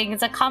rating.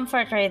 It's a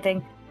comfort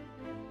rating.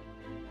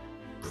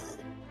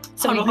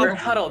 So Huddle. We're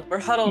huddled. We're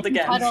huddled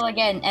again. huddle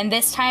again, and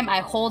this time I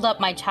hold up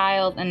my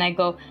child and I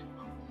go,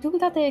 "Do we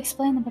got to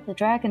explain about the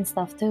dragon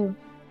stuff too?"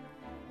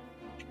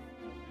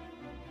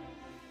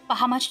 But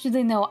how much do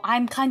they know?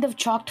 I'm kind of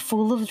chocked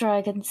full of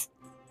dragons.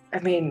 I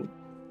mean,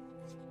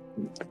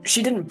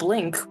 she didn't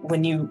blink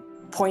when you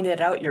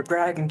pointed out your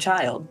dragon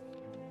child.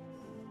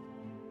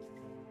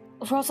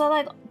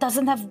 Rosa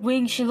doesn't have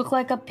wings. She looked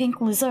like a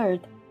pink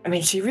lizard. I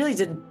mean, she really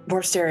did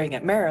more staring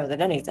at Marrow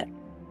than anything.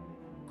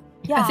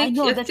 Yeah, I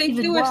know I that's think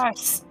even they were-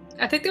 worse.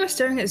 I think they were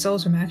staring at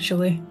Zolzum,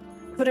 actually.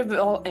 Could have been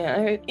all,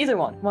 either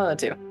one of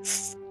the two.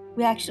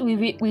 We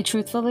actually, we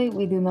truthfully,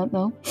 we do not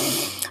know.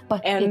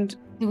 But And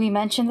do we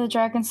mention the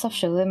dragon stuff?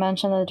 Should we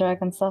mention the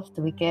dragon stuff?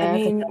 Do we care? I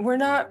mean, we're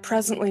not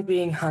presently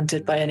being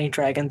hunted by any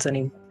dragons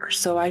anymore,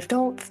 so I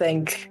don't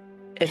think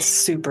it's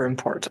super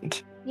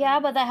important.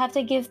 Yeah, but I have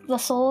to give the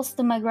souls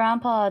to my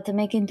grandpa to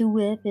make into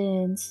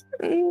weapons.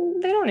 They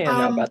don't need to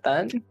know about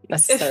that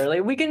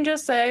necessarily. We can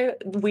just say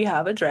we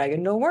have a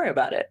dragon. Don't worry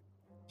about it.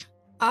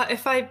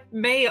 If I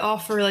may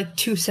offer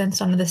 2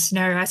 cents onto this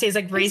scenario, I say it's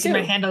raising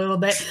my do. hand a little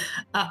bit.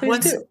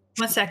 Please do.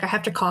 One sec, I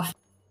have to cough.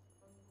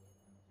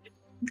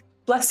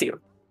 Bless you.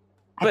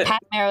 I But-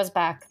 pat Marrow's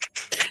back.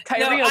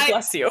 Kyrie, No,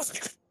 bless you.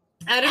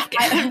 Out of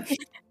I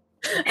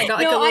got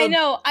No, a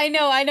little,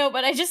 I know,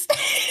 but I just...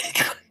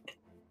 it's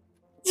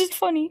just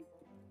funny.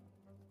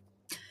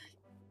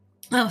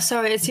 Oh,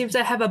 sorry. It seems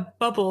I have a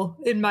bubble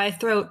in my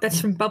throat.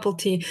 That's from bubble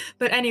tea.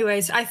 But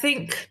anyways, I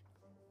think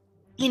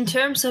in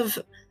terms of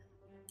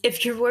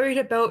if you're worried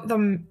about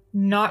them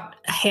not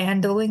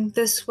handling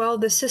this well,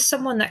 this is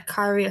someone that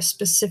Karia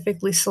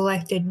specifically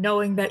selected,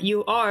 knowing that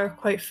you are,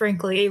 quite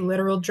frankly, a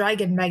literal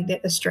dragon magnet,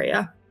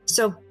 Estrella.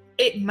 So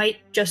it might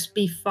just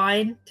be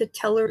fine to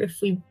tell her if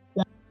we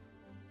want.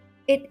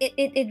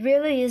 It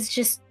really is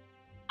just...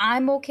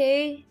 I'm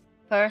okay,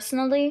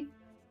 personally.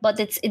 But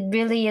it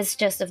really is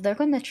just, if they're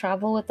going to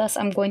travel with us,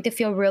 I'm going to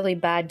feel really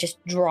bad just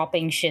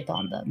dropping shit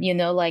on them. You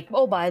know,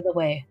 oh, by the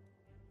way.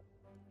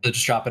 So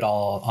just drop it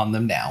all on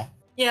them now.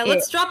 Yeah,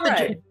 let's drop the...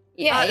 Right.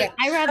 Yeah, yeah.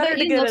 I rather Better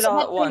to get it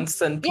all at once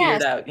than peer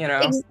it out,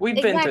 We've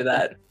been through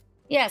that.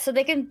 Yeah, so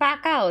they can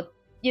back out,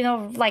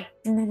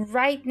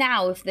 right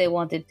now if they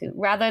wanted to,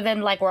 rather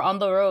than we're on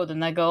the road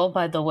and I go, oh,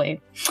 by the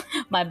way,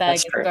 my bag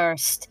That's is true.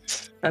 cursed.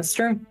 That's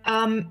true.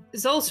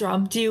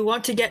 Zolzram, do you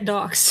want to get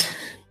doxed?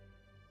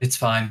 It's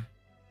fine.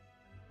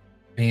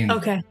 I mean,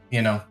 Okay.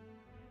 Can I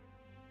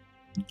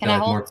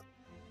like hold?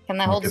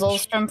 Can I more hold good-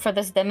 Zolstrom for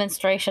this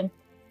demonstration?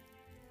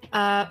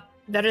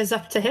 That is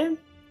up to him.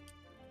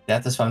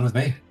 that's fine with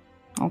me.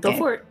 Okay. Go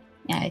for it.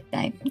 Yeah,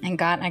 I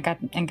got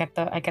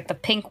the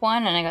pink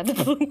one and I got the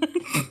blue one.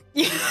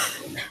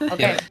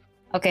 Okay. Yeah.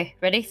 Okay.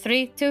 Ready?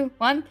 3, 2,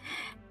 1.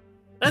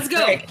 Let's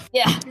go.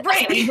 Yeah.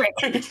 Break.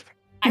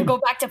 I go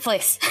back to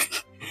place.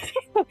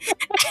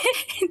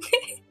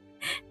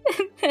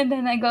 And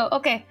then I go,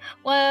 okay,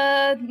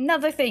 well,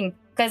 another thing,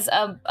 because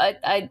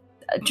I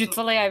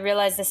truthfully I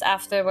realized this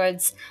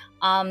afterwards.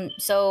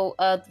 So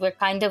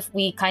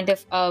we kind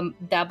of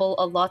dabble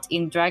a lot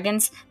in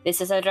dragons.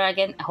 This is a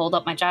dragon. I hold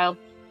up my child,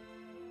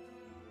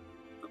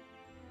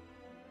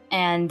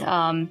 and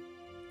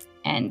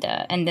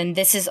then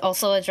this is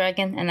also a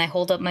dragon, and I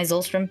hold up my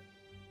Zolstrom.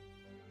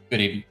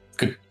 Good evening.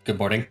 Good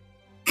morning.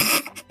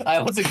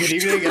 I was a good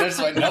evening, and I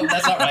just went, nope,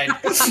 that's not right.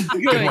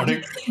 Good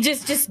morning.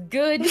 Just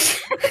good.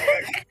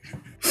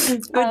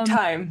 Good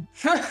time.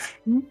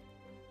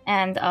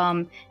 And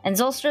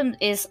Zolstrom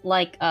is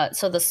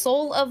so the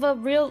soul of a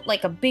real,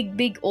 a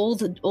big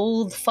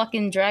old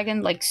fucking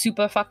dragon,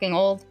 super fucking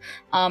old.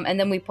 And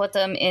then we put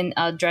him in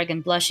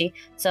Dragon Blushy.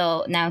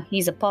 So now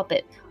he's a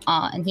puppet.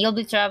 And he'll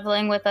be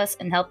traveling with us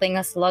and helping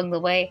us along the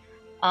way.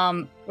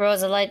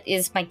 Rosalite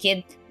is my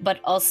kid, but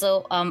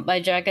also my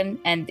dragon,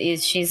 and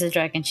she's a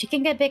dragon. She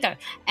can get bigger.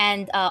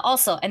 And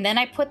and then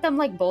I put them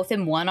both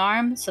in one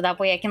arm, so that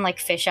way I can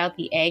fish out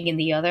the egg in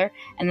the other,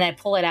 and then I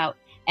pull it out.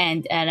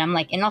 And I'm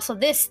and also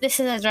this is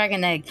a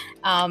dragon egg.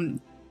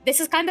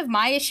 This is kind of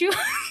my issue.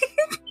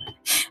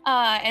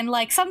 And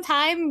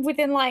sometime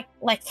within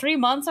 3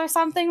 months or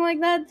something like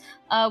that,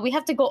 we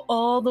have to go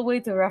all the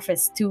way to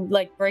Ruffus to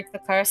break the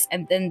curse,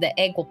 and then the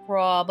egg will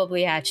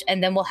probably hatch,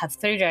 and then we'll have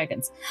 3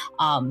 dragons.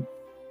 But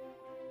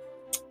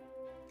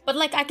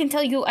I can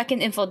tell you, I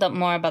can info dump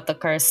more about the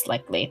curse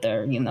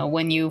later.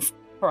 When you've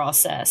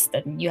processed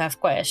and you have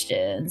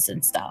questions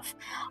and stuff.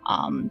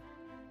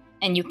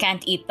 And you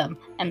can't eat them.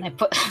 And I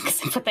put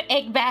the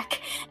egg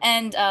back,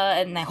 and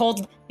I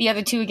hold the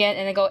other 2 again,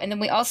 and I go. And then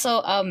we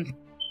also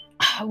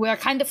we are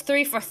kind of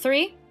 3 for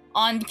 3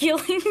 on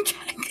killing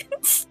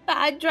dragons,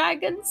 bad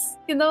dragons,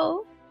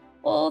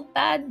 old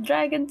bad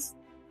dragons.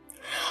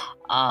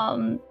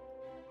 And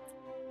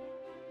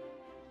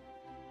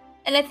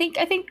I think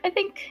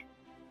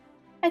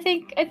I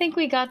think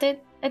we got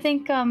it. I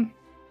think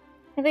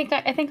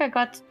I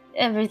got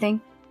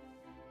everything.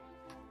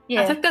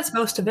 Yeah. I think that's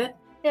most of it.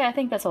 Yeah, I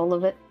think that's all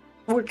of it.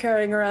 We're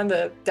carrying around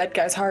the dead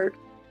guy's heart.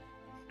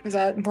 Is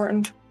that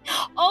important?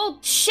 Oh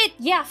shit!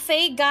 Yeah,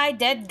 fake guy,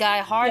 dead guy,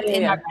 heart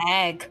in our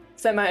bag.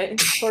 Semi,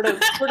 sort of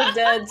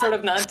dead, sort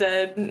of not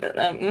dead.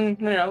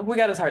 We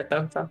got his heart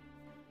though. So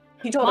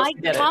he told us Might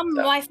to get become it.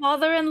 So. my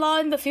father-in-law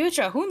in the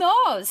future. Who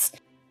knows?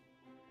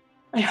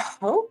 I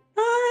hope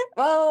not.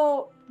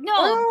 Well,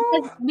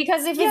 No,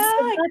 because if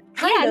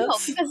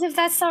it's because if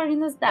that's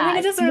Sarina's dad. I mean,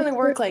 it doesn't really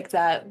work like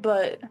that,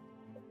 but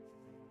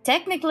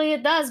technically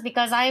it does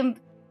because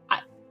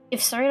if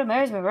Sarina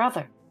marries my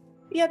brother,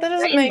 yeah, that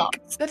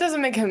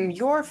doesn't make him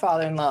your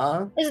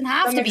father-in-law. It doesn't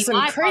have that to makes be him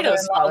my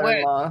Kratos'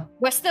 father-in-law.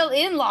 We're still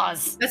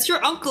in-laws. That's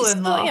your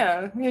uncle-in-law.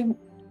 Yeah,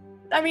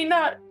 I mean,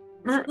 not.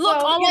 Look,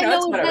 well, all I know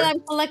is whatever. that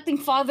I'm collecting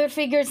father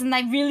figures, and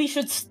I really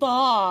should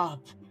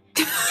stop.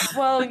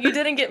 Well, you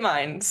didn't get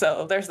mine,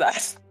 so there's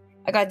that.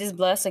 I got this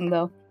blessing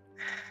though.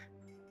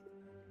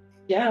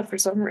 Yeah, for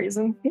some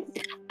reason.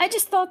 I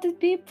just thought it'd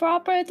be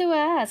proper to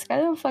ask. I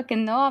don't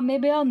fucking know.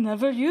 Maybe I'll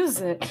never use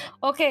it.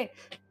 Okay.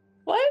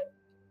 What?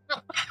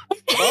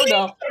 Oh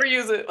no, never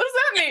use it. What does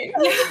that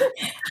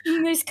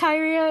mean? There's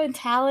Kyria and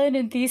Talon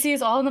and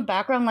Theseus all in the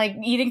background, like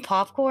eating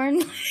popcorn.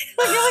 You're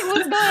like,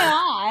 what's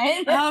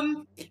going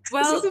on?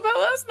 Well, this is about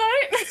last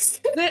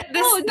night.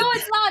 No,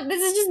 it's not.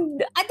 This is just.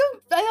 I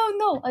don't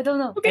know. Okay. I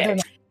don't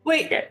know.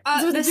 wait.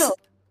 This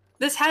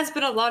This has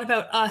been a lot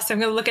about us. I'm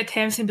gonna look at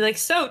Tamsin and be like,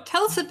 "So,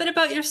 tell us a bit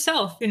about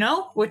yourself. You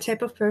know, what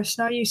type of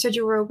person are you? You said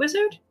you were a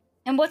wizard.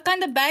 And what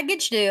kind of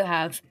baggage do you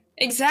have?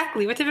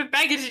 Exactly. What type of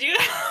baggage do you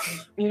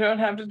have? You don't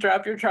have to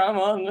drop your trauma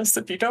on this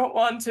if you don't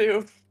want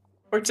to.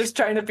 We're just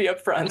trying to be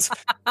upfront.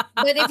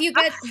 But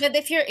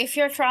if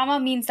your trauma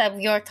means that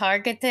you're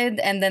targeted,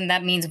 and then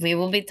that means we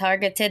will be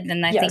targeted,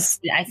 then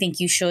I think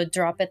you should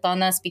drop it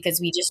on us because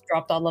we just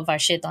dropped all of our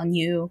shit on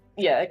you.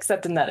 Yeah,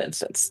 except in that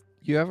instance.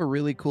 You have a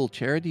really cool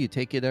chair. Do you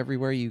take it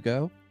everywhere you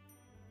go?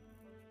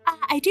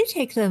 I do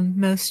take them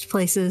most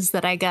places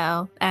that I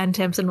go, and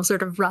Tamsin will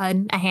sort of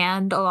run a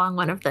hand along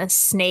one of the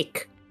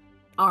snake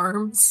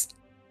arms.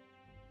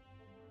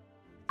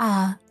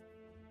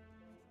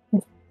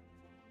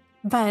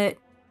 But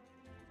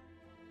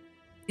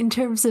in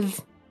terms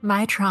of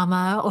my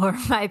trauma or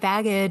my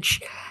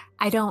baggage,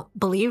 I don't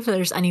believe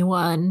there's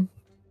anyone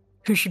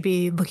who should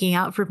be looking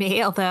out for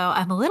me, although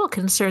I'm a little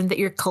concerned that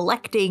you're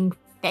collecting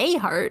Fae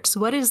hearts.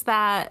 What is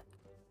that?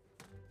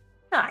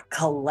 Not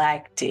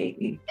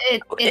collecting.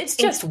 It's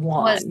just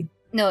one.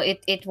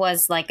 It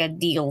was like a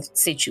deal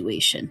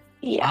situation.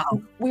 Yeah,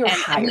 we were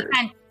hired.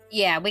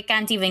 We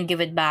can't even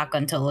give it back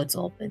until it's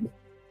open.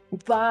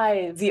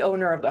 By the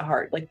owner of the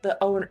heart. Like the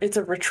owner, it's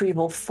a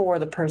retrieval for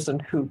the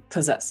person who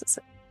possesses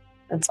it.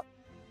 That's all.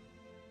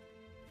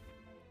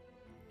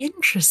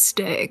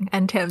 Interesting.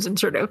 And Tamsin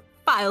sort of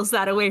files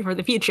that away for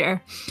the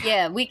future.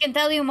 Yeah, we can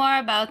tell you more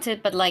about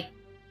it, but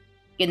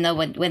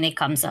when it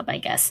comes up, I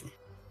guess.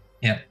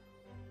 Yeah.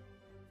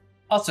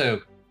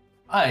 Also,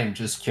 I'm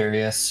just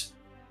curious.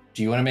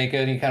 Do you want to make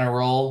any kind of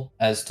roll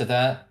as to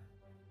that?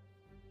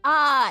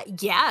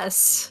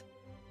 Yes.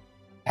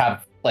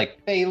 Have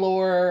like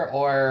Phalor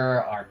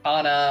or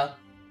Arcana?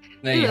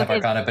 No, you have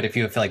Arcana, but if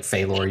you have like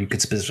Phalor, you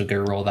could specifically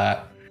roll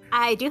that.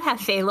 I do have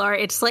Phalor.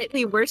 It's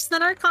slightly worse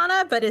than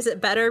Arcana, but is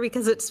it better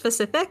because it's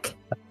specific?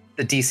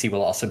 The DC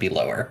will also be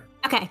lower.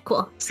 Okay,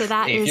 cool. So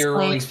that if is you're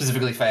rolling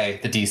specifically Fae,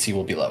 the DC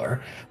will be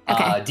lower.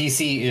 Okay.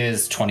 DC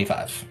is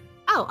 25.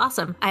 Oh,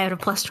 awesome. I had a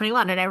plus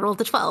 21 and I rolled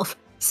a 12.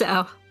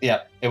 So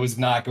yeah, it was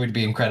not going to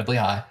be incredibly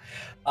high.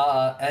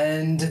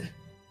 And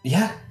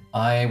yeah,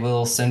 I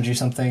will send you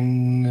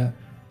something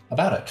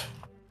about it.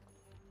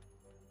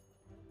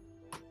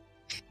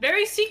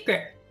 Very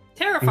secret.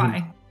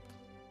 Terrifying.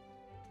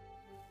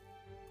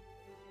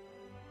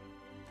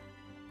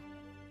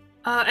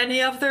 Mm-hmm.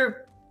 Any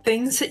other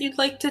things that you'd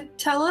like to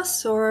tell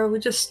us, or are we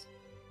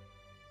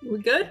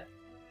good?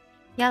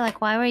 Yeah,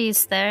 like why were you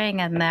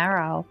staring at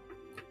Marrow?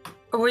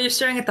 Or were you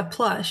staring at the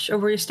plush, or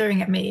were you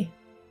staring at me?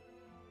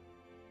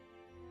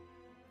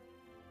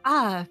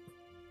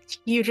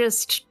 You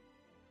just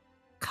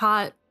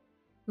caught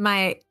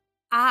my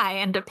eye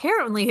and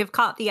apparently have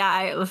caught the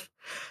eye of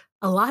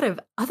a lot of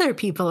other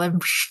people.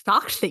 I'm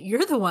shocked that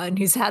you're the one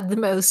who's had the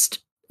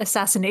most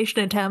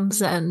assassination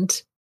attempts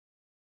and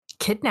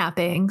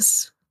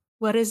kidnappings.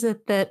 What is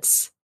it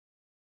that's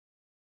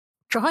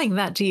drawing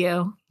that to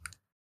you?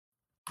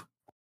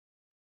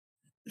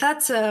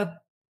 That's a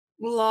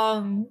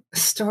long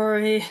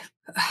story.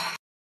 I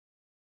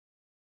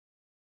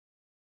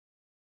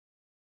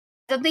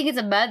don't think it's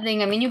a bad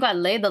thing. I mean, you got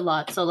laid a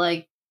lot, so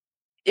like...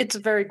 It's a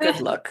very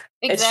good look.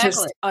 Exactly. It's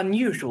just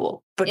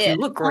unusual, but you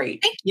look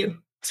great. Oh, thank you.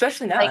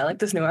 Especially now. I like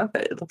this new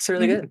outfit. It looks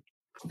really good.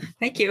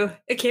 Thank you.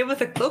 It came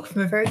with a cloak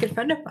from a very good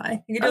friend of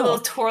mine. You can do a little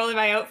twirl in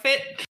my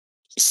outfit.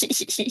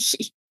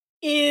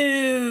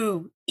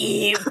 Ew.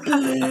 Ew.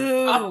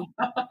 Ew.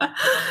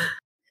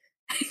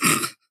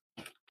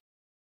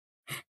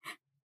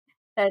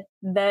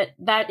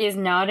 That is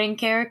not in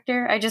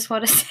character. I just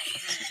want to say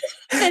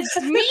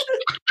that's me.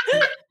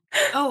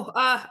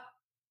 Oh,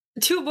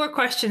 two more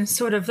questions,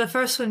 sort of. The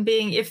first one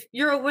being, if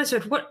you're a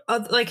wizard, what,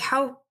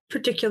 how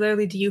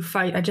particularly do you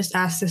fight? I just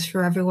asked this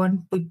for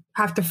everyone. We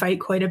have to fight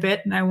quite a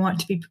bit, and I want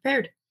to be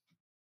prepared.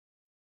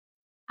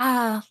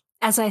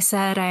 As I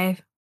said, I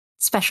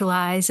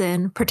specialize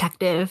in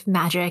protective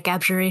magic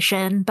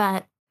abjuration,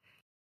 but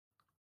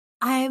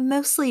I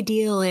mostly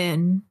deal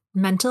in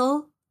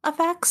mental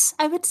effects,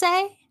 I would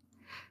say.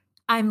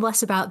 I'm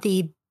less about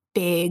the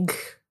big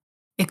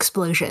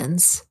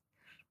explosions.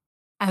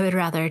 I would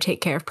rather take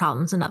care of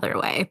problems another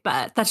way,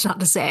 but that's not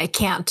to say I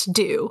can't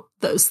do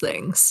those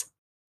things.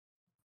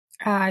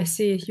 I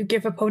see. You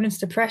give opponents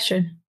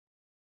depression.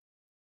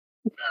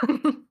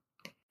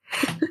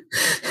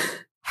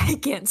 I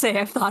can't say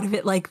I've thought of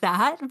it like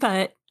that,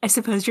 but I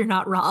suppose you're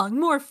not wrong.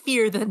 More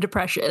fear than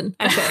depression,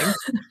 I think.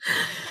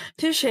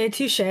 Touche.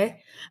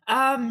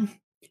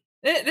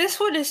 This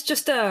one is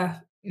just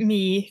a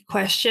me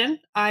question.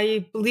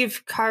 I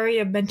believe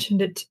Karia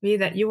mentioned it to me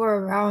that you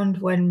were around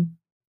when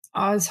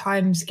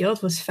Ozheim's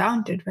Guild was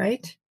founded,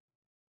 right?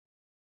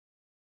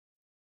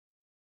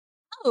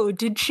 Oh,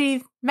 did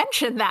she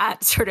mention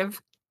that? Sort of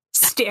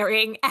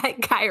staring at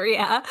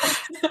Kyria.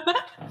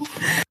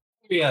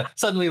 Yeah,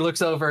 suddenly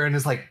looks over and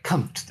is like,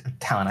 "Come,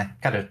 Talon, I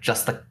gotta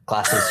adjust the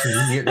glasses for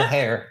your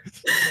hair."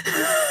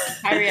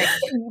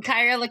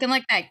 Kyria looking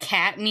like that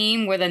cat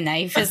meme where the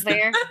knife is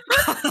there.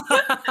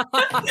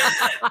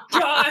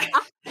 God.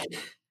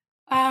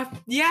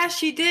 Yeah,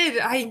 she did.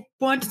 I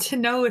wanted to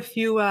know if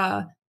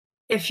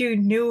you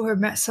knew or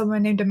met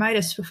someone named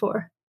Amidas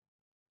before.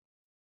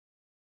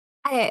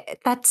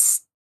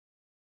 That's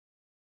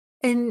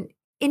an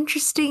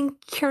interesting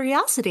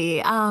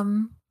curiosity.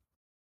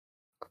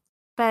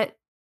 But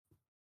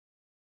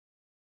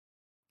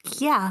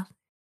yeah,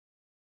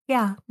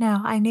 no,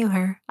 I knew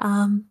her.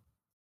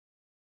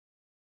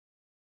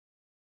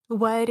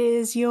 What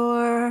is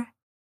your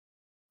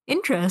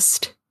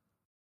interest?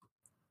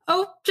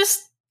 Oh,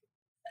 just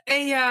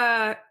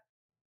a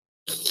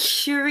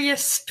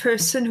curious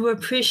person who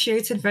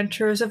appreciates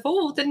adventurers of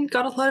old and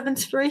got a lot of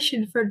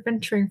inspiration for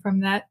adventuring from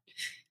that.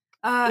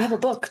 You have a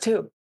book,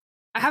 too.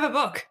 I have a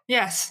book,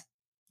 yes.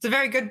 It's a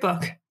very good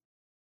book.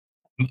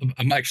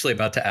 I'm actually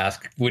about to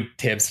ask, would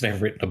Tamsin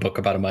have written a book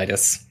about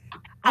Amidas?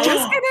 I was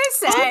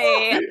gonna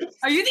say,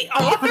 are you the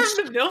author of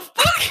the MILF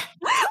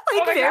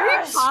book?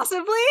 Very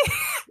possibly.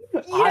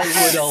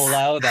 I would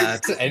allow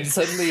that. And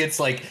suddenly it's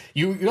like,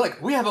 you're like,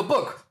 we have a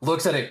book.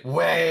 Looks at it.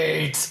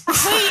 Wait,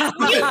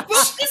 you wrote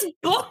this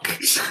book?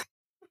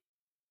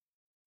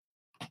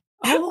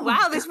 Oh,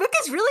 wow, this book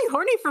is really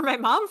horny for my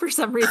mom for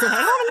some reason.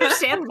 I don't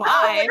understand why.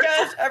 Oh my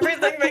gosh,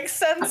 everything makes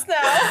sense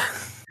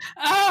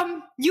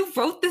now. You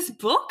wrote this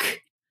book?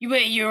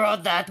 You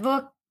wrote that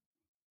book?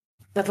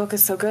 That book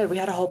is so good. We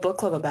had a whole book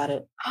club about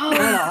it. Oh.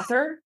 You're an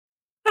author?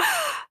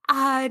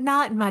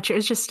 Not much. It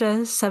was just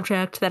a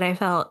subject that I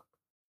felt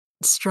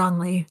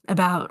strongly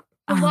about.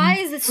 Why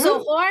is it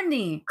so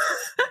horny?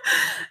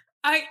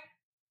 I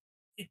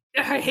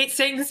hate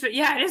saying this, but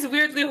yeah, it is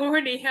weirdly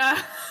horny.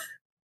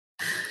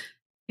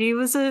 She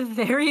was a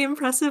very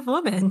impressive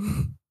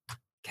woman.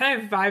 Can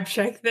I vibe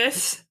check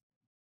this?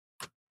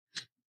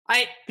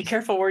 Be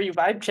careful where you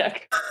vibe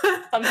check.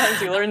 Sometimes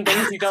you learn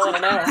things you don't want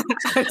to know.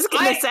 I was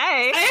gonna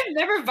say. I have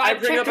never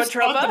vibe checked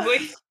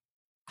responsibly.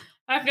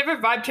 I've never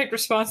vibe checked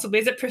responsibly.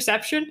 Is it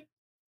perception?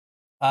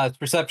 It's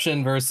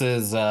perception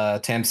versus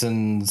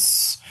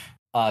Tamsin's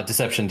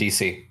deception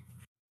DC.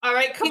 All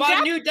right, come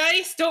on, new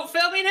dice. Don't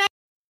fail me now.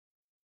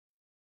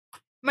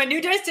 My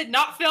new dice did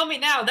not fail me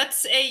now.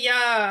 That's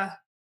a...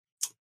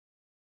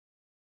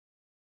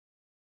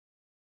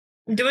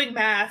 I'm doing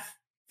math.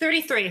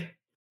 33.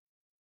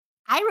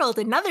 I rolled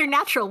another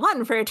natural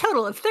 1 for a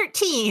total of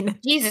 13.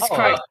 Jesus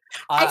Christ.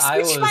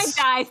 I switched my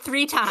die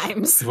 3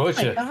 times. Oh my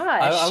gosh.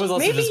 I was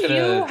also Maybe just gonna...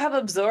 you have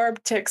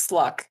absorbed Tick's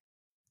luck.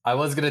 I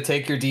was going to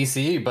take your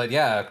DC, but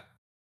yeah.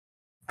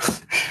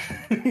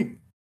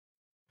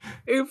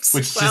 Oops.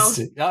 Which well,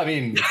 just, I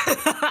mean...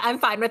 I'm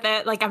fine with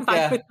it. Like, I'm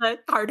fine with the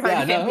hard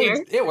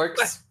here. It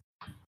works.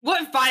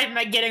 What vibe am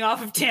I getting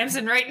off of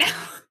Tamsin right now?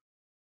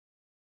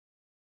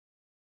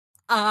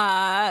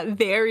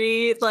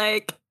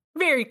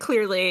 Very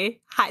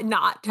clearly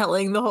not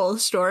telling the whole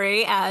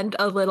story and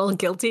a little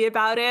guilty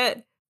about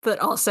it, but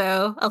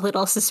also a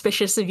little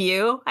suspicious of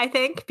you, I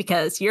think,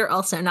 because you're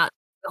also not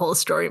the whole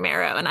story,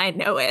 Marrow, and I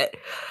know it.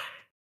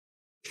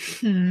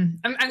 I'm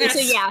gonna so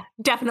yeah,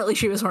 definitely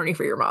she was horny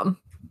for your mom.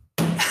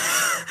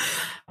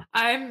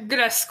 I'm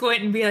gonna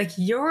squint and be like,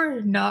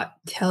 you're not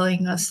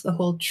telling us the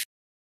whole truth.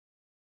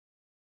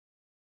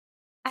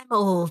 I'm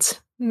old,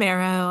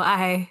 Marrow.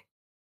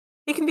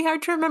 It can be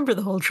hard to remember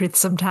the whole truth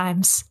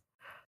sometimes.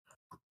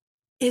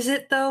 Is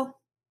it, though?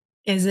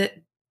 Is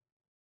it?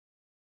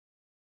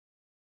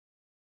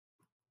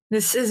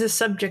 This is a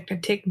subject I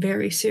take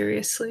very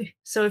seriously.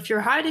 So if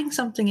you're hiding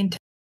something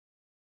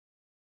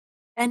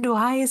And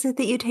why is it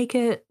that you take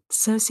it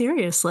so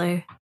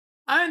seriously?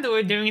 I'm the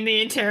one doing the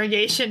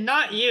interrogation,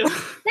 not you.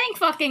 Thank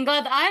fucking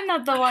God I'm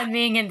not the one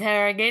being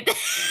interrogated.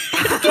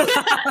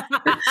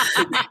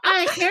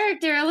 My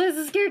character,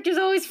 Alyssa's character, is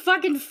always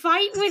fucking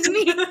fight with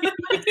me.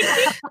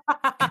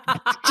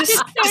 Just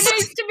so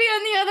nice to be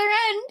on the other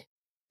end.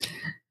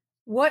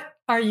 What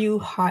are you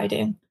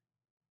hiding?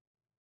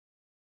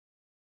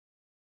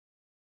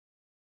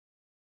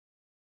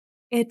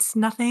 It's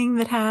nothing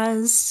that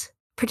has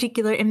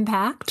particular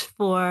impact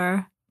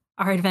for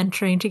our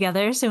adventuring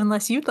together, so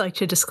unless you'd like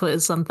to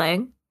disclose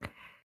something,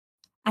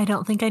 I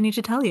don't think I need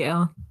to tell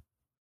you.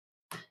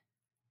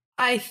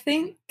 I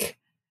think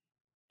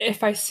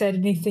if I said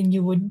anything,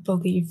 you wouldn't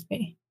believe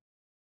me.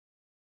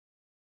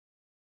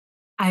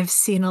 I've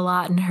seen a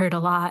lot and heard a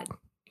lot.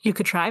 You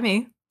could try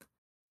me.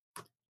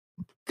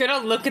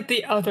 Gonna look at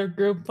the other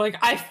group. Like,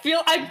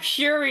 I'm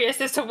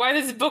curious as to why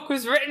this book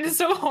was written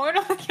so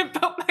horribly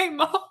about my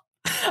mom.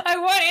 I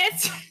want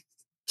answers.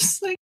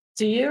 Just like,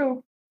 Do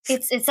you?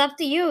 It's up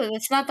to you.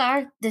 It's not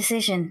our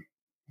decision.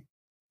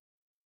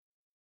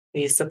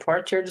 We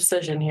support your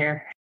decision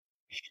here.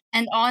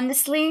 And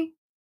honestly,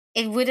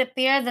 it would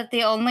appear that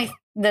the only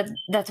that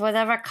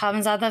whatever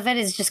comes out of it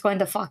is just going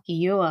to fuck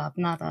you up,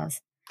 not us.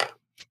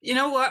 you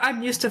know what?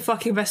 I'm used to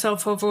fucking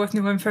myself over with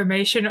new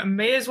information. I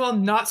may as well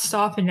not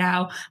stop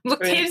now.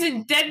 Look Right.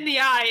 Tamsin dead in the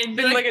eye and It's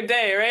be been like, like a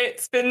day, right?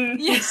 It's been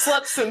Yeah. you've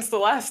slept since the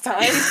last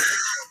time.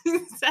 Yeah,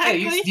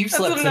 exactly. you That's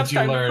slept enough since you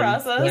time to learned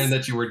process.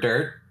 that you were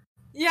dirt.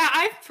 Yeah,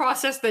 I've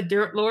processed the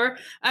dirt lore.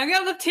 I'm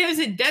gonna look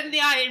Tamsin dead in the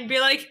eye and be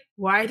like,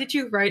 why did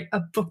you write a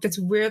book that's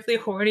weirdly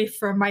horny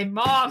for my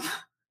mom?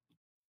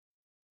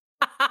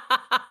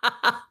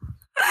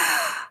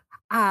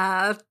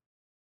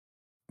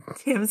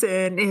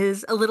 Tamsin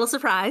is a little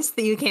surprised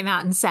that you came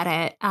out and said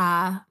it,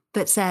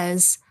 but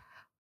says,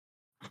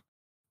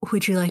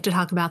 would you like to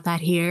talk about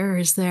that here, or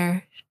is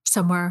there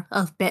somewhere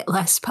a bit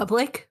less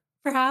public,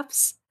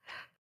 perhaps?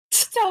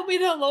 Tell me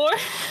the lore.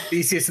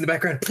 BCS in the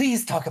background.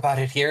 Please talk about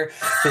it here.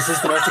 This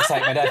is the most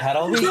excitement I've had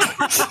all week.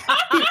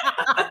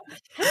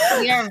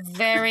 We are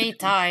very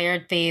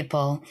tired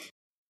people.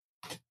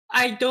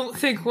 I don't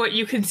think what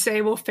you can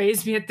say will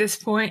faze me at this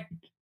point.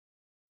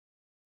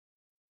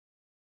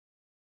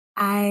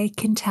 I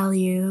can tell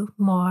you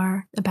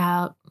more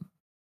about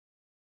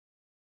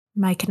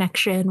my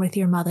connection with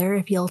your mother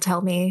if you'll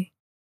tell me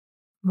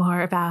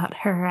more about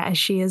her as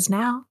she is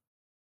now.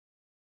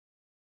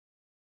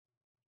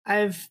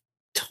 I've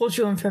told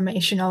you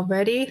information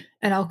already,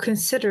 and I'll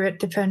consider it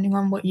depending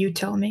on what you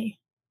tell me.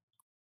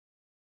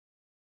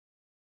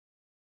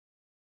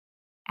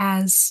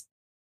 As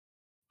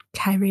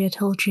Kyria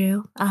told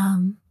you,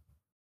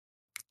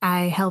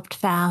 I helped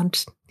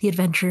found the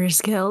Adventurers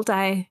Guild.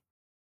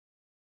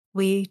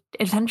 We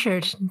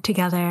adventured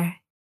together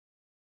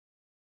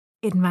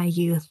in my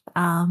youth.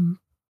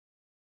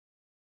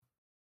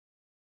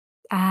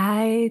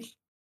 I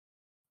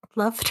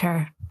loved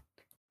her.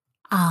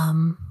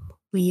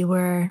 We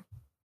were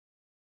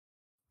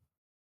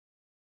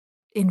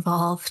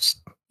involved,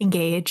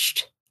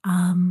 engaged,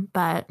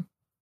 but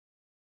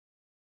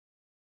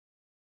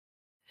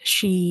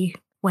she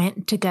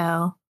went to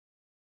go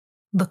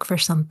look for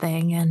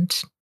something,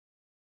 and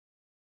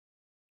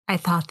I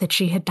thought that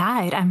she had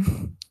died.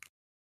 I'm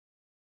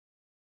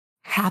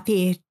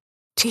happy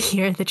to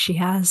hear that she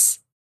has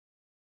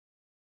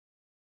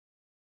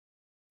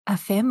a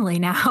family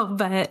now,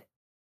 but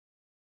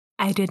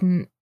I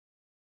didn't.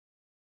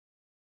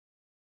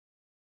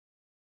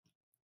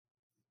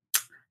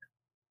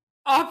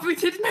 Aubrey,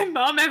 did my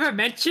mom ever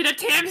mention a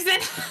Tamsin?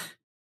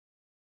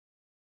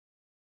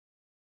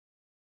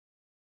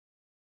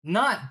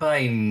 Not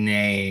by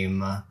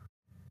name,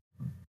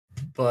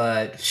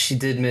 but she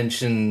did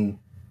mention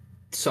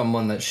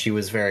someone that she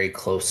was very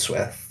close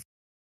with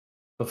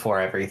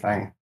before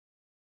everything.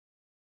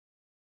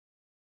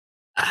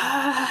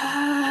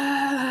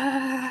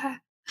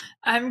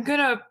 I'm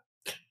gonna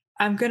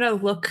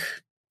look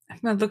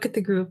at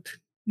the group.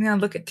 I'm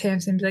gonna look at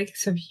Tamsin and be like,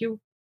 so you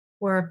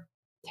were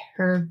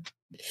her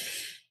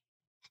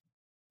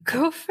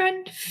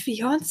girlfriend,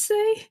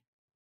 fiance?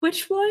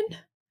 Which one?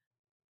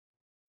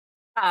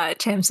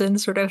 Tamsin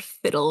sort of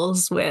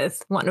fiddles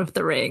with one of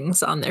the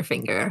rings on their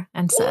finger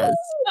and says,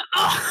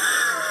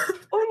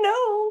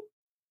 Oh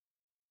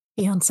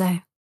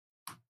fiance.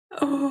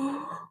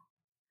 Oh.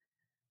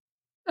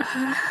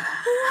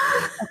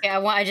 Okay,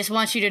 I just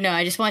want you to know.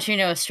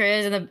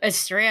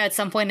 Estrella at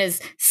some point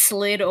has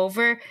slid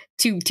over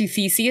to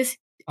Theseus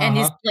and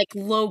is like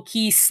low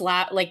key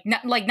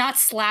not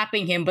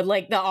slapping him, but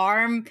like the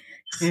arm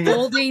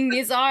holding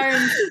his arm,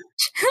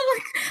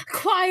 like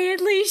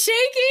quietly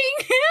shaking.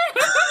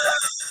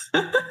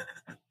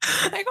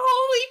 Like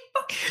holy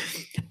fuck.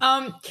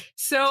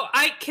 So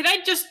I'm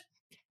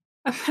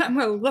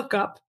gonna look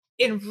up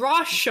in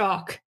raw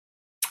shock.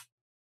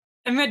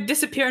 I'm gonna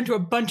disappear into a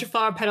bunch of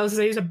flower petals as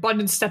I use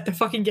abundance step to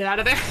fucking get out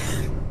of there.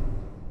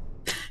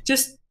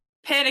 Just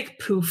panic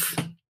poof.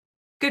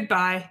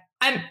 Goodbye.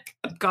 I'm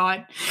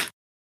gone.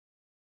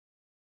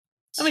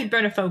 Let me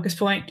burn a focus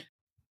point.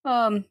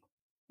 There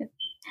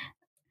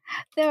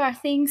are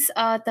things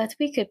that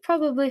we could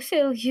probably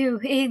fill you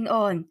in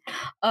on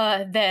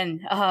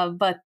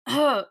but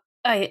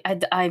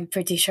I'm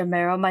pretty sure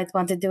Mero might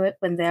want to do it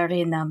when they're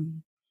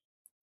in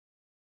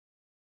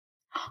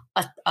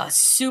a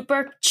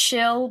super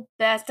chill,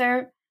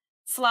 better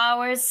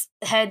flowers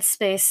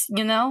headspace,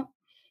 you know?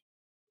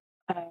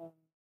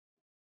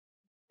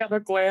 Got a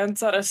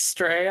glance at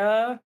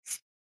Estrella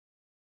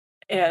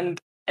and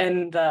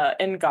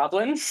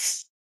Goblin.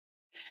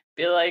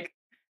 Be like,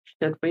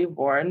 should we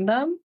warn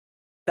them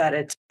that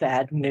it's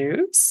bad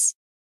news?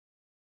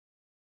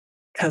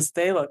 Because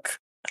they look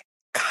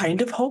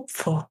kind of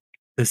hopeful.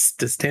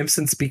 Does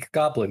Tamsin speak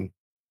Goblin?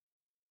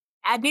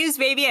 Bad news,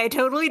 baby. I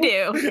totally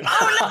do.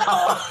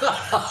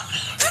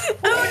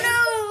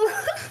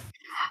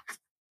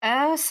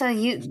 So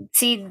you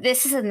see,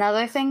 this is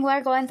another thing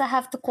we're going to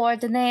have to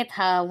coordinate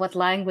what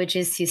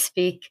languages you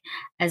speak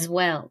as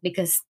well,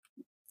 because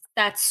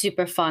that's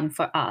super fun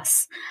for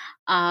us.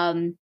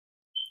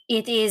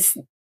 It is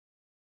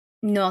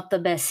not the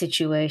best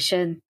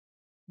situation.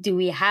 Do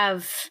we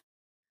have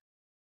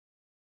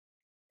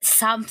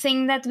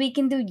something that we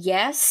can do?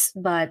 Yes,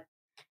 but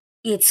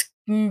it's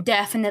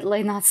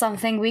definitely not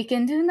something we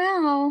can do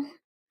now.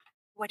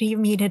 What do you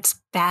mean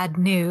it's bad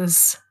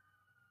news?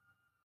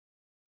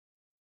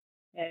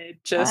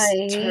 It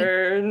just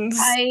turns.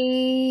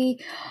 Okay,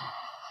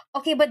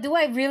 but do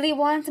I really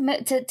want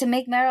to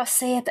make Mero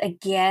say it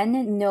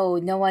again?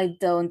 No, I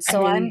don't.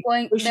 So I'm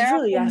going. We should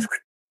really ask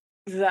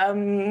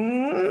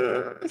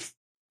them.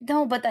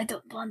 No, but I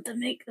don't want to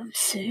make them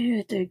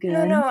say it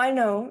again. No, I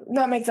know.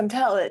 Not make them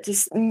tell it.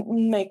 Just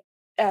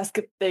ask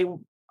if they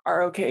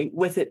are okay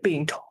with it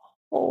being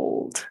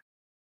told.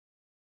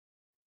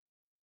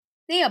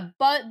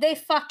 They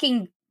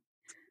fucking.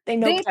 They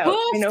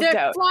poofed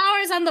their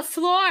flowers on the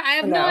floor. I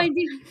have no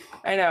idea.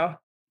 I know.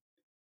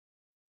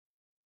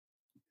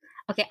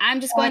 Okay,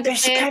 I'm just going to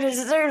say it.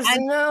 Deserves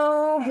to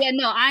know. Yeah,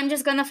 no, I'm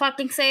just gonna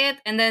fucking say it,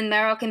 and then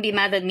Mero can be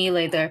mad at me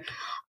later.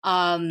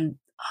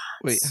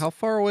 Wait, how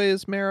far away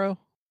is Mero?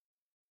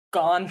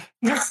 Gone.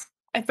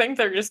 I think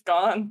they're just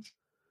gone.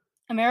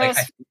 Mero's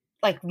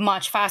like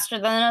much faster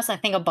than us. I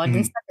think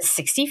Abundance is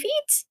 60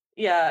 feet.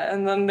 Yeah,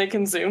 and then they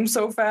can zoom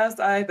so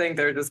fast. I think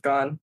they're just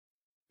gone.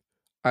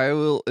 I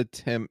will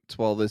attempt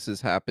while this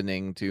is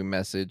happening to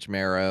message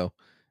Mero.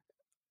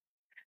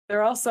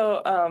 They're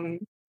also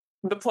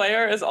the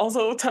player is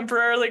also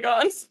temporarily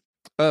gone.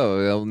 Oh,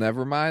 well,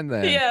 never mind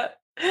then. Yeah.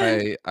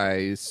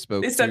 I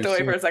spoke. They stepped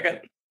away for a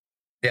second.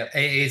 Yeah,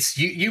 it's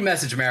you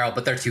message Mero,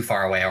 but they're too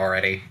far away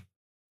already.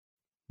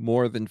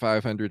 More than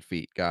 500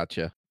 feet.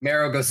 Gotcha.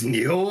 Mero goes,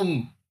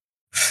 Yum.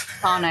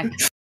 Sonic.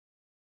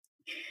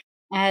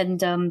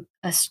 And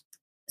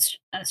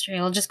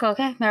Astrid will just go,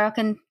 okay, Mero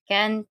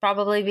can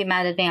probably be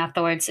mad at me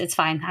afterwards. It's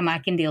fine. I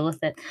can deal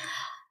with it.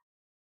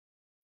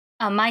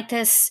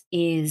 Midas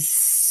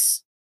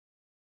is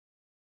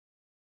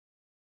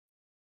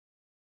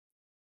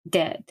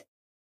dead,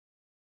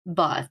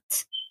 but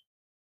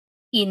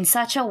in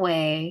such a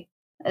way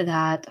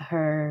that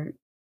her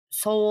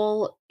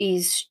soul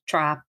is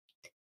trapped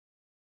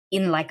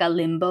in like a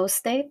limbo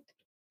state,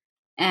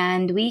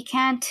 and we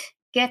can't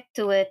get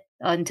to it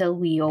until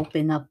we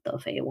open up the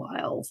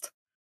Feywild.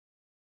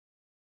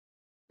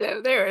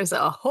 So there is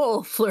a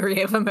whole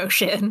flurry of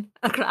emotion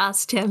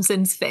across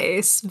Tamsin's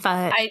face,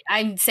 but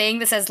I'm saying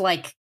this as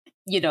like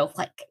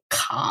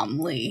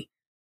calmly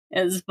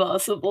as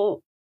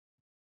possible.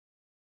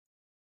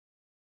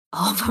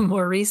 All the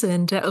more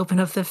reason to open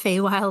up the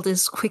Feywild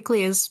as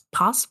quickly as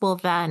possible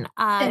then.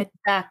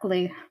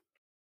 Exactly.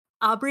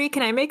 Aubrey,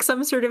 can I make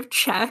some sort of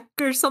check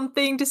or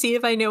something to see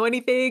if I know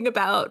anything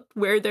about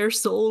where their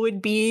soul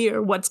would be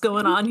or what's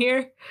going on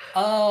here?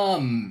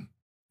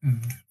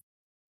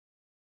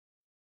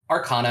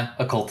 Arcana,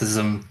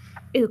 occultism.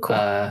 Ooh,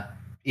 cool.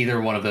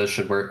 Either one of those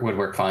would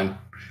work fine.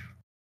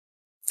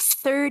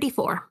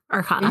 34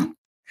 Arcana.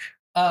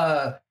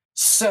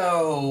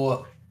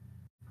 So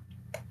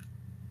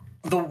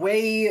the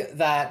way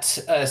that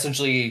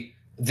essentially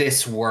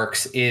this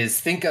works is,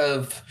 think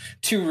of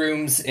two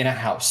rooms in a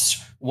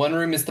house. One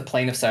room is the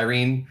plane of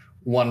Cyrene.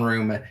 One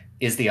room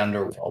is the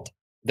underworld.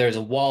 There's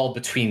a wall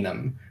between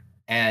them,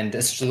 and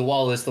essentially the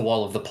wall is the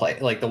wall of the plane,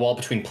 like the wall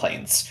between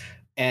planes.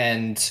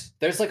 And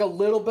there's like a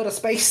little bit of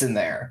space in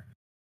there.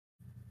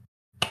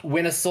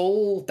 When a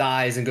soul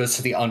dies and goes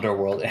to the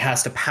underworld, it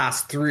has to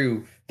pass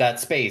through that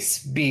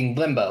space, being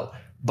limbo,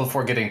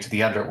 before getting to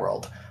the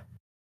underworld.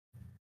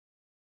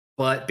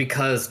 But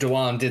because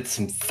Dawan did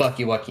some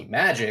fucky-wucky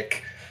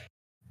magic,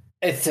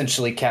 it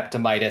essentially kept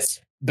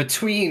Midas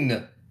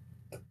between,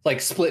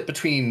 like, split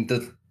between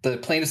the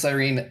plane of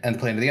Cyrene and the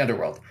plane of the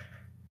underworld.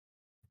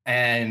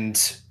 And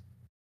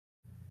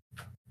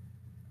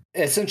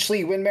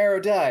essentially, when Mero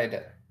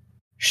died,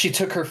 she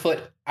took her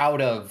foot out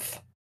of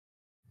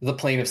the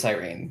plane of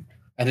Cyrene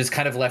and just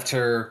kind of left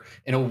her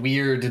in a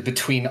weird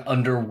between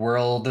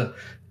underworld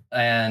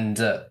and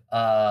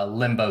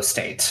limbo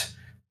state,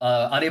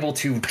 unable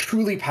to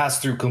truly pass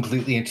through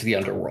completely into the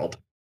underworld,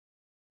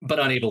 but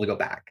unable to go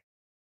back.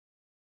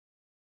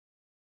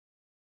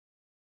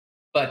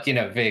 But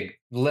Vig,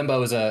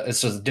 limbo is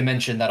it's just a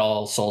dimension that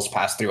all souls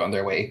pass through on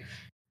their way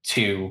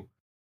to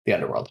the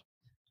underworld.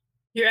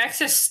 Your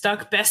ex is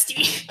stuck,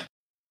 bestie.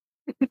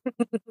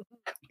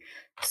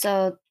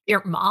 So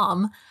your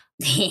mom.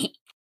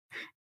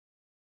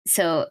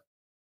 so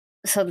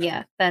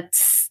yeah,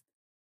 that's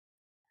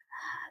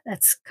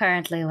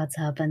currently what's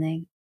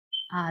happening.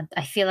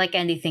 I feel like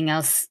anything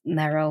else,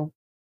 Mero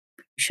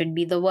should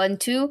be the one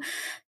to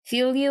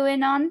fill you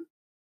in on,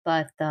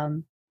 but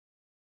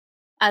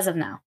as of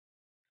now.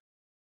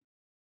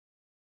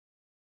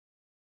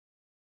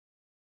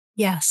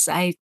 Yes,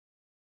 I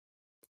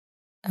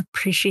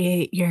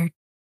appreciate your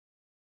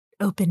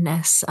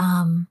openness.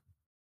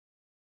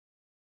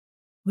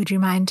 Would you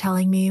mind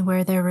telling me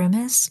where their room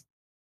is?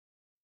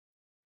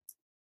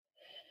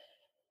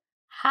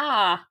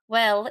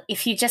 Well,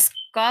 if you just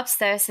go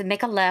upstairs and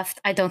make a left,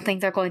 I don't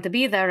think they're going to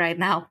be there right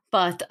now.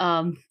 But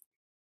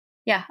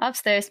yeah,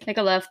 upstairs, make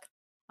a left,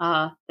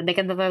 make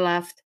another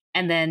left,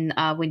 and then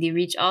when you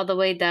reach all the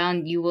way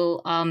down, you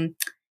will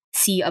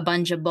see a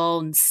bunch of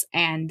bones,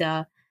 and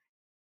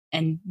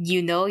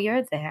you know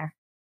you're there.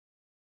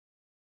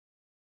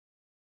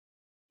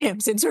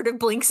 Tamsin sort of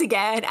blinks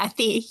again at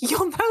the,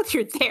 you'll know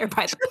you're there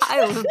by the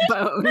pile of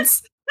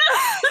bones.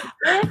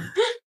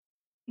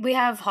 We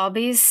have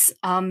hobbies.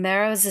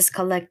 Mero's is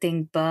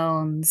collecting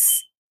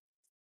bones.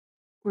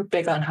 We're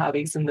big on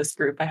hobbies in this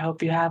group. I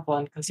hope you have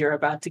one because you're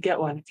about to get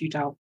one if you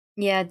don't.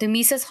 Yeah,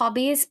 Dumisa's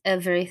hobby is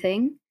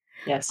everything.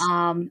 Yes.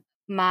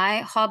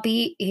 My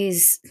hobby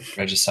is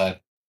Regicide.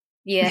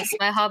 Yes,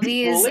 my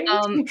hobby is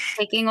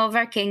taking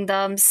over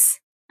kingdoms.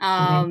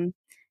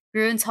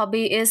 Rune's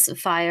hobby is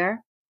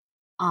fire.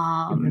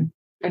 And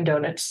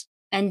donuts.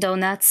 And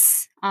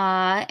donuts.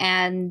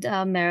 And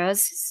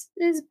Mero's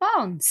is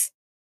bones.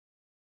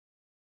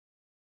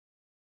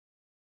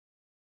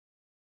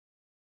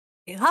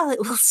 Well, it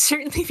will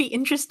certainly be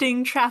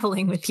interesting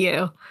traveling with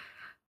you.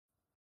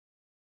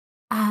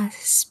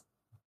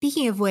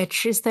 Speaking of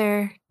which, is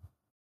there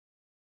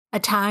a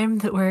time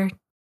that we're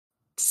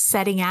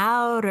setting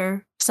out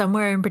or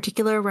somewhere in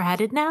particular we're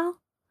headed now?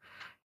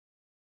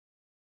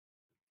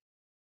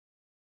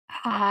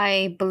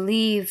 I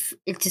believe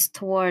it is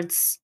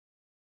towards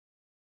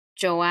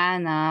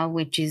Joanna,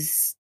 which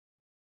is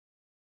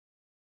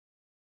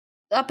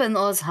up in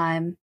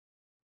Osheim.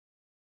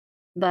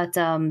 But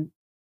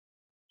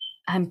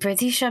I'm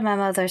pretty sure my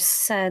mother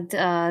said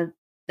there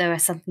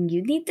was something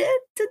you needed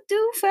to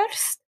do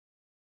first.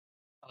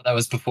 Oh, that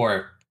was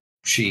before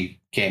she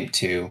came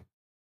to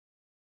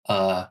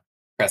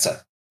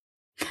Greta.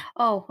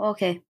 Oh,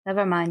 okay.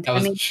 Never mind. That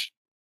was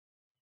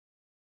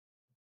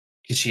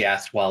because she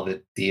asked while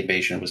the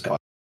invasion was going.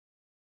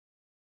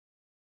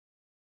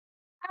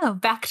 Oh,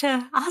 back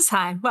to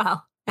Osheim.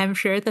 Well, I'm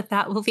sure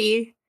that will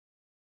be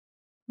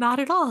not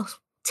at all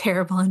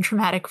terrible and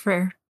traumatic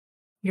for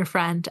your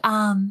friend.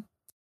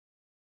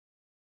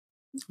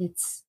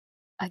 It's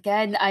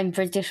again, I'm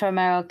pretty sure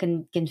Mero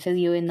can fill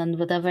you in on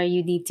whatever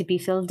you need to be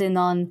filled in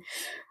on,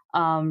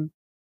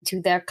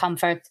 to their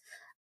comfort.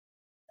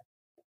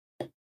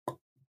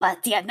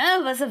 But yeah,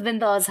 none of us have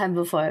been to Osheim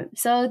before,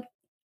 so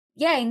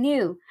yeah, I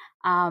knew.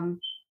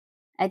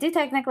 I do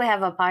technically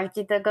have a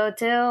party to go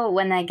to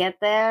when I get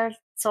there,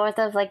 sort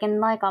of like in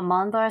like a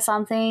month or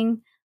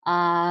something.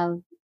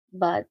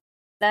 But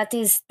that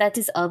is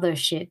other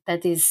shit.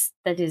 That is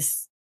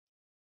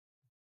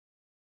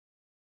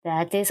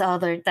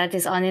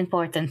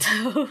unimportant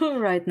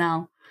right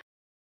now.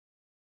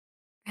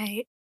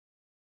 Right.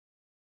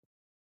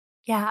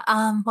 Yeah,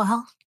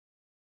 well,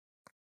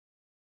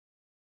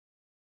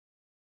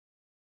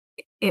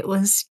 it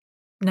was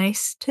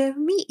nice to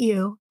meet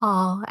you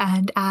all,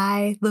 and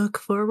I look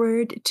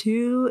forward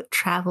to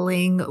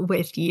traveling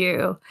with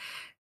you.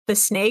 The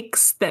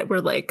snakes that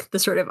were like the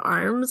sort of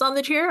arms on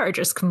the chair are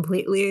just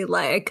completely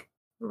like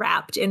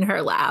wrapped in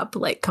her lap,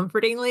 like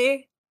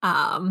comfortingly.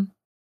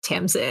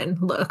 Tamsin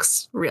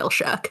looks real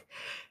shook.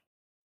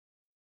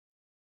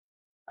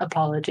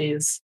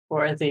 Apologies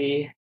for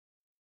the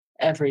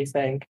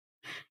everything.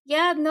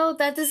 Yeah, no,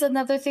 that is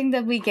another thing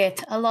that we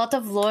get. A lot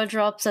of lore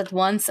drops at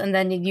once, and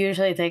then it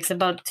usually takes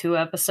about 2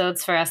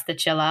 episodes for us to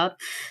chill out.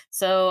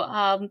 So,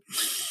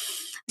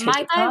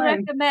 might I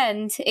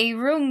recommend a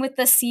room with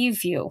the sea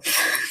view?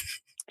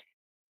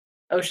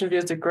 Ocean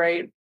views are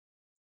great.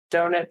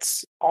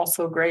 Donuts,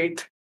 also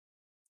great.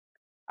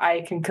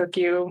 I can cook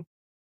you.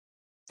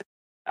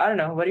 I don't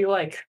know. What do you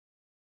like?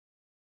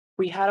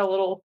 We had a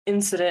little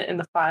incident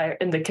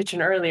in the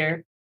kitchen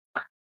earlier.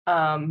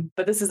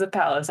 But this is a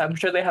palace. I'm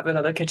sure they have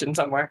another kitchen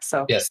somewhere.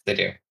 So yes, they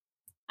do.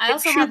 I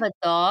also have a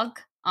dog.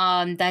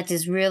 That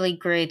is really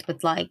great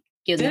with like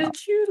you know.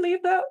 Did you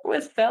leave that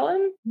with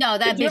Felon? No,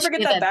 that did you ever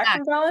get that back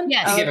from Felon?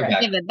 Yes,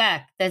 give it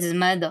back. That is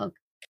my dog.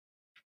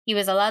 He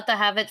was allowed to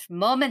have it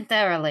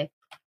momentarily.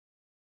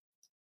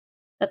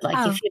 But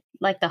like, if you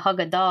like to hug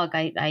a dog,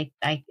 I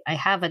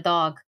have a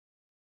dog.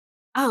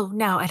 Oh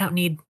no, I don't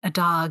need a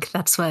dog.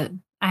 That's what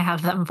I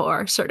have them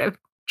for. Sort of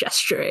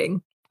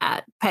gesturing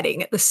at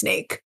petting at the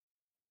snake.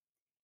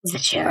 Is the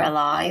chair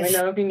alive? I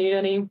know if you need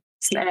any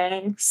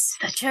snacks.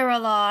 Is the chair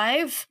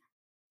alive?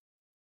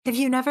 Have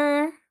you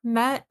never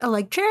met a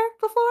leg chair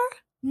before?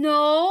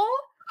 No.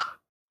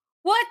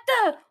 What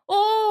the?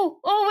 Oh,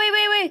 wait.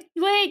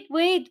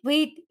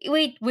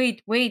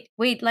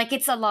 Like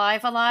it's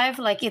alive.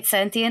 Like it's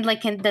sentient.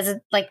 Like,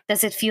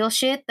 does it feel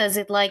shit? Does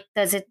it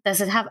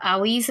have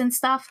owies and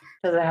stuff?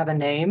 Does it have a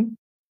name?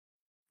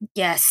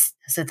 Yes.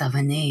 Does it have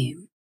a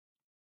name?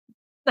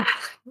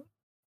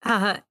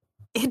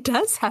 It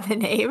does have a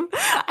name.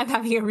 I'm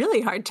having a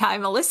really hard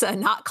time, Alyssa,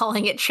 not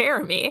calling it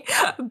Jeremy,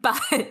 but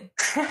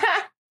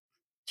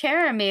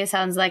Jeremy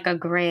sounds like a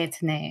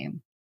great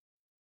name.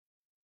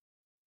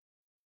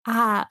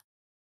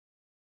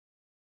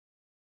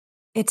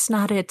 It's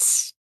not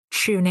its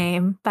true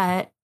name,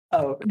 but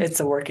Oh, it's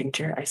a working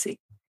chair. I see.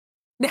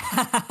 We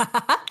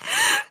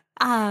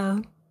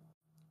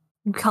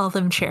call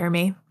them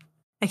Jeremy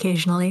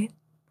occasionally.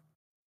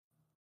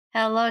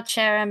 Hello,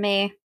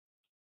 Jeremy.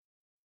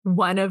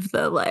 One of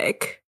the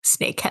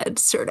snakeheads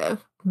sort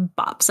of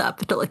bops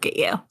up to look at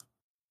you.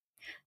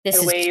 This I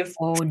is wave.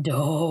 so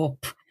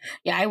dope.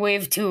 Yeah, I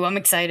wave too. I'm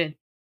excited.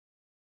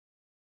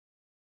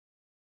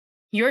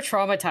 You're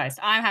traumatized.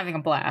 I'm having a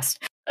blast.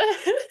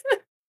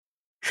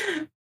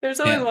 There's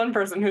always Yeah. one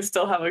person who's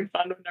still having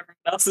fun when everyone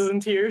else is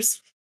in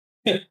tears.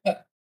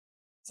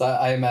 So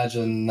I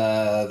imagine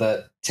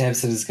that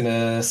Tamsin is going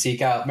to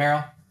seek out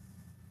Meryl.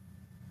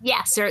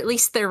 Yes, or at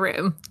least their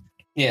room.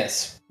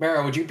 Yes.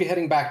 Meryl, would you be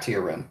heading back to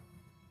your room?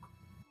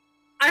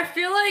 I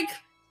feel like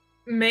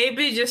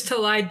maybe just to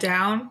lie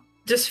down,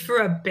 just for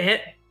a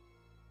bit,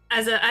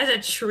 as a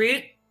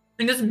treat,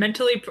 and just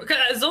mentally.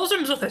 Because those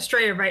rooms with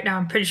Estrella right now,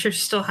 I'm pretty sure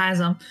she still has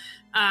them.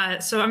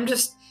 So I'm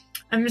just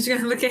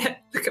gonna look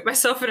at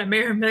myself in a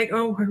mirror and be like,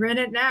 oh, we're in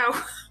it now.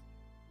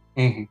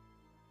 Mm-hmm.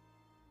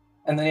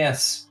 And then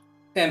yes,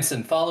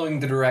 Tamsin,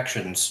 following the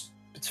directions,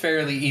 it's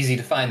fairly easy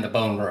to find the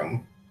bone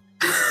room.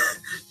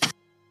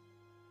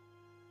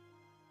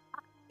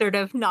 Sort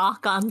of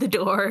knock on the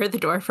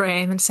door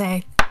frame, and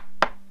say,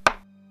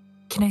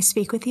 "Can I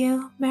speak with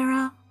you,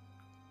 Mara?"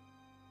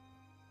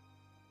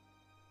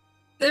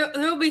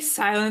 There'll be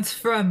silence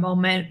for a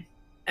moment,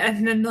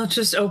 and then they'll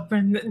just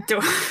open the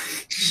door.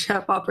 Shut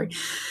up, Aubrey.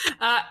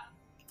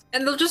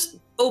 And they'll just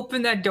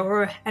open that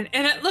door, and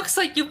it looks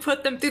like you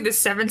put them through the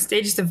 7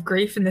 stages of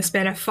grief in the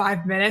span of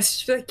 5 minutes.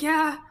 Just be like,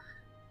 yeah,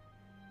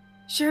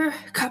 sure,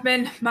 come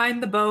in,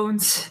 mind the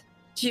bones.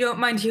 You don't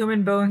mind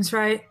human bones,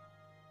 right?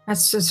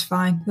 That's just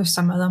fine. There's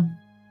some of them.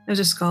 There's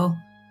a skull.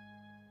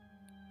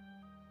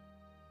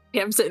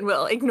 Tamsin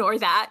will ignore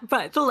that,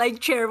 but the leg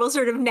chair will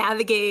sort of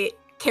navigate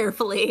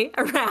carefully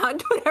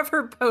around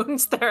whatever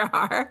bones there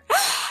are,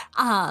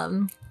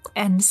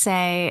 and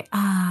say,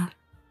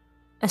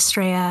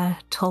 Estrella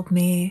told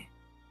me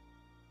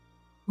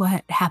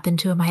what happened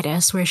to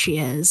Amidas, where she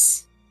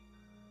is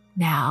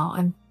now.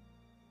 I'm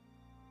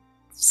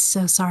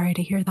so sorry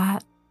to hear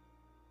that.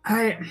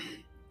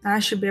 I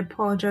should be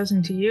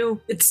apologizing to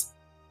you. It's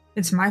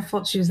my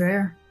fault she's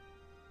there.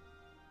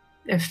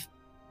 If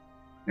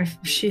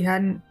she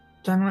hadn't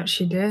done what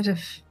she did,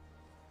 if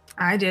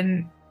I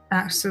didn't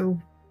act so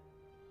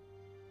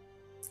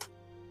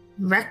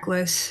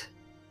reckless,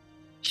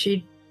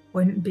 she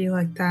wouldn't be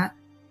like that.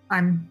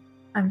 I'm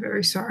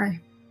very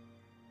sorry.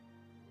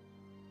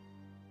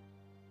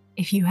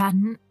 If you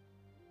hadn't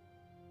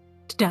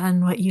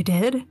done what you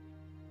did,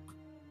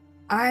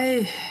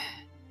 Did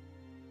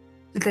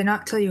they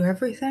not tell you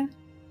everything?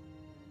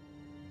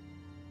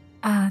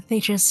 they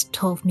just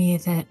told me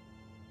that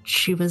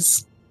she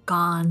was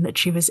gone, that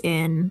she was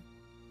in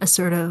a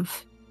sort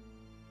of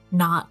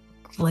not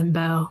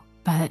limbo,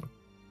 but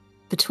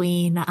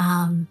between,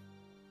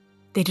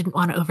 they didn't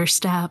want to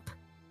overstep.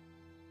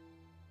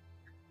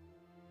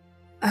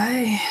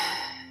 I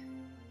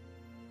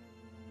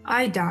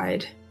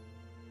died.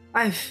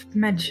 I've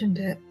mentioned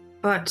it,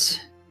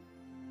 but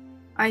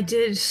I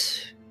did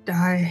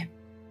die.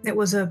 It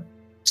was a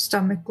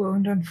stomach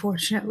wound,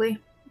 unfortunately,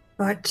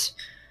 but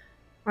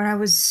when I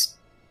was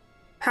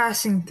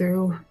passing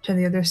through to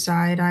the other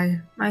side,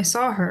 I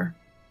saw her,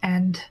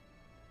 and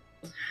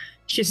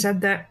she said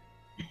that,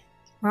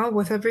 well,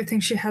 with everything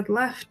she had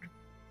left,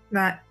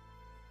 that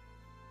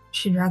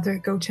she'd rather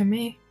go to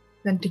me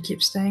than to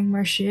keep staying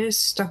where she is,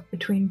 stuck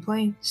between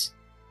planes.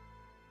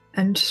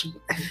 And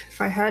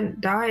if I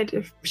hadn't died,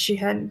 if she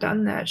hadn't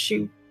done that,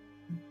 she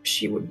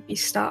would be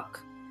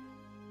stuck.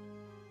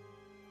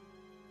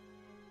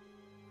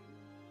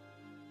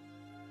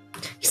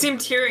 You seem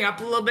tearing up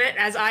a little bit,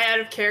 as I, out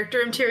of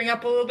character, am tearing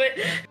up a little bit.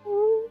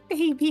 Oh,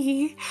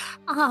 baby.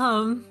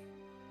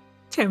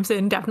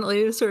 Tamsin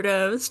definitely sort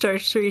of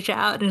starts to reach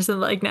out and is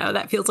like, no,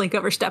 that feels like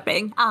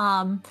overstepping.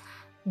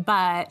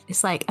 But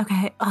it's like,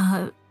 okay,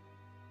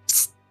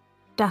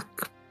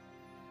 stuck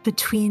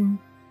between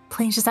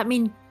planes. Does that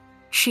mean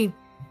she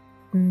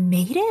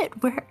made it?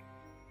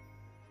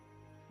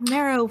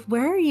 Mara,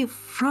 where are you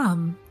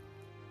from?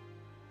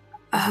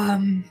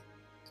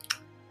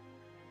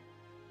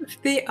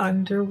 The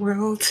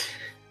underworld.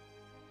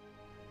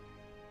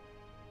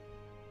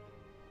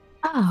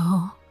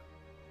 Oh.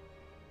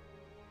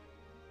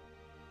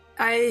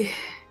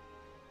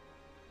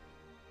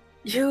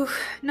 You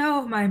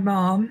know my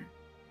mom,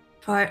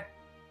 but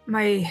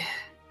my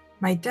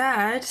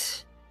dad,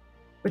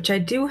 which I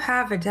do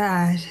have a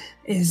dad,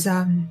 is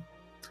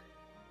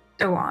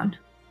Doan.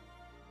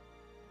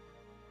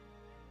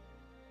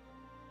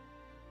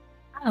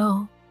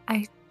 Oh,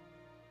 I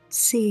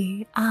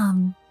see.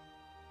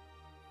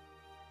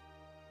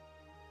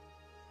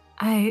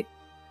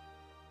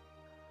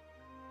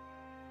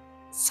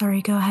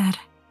 Sorry, go ahead.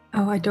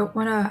 Oh, I don't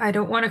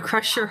wanna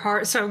crush your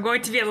heart, so I'm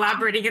going to be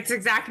elaborating its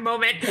exact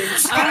moment. Yeah,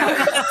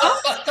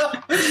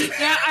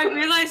 I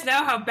realize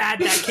now how bad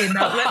that came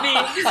out. Let me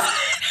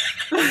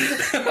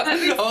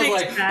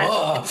fix that.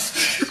 Oh.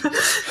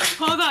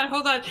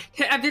 Hold on.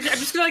 I'm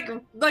just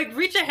gonna like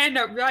reach a hand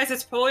up, realize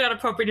it's probably not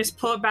appropriate, just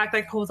pull it back,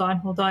 like, hold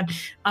on.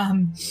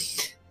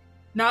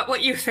 Not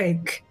what you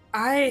think.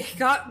 I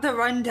got the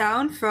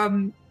rundown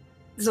from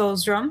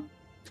Zolzrum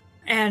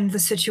and the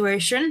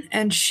situation,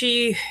 and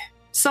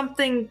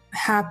something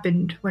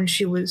happened when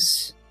she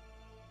was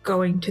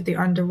going to the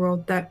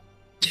underworld that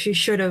she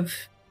should have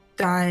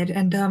died,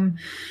 and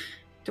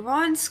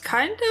Devon's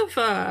kind of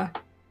an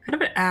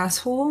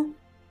asshole.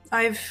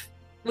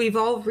 We've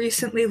all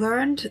recently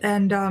learned,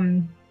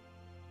 and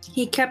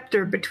he kept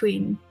her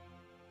between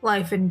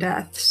life and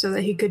death so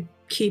that he could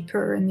keep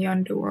her in the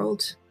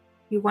underworld.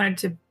 He wanted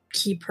to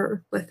keep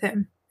her with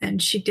him,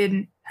 and she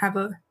didn't have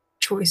a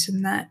choice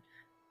in that.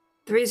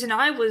 The reason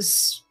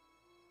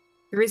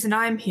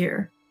I'm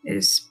here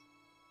is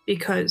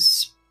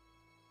because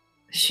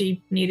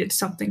she needed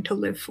something to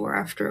live for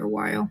after a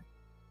while.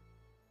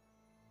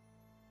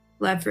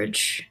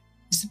 Leverage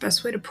is the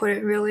best way to put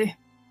it, really.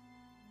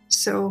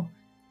 So,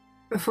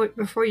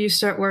 before you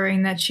start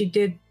worrying that she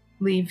did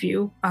leave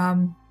you,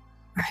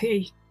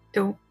 I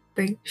don't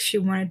think she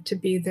wanted to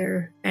be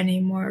there any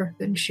more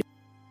than she.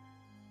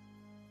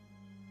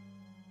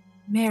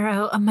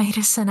 Marrow,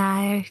 Amidus and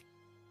I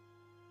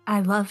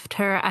loved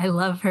her. I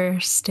love her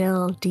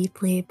still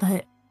deeply,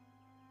 but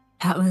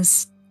that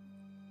was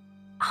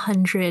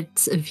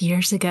hundreds of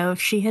years ago.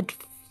 If she had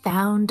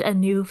found a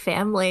new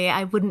family,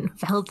 I wouldn't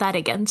have held that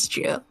against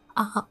you.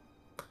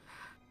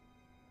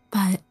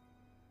 But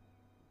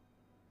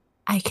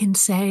I can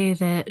say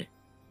that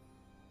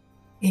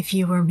if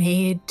you were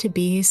made to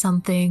be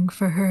something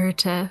for her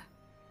to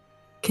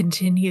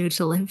continue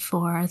to live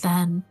for,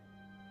 then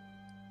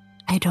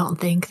I don't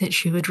think that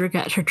she would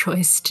regret her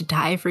choice to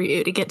die for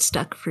you, to get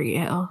stuck for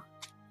you.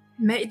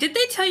 Did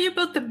they tell you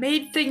about the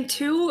maid thing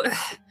too?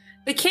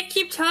 They can't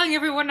keep telling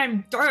everyone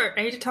I'm dirt.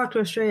 I need to talk to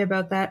Australia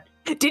about that.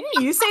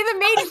 Didn't you say the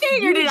maid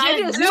thing, or did I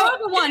just? You're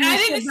the one I who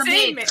didn't said the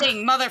say maid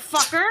thing,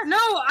 motherfucker. No,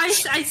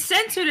 I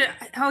censored it.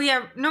 Oh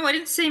yeah, no, I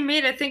didn't say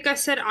maid. I think I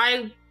said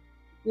I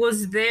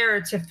was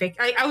there to fix.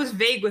 I was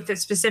vague with it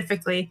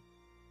specifically.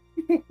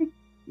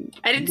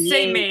 I didn't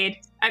say maid.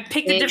 I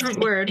picked a different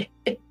word.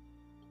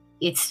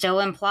 It still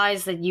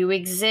implies that you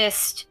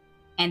exist,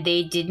 and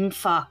they didn't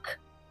fuck.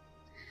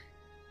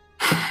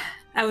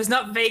 I was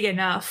not vague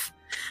enough.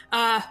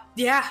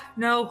 Yeah,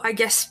 no, I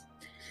guess.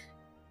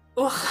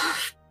 Oh,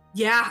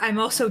 yeah, I'm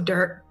also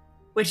dirt,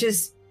 which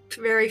is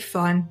very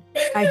fun,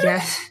 I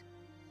guess.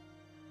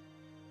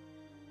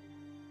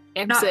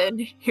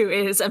 Tamsin, who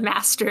is a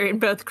master in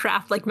both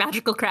craft, like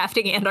magical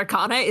crafting and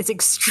arcana, is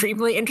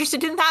extremely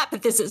interested in that,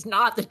 but this is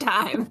not the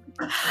time.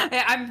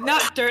 I'm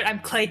not dirt, I'm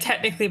clay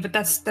technically, but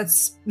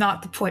that's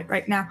not the point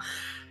right now.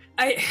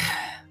 I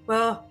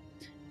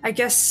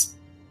guess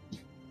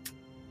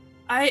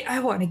I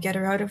want to get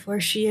her out of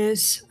where she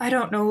is. I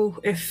don't know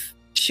if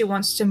she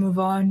wants to move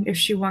on, if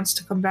she wants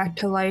to come back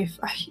to life.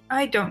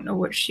 I don't know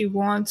what she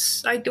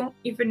wants. I don't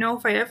even know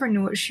if I ever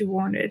knew what she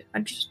wanted. I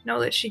just know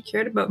that she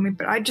cared about me,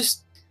 but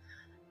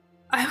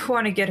I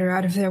want to get her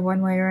out of there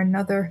one way or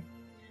another.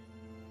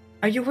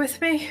 Are you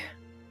with me?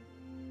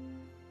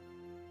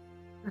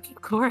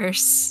 Of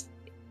course.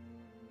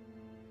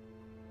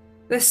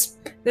 This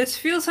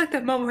feels like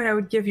the moment I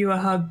would give you a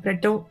hug, but I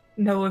don't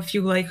know if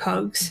you like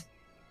hugs.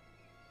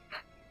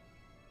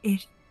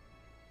 If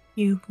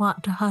you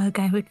want to hug,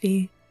 I would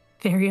be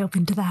very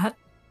open to that.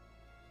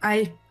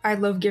 I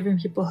love giving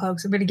people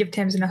hugs. I'm going to give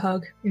Tamsin a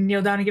hug. You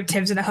kneel down and give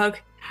Tamsin a hug.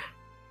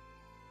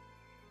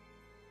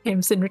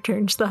 Tamsin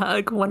returns the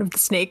hug. One of the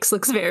snakes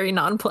looks very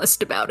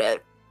nonplussed about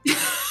it.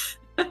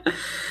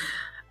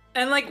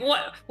 And like,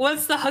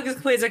 once the hug is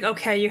complete, it's like,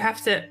 okay, you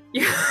have to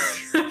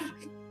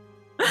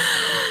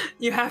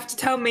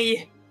tell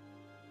me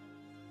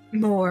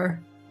more.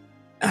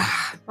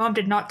 Mom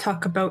did not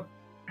talk about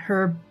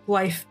her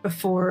life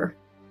before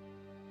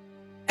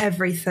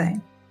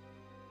everything.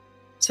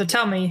 So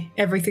tell me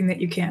everything that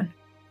you can.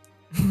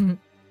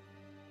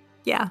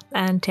 Yeah,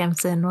 and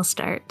Tamsin will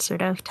start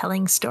sort of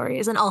telling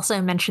stories, and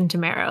also mention to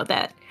Marrow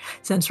that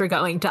since we're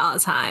going to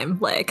Ozheim,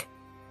 like,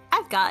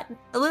 I've got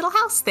a little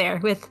house there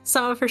with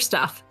some of her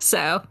stuff,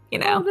 so, you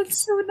know. Oh, that's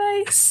so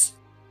nice.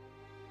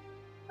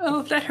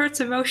 Oh, that hurts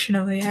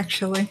emotionally,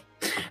 actually.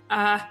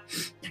 I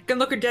can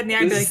look her dead in the eye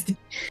and be like,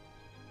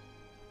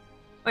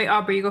 wait,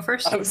 Aubrey, you go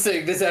first? I was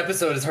saying this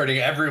episode is hurting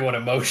everyone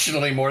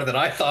emotionally more than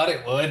I thought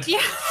it would. Yeah.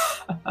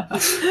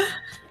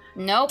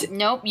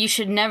 Nope. You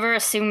should never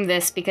assume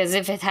this, because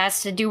if it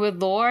has to do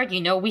with lore,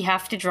 we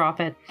have to drop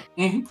it.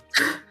 Mhm.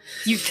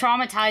 You've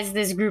traumatized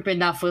this group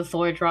enough with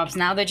lore drops.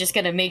 Now they're just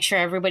gonna make sure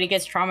everybody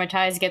gets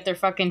traumatized, get their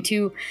fucking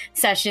 2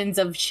 sessions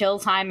of chill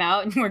time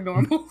out, and we're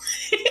normal.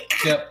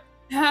 Yep.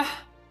 Yeah.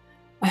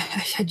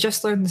 I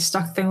just learned the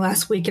stuck thing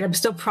last week, and I'm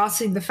still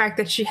processing the fact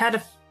that she had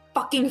a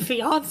fucking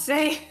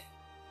fiance.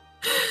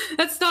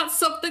 That's not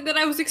something that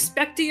I was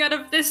expecting out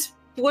of this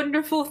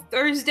wonderful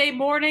Thursday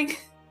morning.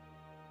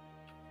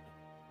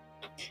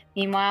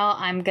 Meanwhile,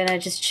 I'm gonna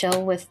just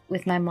chill with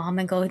my mom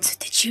and go, "So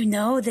did you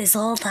know this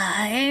whole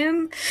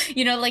time?"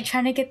 Like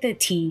trying to get the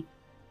tea.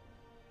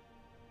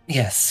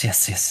 Yes,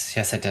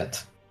 I did.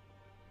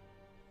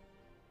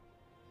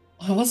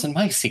 Well, it wasn't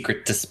my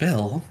secret to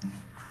spill.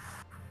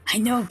 I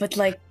know, but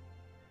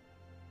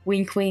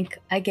wink, wink.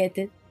 I get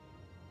it.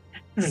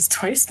 This is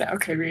twice now,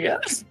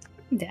 Kyria.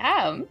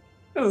 Damn.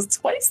 This is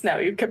twice now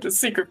you've kept a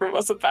secret from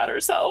us about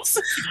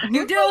ourselves.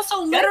 You did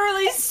also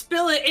literally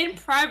spill it in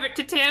private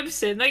to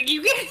Tamsin.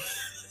 You can.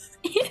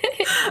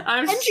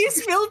 And you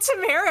spilled to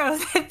Marrow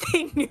that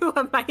they knew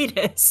a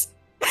Midas.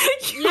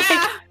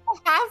 Yeah.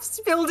 Half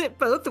spilled it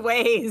both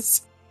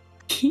ways.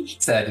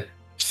 Said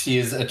she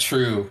is a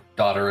true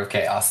daughter of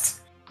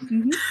chaos.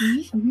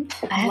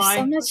 I have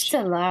so much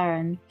to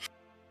learn.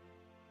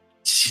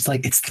 She's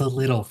like, it's the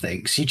little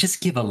things. You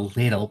just give a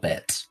little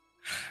bit.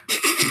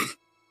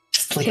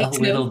 Just a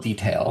little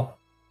detail.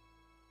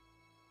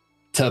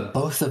 To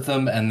both of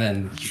them, and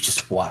then you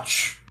just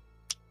watch.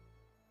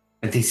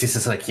 And Theseus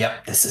is like,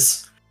 yep, this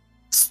is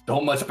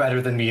so much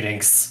better than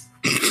meetings.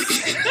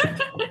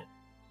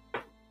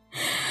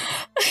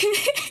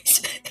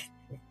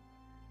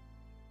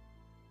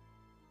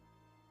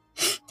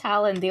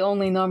 Talon, the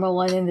only normal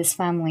one in this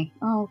family.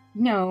 Oh,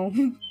 no.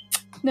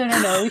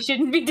 No, we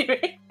shouldn't be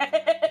doing that.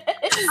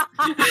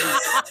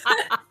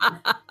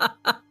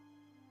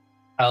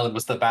 Talon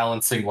was the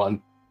balancing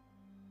one.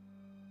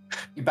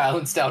 He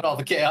balanced out all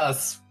the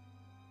chaos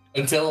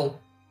until...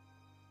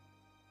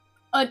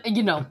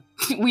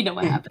 we know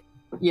what happened.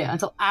 Yeah,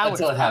 until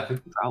it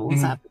happened.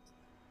 Problems happened.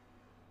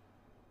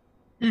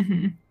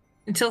 Mm-hmm.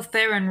 Until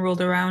Theron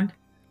rolled around.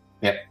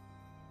 Yep.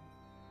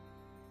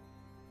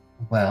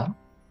 Well,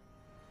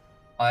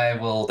 I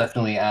will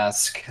definitely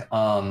ask,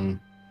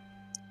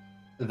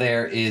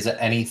 there is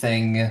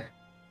anything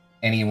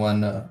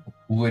anyone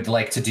would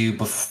like to do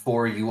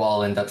before you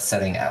all end up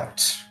setting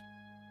out?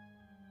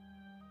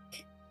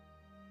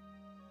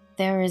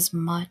 There is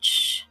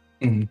much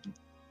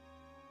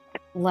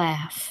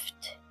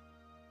left.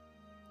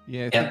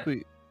 Yeah, I think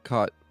we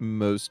caught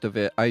most of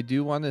it. I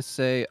do want to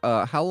say,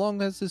 how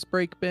long has this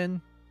break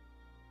been?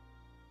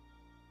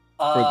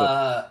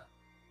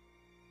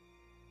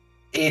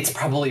 It's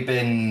probably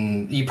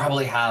been, you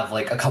probably have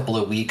a couple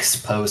of weeks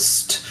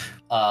post,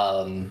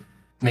 a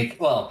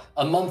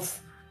month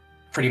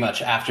pretty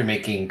much after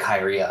making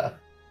Kyria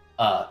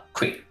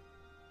queen.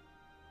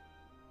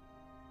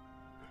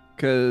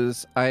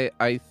 Because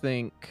I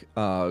think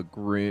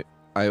Groon,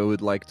 I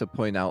would like to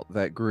point out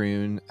that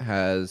Groon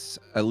has,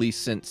 at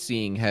least since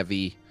seeing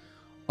Heavy,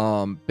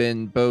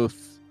 been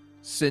both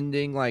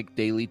sending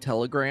daily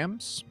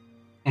telegrams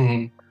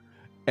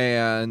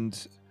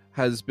and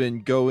has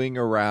been going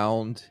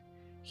around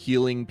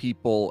healing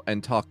people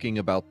and talking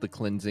about the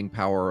cleansing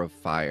power of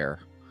fire.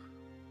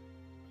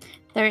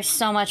 There's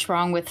so much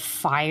wrong with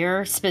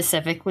fire,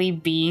 specifically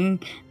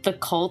being the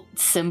cult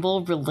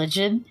symbol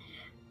religion,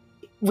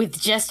 with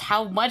just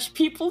how much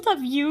people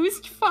have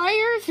used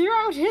fire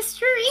throughout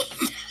history.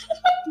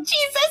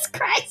 Jesus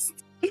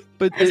Christ.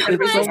 But There's going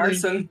to be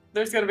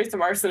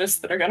some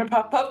arsonists that are going to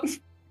pop up.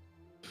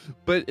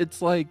 But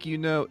it's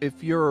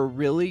if you're a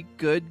really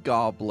good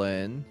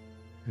goblin,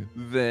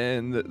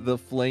 then the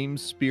flame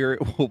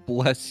spirit will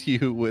bless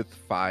you with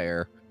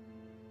fire.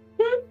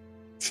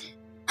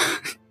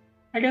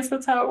 I guess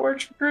that's how it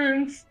works for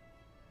Groon.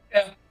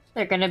 Yeah.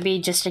 They're gonna be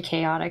just a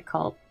chaotic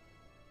cult.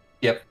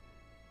 Yep.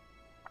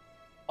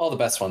 All the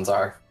best ones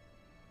are.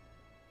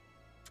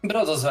 But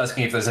I was also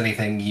asking if there's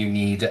anything you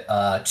need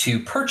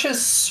to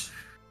purchase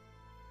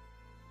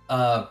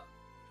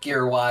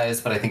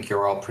gear-wise, but I think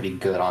you're all pretty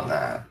good on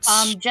that.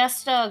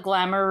 Just a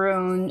glamour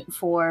rune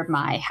for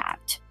my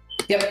hat.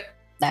 Yep.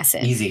 That's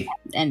it. Easy.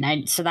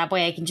 And so that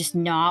way I can just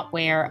not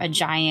wear a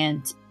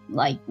giant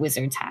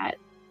wizard's hat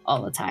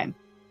all the time.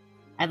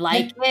 I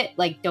like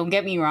it. Don't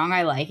get me wrong,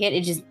 I like it.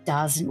 It just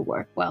doesn't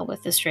work well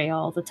with Estrella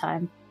all the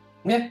time.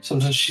 Yeah,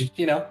 sometimes she,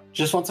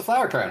 just wants a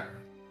flower crown.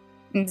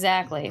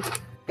 Exactly.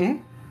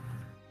 Mm-hmm.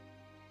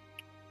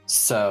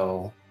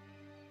 So.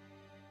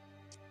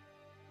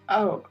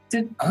 Oh,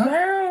 did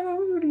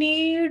Marrow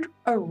need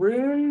a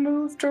rune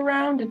moved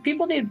around? Did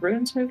people need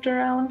runes moved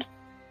around?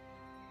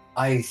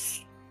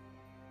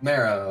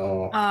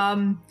 Marrow.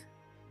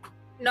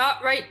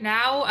 Not right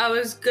now. I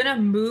was gonna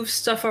move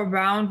stuff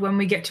around when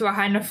we get to a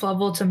high enough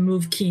level to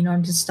move Keen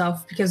onto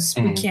stuff because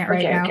we can't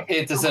right now.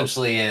 It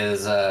essentially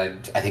is, I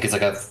think it's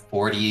a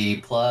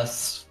 40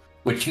 plus,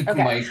 which you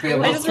might be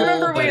able to I just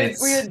remember but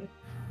we had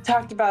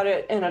talked about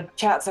it in a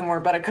chat somewhere,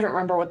 but I couldn't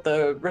remember what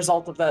the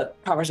result of that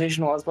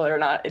conversation was, whether or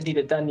not indeed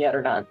it done yet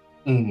or not.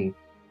 Mm-hmm.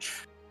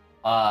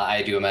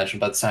 I do imagine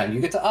by the time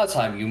you get to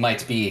Oddtime, you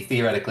might be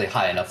theoretically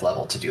high enough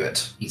level to do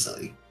it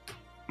easily.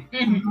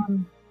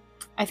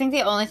 I think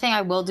the only thing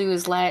I will do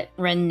is let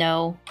Ren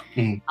know.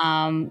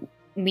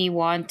 We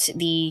want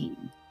the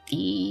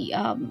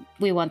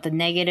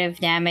negative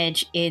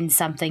damage in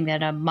something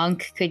that a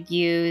monk could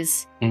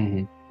use.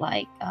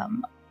 Like, I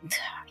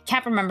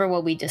can't remember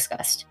what we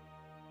discussed.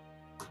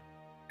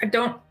 I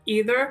don't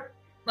either.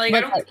 Like,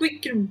 I don't think we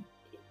can.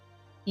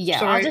 Yeah,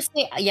 Sorry.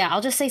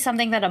 I'll just say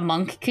something that a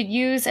monk could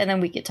use, and then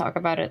we could talk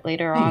about it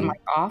later on,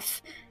 like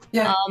off.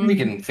 Yeah, we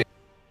can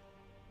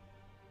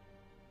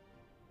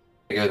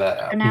figure that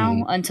out For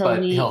now, until But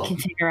we can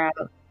figure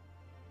out.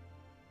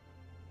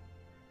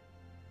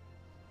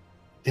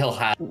 He'll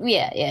have.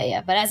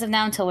 Yeah. But as of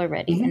now, until we're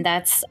ready, and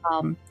that's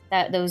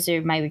those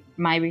are my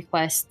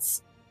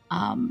requests.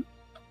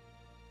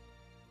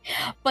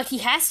 But he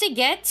has to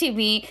get to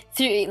me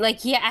through,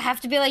 like, I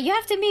have to be like, you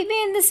have to meet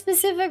me in this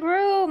specific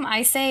room.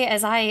 I say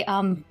as I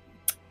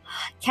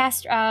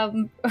cast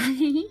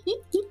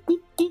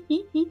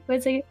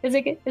what's it?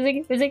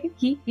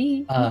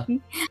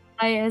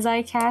 As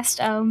I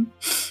cast oh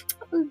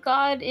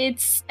God,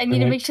 it's I need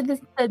to make sure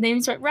the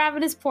name's right.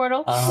 Ravenous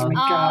Portal. Oh my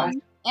God.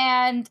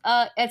 And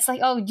it's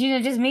like, oh,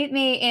 just meet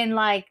me in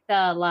like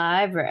the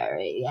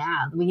library.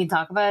 Yeah, we can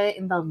talk about it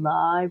in the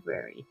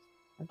library.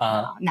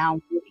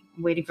 Now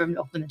I'm waiting for him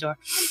to open the door.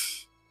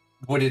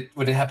 Would it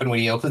happen when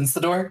he opens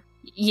the door?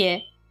 Yeah,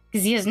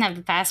 because he doesn't have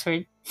the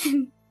password.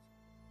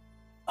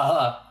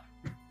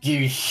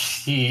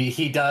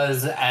 He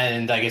does,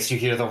 and I guess you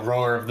hear the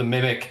roar of the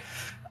mimic,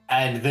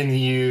 and then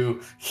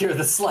you hear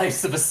the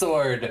slice of a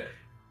sword,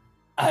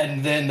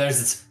 and then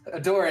there's a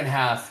door in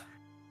half,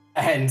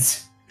 and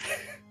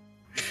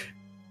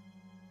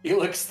he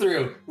looks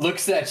through,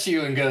 looks at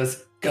you, and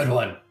goes, "Good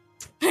one."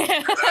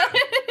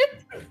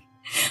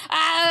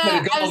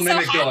 I'm so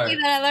mimic happy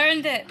door. that I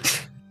learned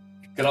it.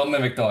 Good old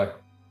mimic door.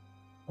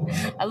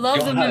 I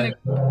love the mimic.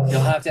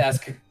 You'll have to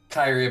ask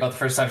Kyrie about the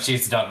first time she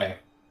used to dump me.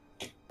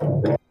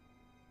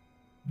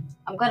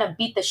 I'm gonna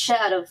beat the shit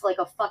out of like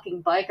a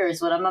fucking biker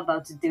is what I'm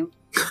about to do.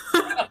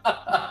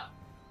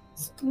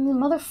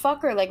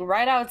 Motherfucker, like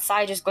right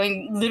outside, just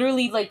going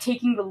literally like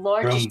taking the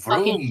largest Vroom,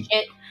 fucking vroom.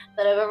 shit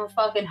that I've ever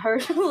fucking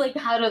heard like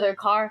out of their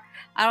car.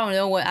 I don't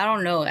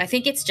know. I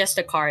think it's just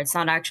a car. It's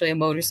not actually a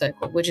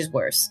motorcycle, which is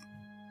worse.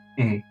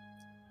 Mhm.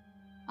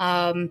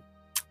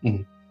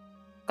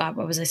 God,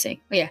 what was I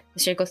saying? Oh, yeah, the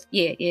shit goes.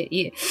 Yeah.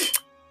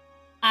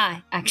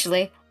 I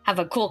actually have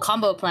a cool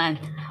combo plan.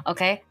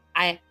 Okay,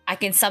 I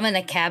can summon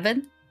a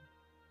cabin.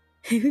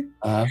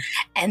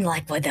 And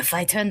like, what if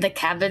I turn the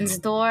cabin's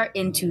door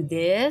into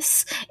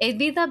this? It'd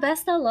be the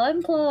best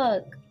alarm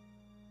clock.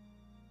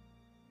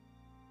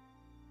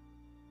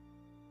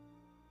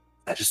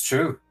 That is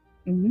true.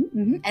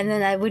 And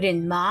then I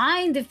wouldn't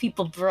mind if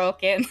people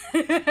broke in.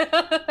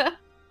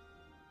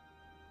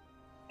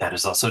 That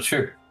is also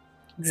true.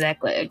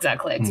 Exactly.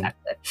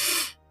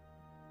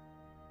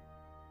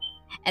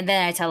 And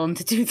then I tell them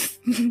to do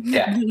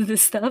the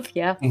stuff.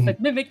 Yeah, like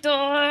mimic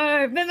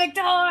door. Mimic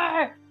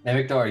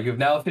door, you've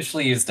now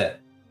officially used it.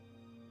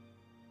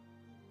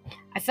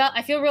 I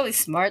feel really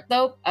smart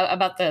though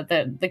about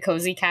the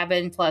cozy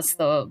cabin plus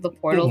the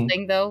portal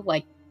thing though.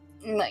 Like,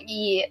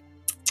 yeah.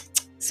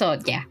 So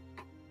yeah.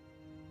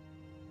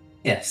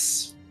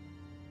 Yes.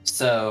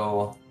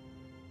 So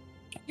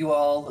you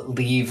all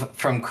leave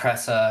from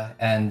Cressa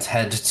and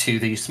head to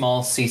the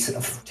small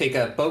take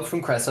a boat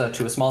from Cressa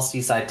to a small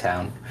seaside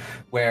town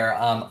where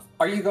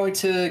are you going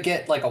to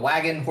get like a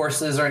wagon,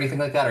 horses, or anything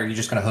like that, or are you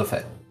just going to hoof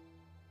it?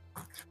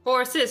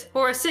 Horses.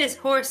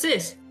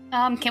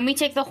 Can we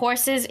take the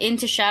horses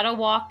into Shadow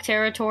Walk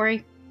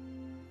territory?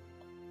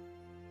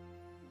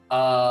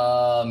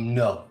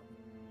 No.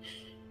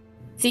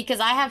 See, because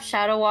I have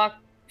Shadow Walk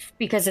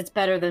because it's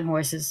better than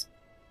horses.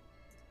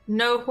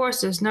 No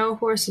horses.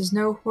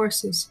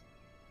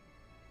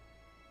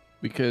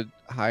 We could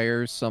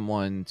hire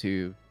someone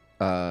to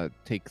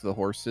take the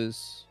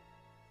horses.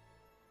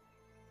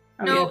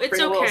 No, it's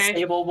bring a little okay.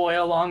 stable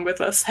boy along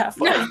with us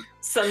halfway. No.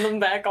 Send them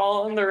back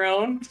all on their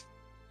own.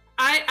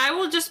 I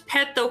will just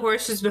pet the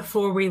horses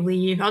before we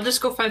leave. I'll just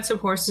go find some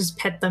horses,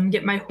 pet them,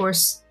 get my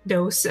horse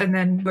dose, and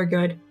then we're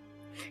good.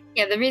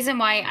 Yeah, the reason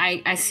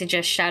why I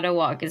suggest Shadow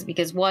Walk is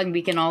because one,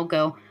 we can all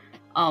go,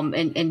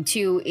 and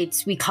two,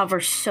 we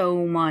cover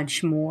so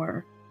much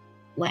more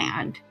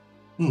land.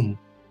 And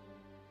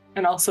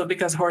also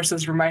because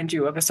horses remind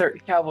you of a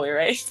certain cowboy,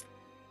 right?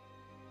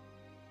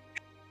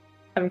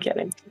 I'm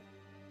kidding.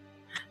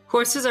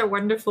 Horses are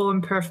wonderful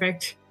and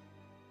perfect.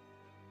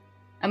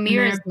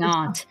 Amir is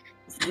not.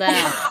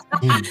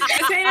 I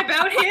say it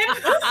about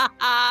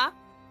him.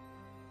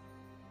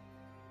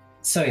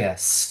 So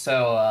yes,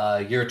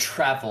 your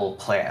travel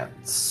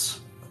plans.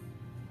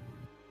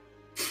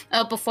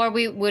 Before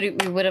we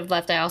would have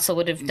left, I also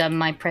would have done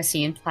my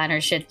prescient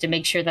planner shit to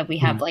make sure that we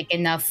have like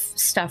enough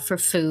stuff for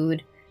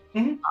food,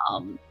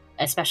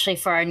 especially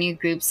for our new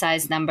group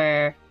size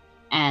number.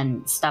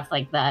 and stuff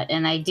like that.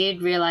 And I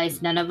did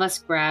realize none of us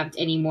grabbed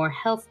any more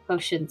health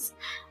potions.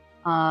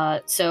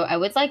 So I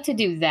would like to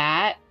do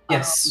that.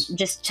 Yes.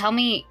 Just tell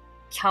me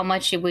how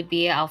much it would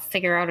be. I'll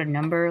figure out a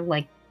number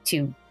like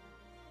to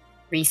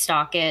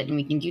restock it, and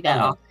we can do that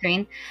off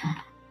screen.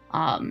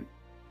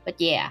 But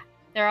yeah,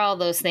 there are all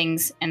those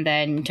things. And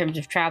then in terms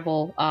of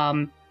travel,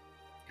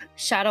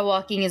 shadow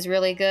walking is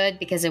really good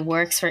because it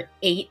works for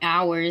 8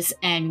 hours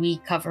and we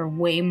cover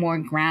way more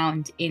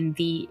ground in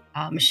the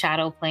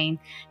shadow plane.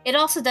 It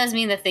also does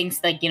mean that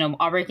things like,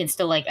 Aubrey can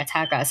still like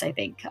attack us, I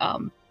think,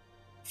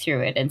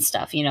 through it and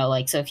stuff,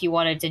 like, so if you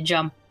wanted to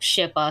jump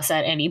ship us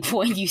at any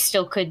point, you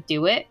still could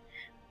do it.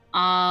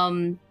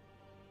 And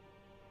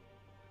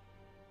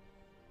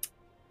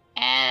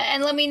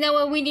let me know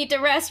when we need to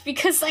rest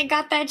because I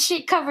got that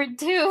shit covered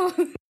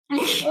too.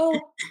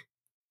 Well,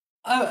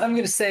 I'm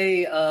going to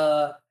say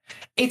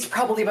it's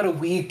probably about a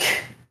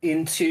week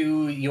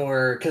into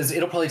because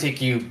it'll probably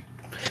take you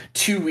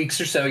 2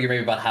 weeks or so. You're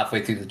maybe about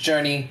halfway through the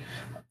journey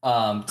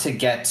to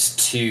get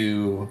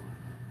to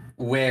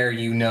where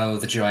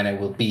the Joanna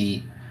will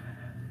be.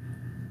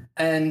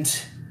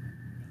 And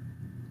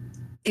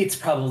it's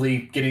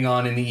probably getting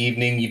on in the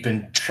evening. You've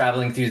been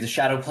traveling through the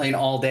shadow plane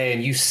all day,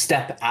 and you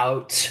step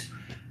out.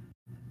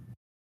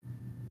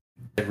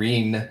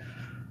 Irene.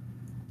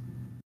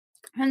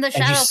 And the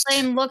shadow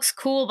plane looks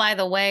cool, by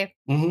the way.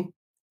 Mm-hmm.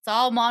 It's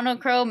all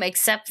monochrome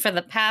except for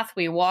the path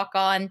we walk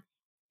on,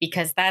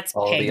 because that's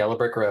all pink. The yellow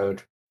brick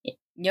road.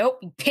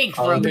 Nope, pink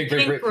road. road. Pink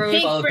brick road.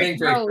 Pink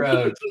brick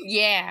road.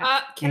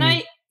 Yeah. Can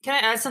I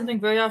add something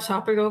very off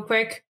topic real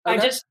quick?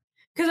 Okay.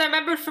 Because I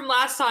remembered from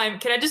last time,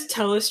 can I just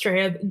tell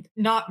Estrella,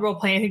 not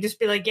role-play anything, just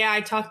be like, yeah,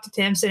 I talked to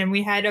Tamsin and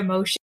we had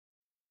emotions.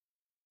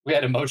 We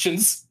had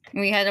emotions?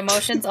 We had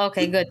emotions?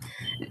 Okay, good.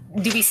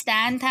 Do we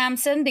stand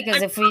Tamsin?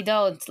 Because if we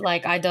don't,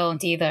 I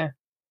don't either.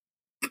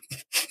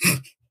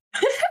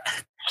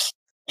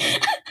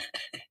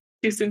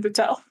 Too soon to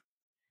tell.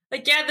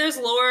 Yeah, there's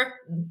lore.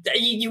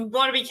 You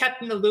want to be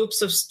kept in the loop,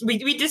 so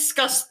we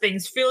discussed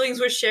things. Feelings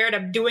were shared.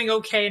 I'm doing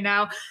okay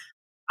now.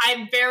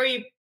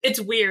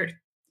 It's weird.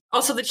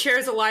 Also, the chair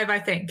is alive, I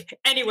think.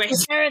 Anyways.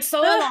 The chair is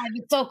so alive.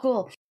 It's so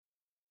cool.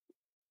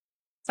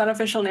 Its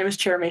unofficial name is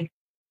Jeremy.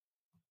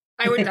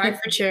 I would die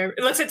for chair.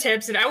 It looks at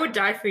Tamsin. I would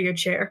die for your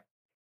chair.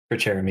 For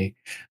Jeremy.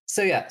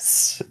 So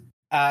yes,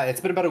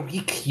 it's been about a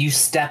week. You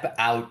step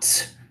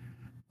out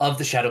of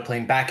the shadow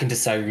plane back into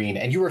Cyrene,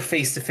 and you are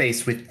face to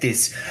face with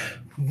this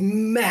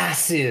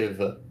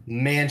massive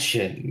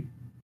mansion.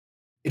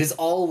 It is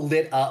all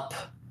lit up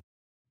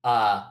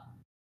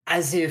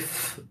as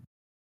if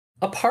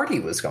a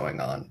party was going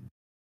on.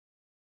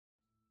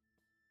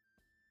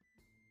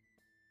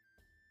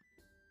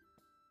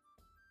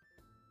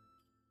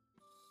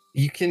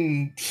 You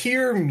can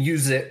hear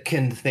music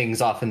and things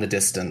off in the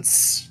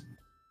distance.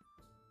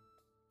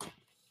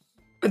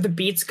 Are the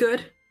beats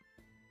good?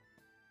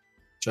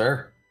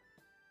 Sure.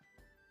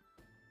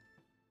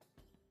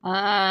 Could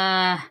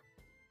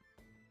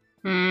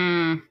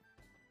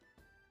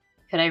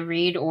I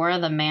read Aura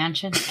the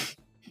Mansion?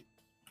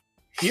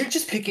 You're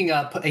just picking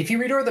up, if you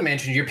read Aura the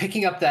Mansion, you're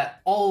picking up that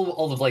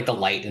all of the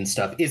light and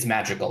stuff is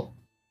magical.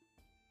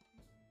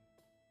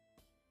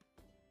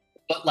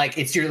 But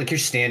it's your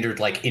standard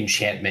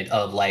enchantment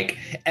of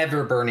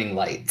ever burning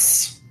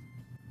lights.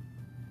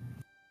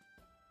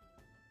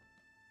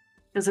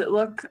 Does it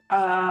look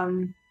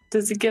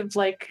does it give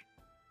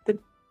the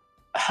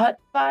hut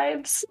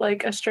vibes,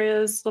 like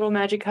Estrella's little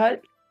magic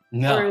hut?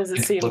 No, or does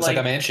it seem looks like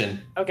a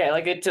mansion. Okay,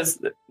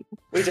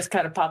 we just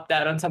kind of popped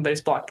out on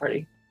somebody's block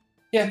party.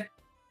 Yeah.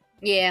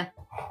 Yeah.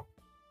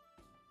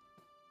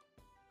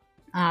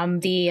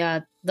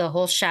 The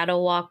whole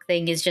shadow walk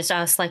thing is just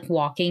us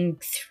walking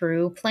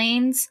through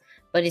planes,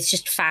 but it's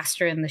just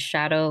faster in the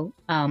shadow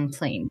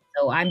plane.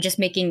 So I'm just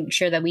making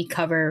sure that we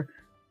cover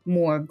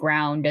more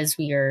ground as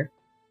we are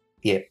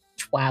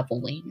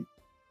traveling.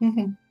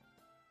 Mm-hmm.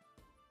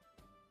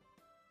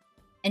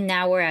 And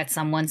now we're at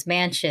someone's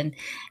mansion,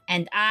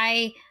 and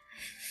I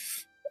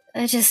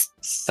just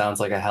sounds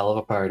like a hell of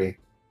a party.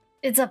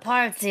 It's a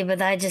party,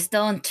 but I just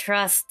don't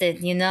trust it,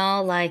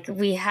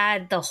 we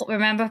had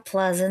remember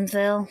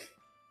Pleasantville?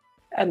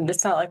 And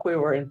it's not like we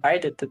were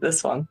invited to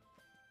this one.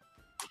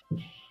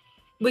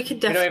 We could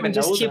definitely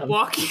just keep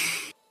walking.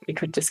 We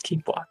could just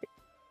keep walking.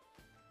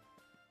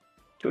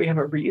 Do we have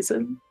a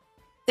reason?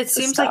 It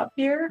seems like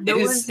here. No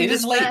it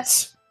is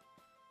late.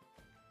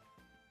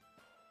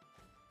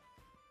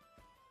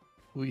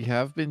 We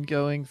have been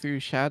going through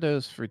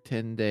shadows for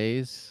 10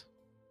 days.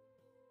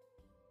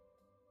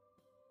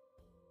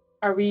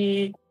 Are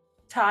we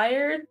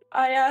tired?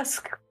 I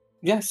ask.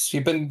 Yes,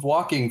 you've been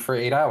walking for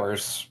 8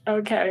 hours.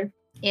 Okay.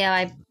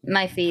 Yeah,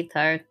 my feet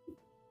hurt.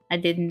 I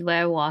didn't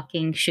wear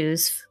walking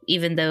shoes,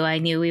 even though I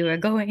knew we were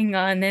going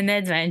on an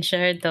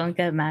adventure. Don't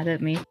get mad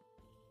at me.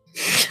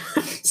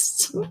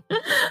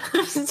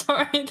 I'm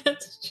sorry.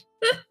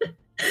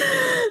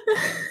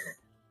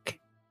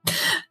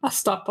 I'll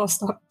stop.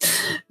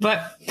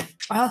 But,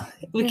 well,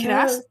 we can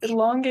ask.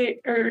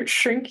 Elongate or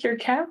shrink your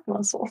calf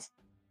muscles.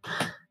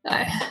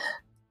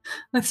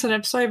 Listen,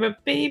 I'm sorry,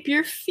 but babe,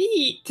 your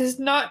feet does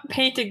not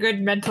paint a good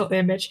mental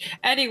image.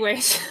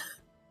 Anyways,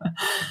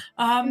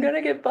 I'm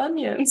gonna get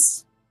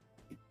bunions.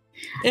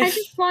 I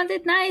just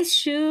wanted nice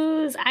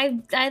shoes.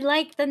 I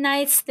like the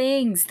nice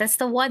things. That's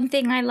the one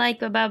thing I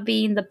like about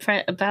being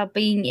about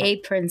being a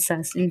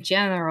princess in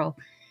general.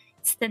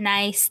 It's the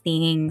nice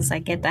things. I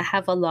get to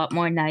have a lot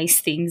more nice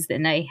things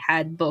than I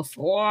had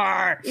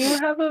before. You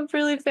have a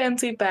really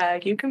fancy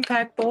bag. You can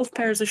pack both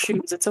pairs of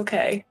shoes. It's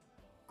okay.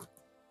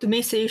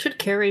 Demisa, you should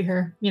carry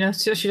her,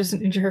 so she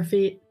doesn't injure her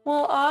feet.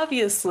 Well,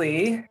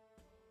 obviously.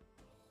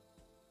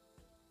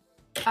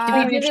 Do I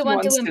we mean, if really she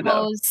want to wants to, though.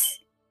 impose?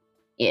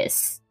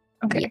 Yes.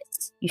 Okay.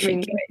 Yes, you I should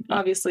mean, carry me.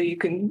 obviously, you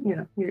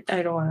can,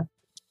 I don't want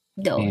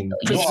No, I mean, no,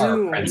 you you are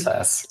presume. a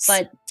princess.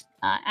 But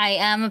I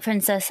am a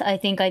princess. I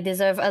think I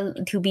deserve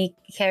to be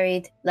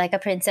carried like a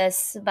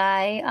princess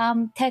by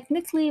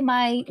technically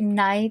my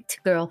knight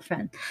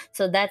girlfriend.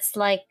 So that's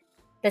like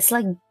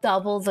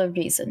double the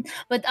reason.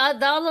 But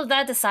all of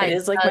that aside, it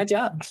is like my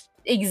job.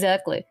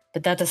 exactly.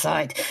 But that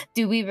aside,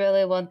 do we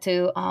really want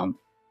to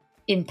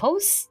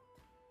impose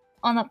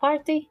on a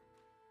party,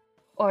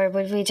 or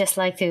would we just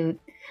like to?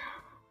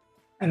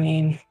 I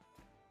mean,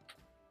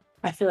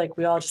 I feel like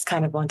we all just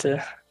kind of want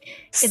to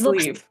It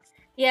looks- sleep.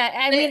 Yeah,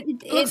 I mean,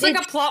 It looks like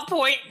a plot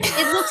point.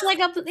 it looks like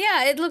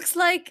it looks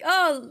like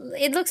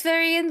it looks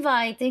very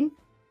inviting.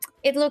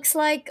 It looks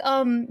like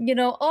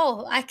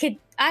I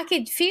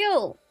could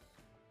feel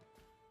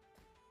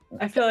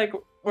I feel like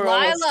we're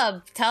almost,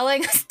 Lila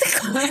telling us to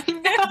go. I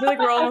feel like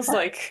we're almost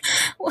like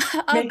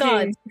Oh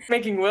God.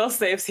 making will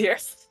saves here.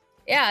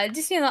 Yeah,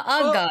 just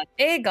Well-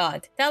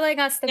 God telling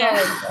us to Yeah.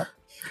 go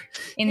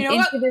You know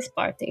into what? this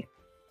party.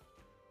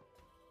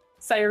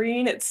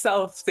 Cyrene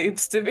itself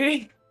seems to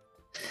be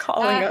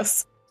calling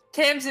us.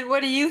 Tamsin,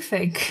 what do you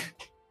think?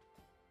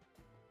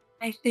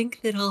 I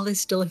think that all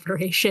this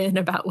deliberation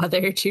about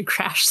whether to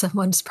crash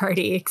someone's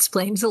party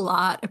explains a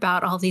lot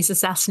about all these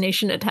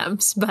assassination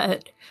attempts,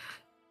 but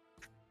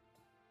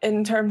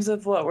In terms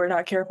of what, we're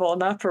not careful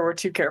enough or we're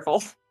too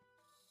careful?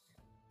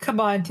 Come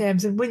on,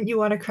 Tamsin, wouldn't you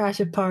want to crash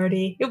a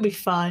party? It'll be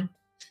fun.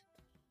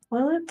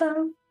 Will it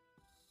though?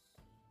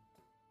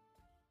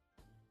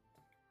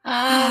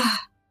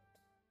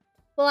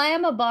 Well, I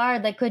am a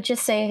bard. I could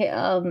just say,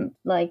 I'll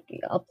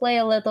play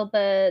a little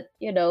bit,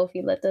 if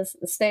you let us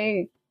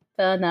stay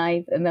the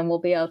night, and then we'll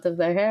be out of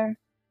their hair.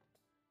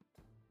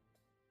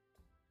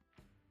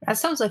 That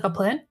sounds like a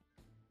plan.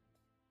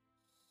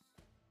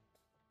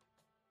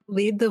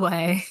 lead the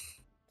way.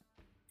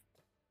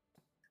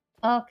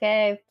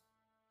 Okay.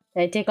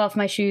 I take off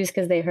my shoes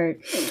because they hurt.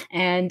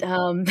 And I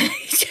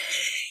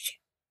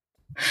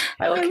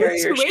will I carry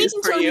was your waiting shoes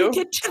for until you.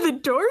 get to the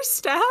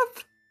doorstep.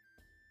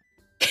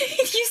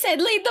 you said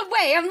lead the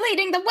way. I'm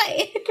leading the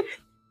way.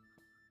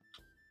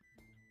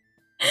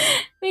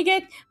 we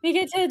get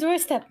to the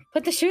doorstep.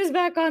 Put the shoes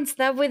back on so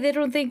that way they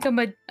don't think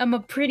I'm a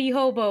pretty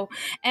hobo.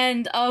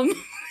 And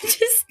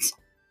just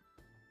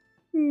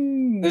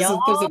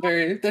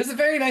There's a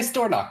very nice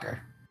door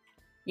knocker.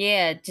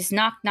 yeah, just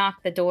knock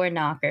the door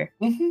knocker.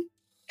 Mm-hmm.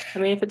 I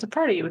mean, if it's a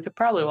party, we could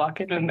probably walk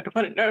in and I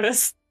wouldn't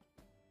notice.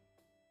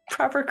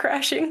 Proper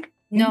crashing.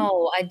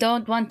 No, I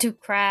don't want to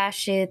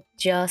crash it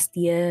just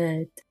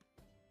yet.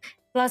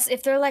 Plus,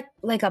 if they're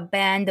like a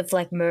band of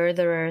like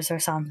murderers or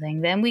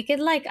something, then we could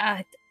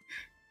I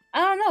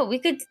don't know. We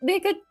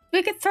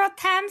could throw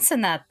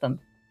Tamsin at them.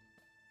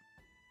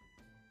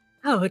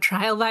 Oh,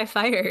 trial by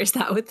fire. Is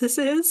that what this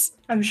is?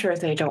 I'm sure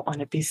they don't want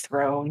to be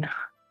thrown.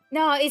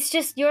 No, it's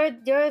just you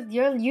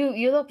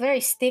look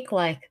very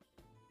stick-like.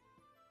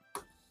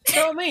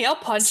 Throw me, I'll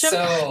punch him.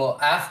 So,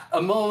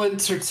 a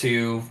moment or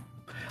two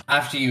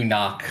after you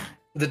knock,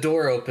 the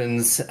door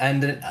opens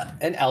and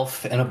an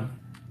elf in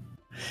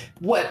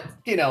what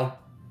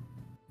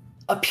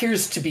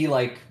appears to be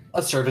like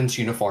a servant's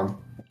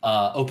uniform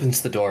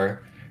opens the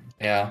door,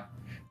 yeah,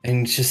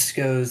 and just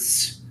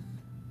goes,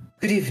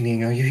 "Good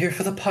evening. Are you here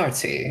for the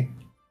party?"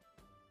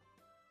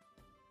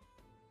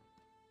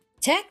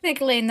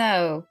 Technically,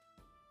 no.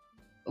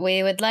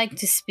 We would like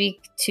to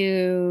speak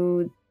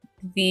to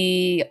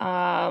the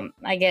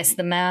I guess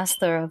the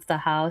master of the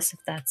house, if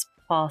that's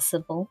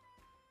possible.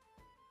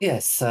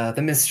 Yes,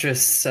 the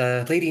mistress,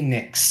 Lady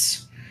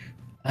Nyx.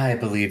 I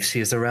believe she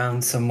is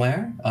around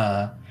somewhere.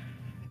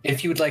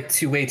 If you would like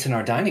to wait in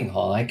our dining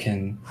hall, I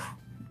can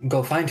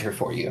go find her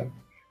for you.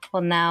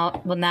 Well,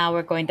 now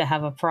we're going to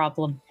have a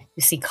problem.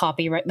 You see,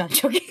 copyright. Not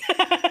joking.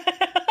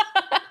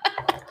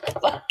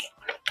 Fuck.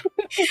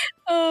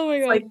 Oh my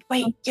god! Like,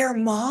 wait, your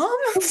mom?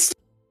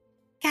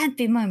 Can't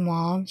be my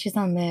mom. She's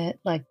not there.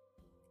 Like,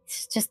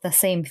 it's just the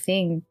same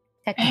thing.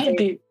 It'd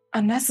Technically, be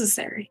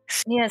unnecessary.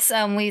 yes.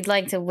 We'd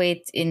like to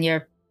wait in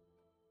your.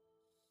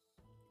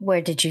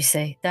 Where did you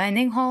say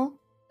dining hall?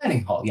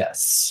 Dining hall,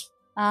 yes.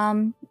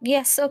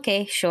 Yes.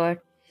 Okay.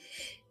 Sure.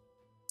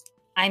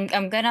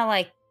 I'm gonna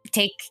like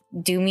take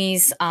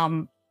Doomy's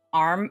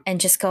arm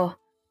and just go.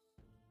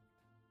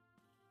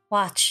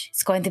 Watch.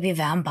 It's going to be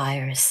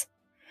vampires.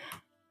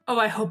 Oh,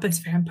 I hope it's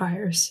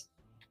vampires.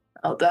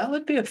 Oh, that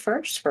would be a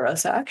first for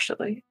us,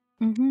 actually.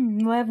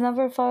 I've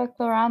never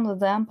fucked around with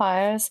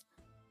vampires.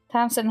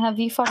 Tamsin, have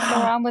you fucked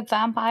around with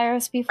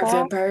vampires Are before?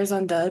 vampires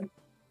undead?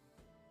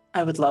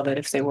 I would love it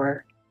if they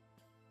were.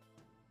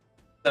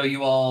 So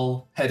you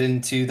all head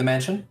into the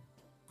mansion?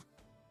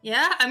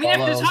 Yeah, I mean,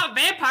 if there's Follow. hot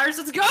vampires,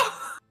 let's go.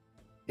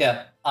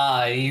 Yeah.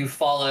 You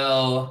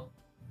follow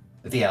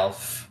the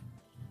elf.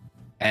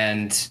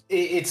 And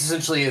it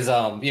essentially is,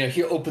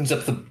 he opens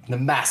up the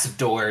massive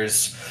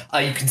doors.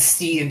 You can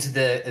see into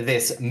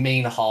this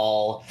main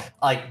hall.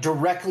 Like,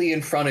 directly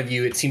in front of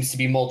you, it seems to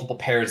be multiple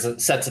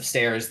sets of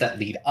stairs that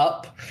lead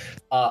up.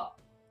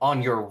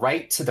 On your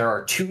right, there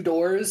are 2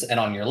 doors, and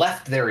on your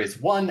left, there is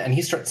one, and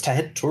he starts to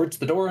head towards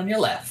the door on your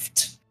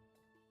left.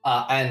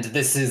 And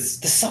this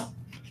is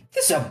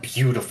a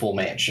beautiful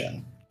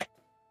mansion.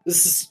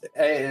 This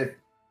is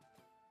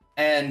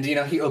and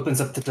he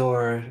opens up the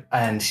door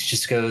and he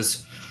just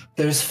goes,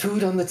 "There's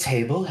food on the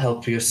table.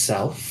 Help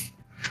yourself.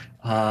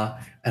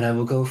 And I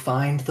will go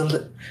find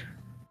Lady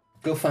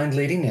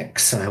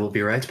Nyx, and I will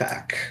be right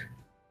back."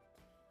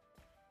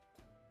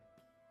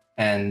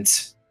 And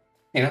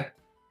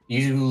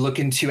you look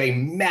into a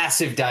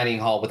massive dining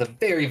hall with a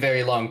very,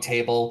 very long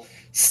table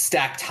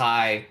stacked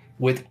high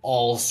with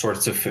all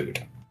sorts of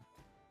food.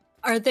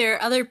 Are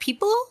there other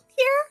people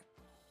here?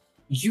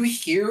 You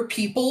hear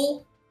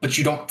people, but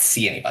you don't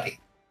see anybody.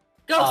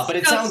 But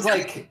it sounds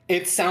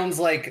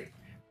like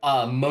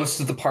most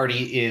of the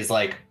party is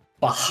like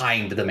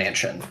behind the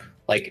mansion.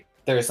 Like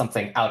there is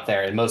something out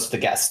there, and most of the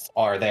guests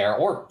are there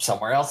or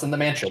somewhere else in the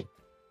mansion.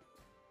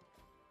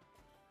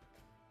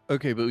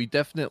 Okay, but we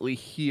definitely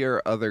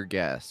hear other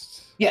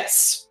guests.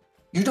 Yes,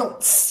 you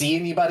don't see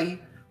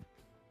anybody,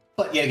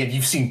 but yeah, again,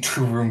 you've seen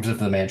 2 rooms of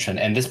the mansion,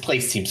 and this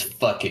place seems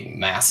fucking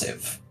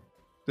massive.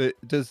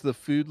 Does the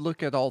food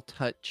look at all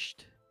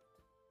touched?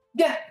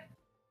 Yeah.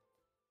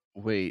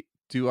 Wait,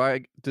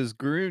 does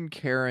Groon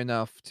care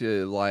enough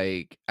to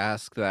like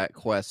ask that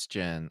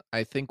question?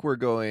 I think we're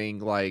going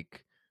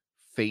like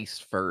face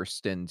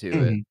first into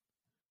it.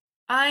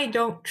 I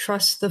don't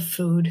trust the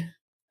food.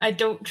 I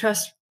don't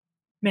trust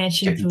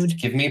mansion food.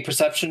 Give me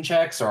perception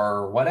checks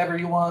or whatever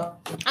you want.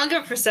 I'll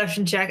give a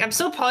perception check. I'm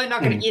still probably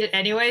not going to eat it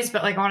anyways,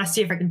 but like I want to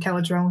see if I can tell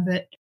what's wrong with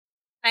it.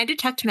 Can I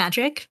detect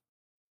magic?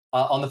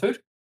 On the food?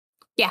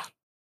 Yeah.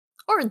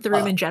 Or the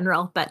room in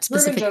general, but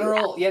specifically. Room in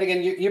general, yet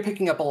again, you're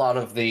picking up a lot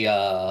of the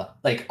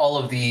like all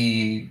of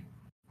the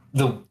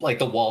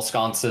wall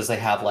sconces. They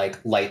have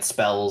like light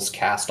spells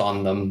cast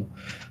on them,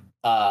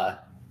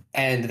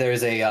 and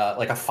there's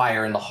a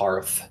fire in the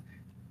hearth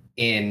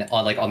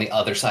on the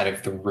other side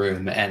of the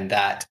room, and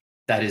that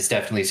is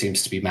definitely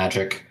seems to be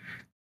magic.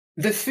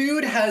 The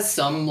food has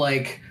some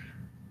like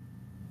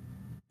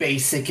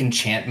basic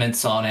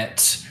enchantments on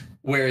it,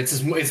 where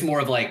it's more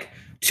of like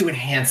to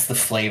enhance the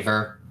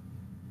flavor.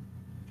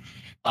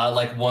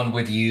 Like one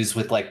would use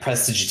with like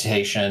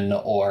prestidigitation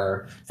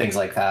or things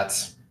like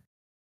that.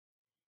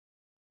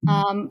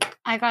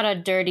 I got a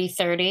dirty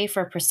 30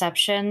 for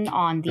perception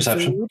on the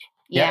food.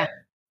 Yeah.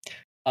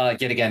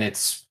 Yet again,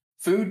 it's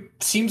food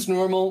seems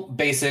normal,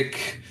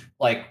 basic,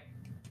 like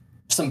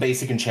some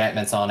basic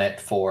enchantments on it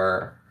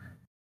for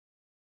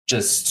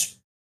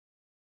just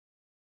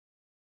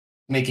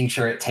making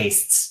sure it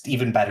tastes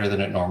even better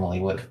than it normally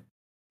would.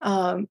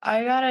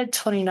 I got a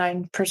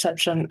 29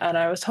 perception, and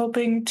I was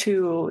hoping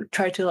to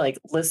try to like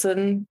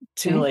listen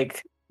to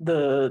like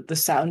the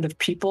sound of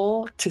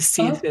people to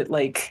see if it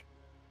like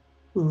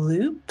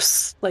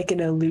loops like an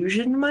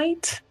illusion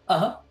might.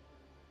 I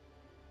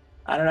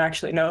don't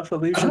actually know if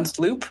illusions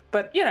loop,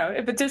 but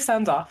if it just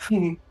sounds off.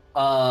 So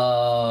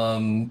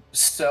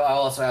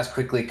I'll also ask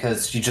quickly,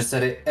 because you just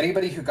said it,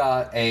 anybody who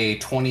got a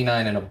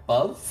 29 and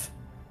above,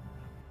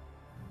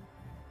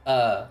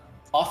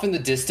 off in the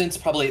distance,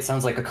 probably it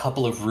sounds like a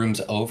couple of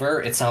rooms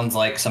over, it sounds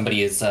like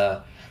somebody is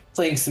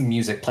playing some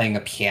music, playing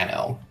a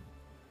piano.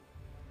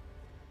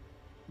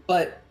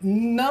 But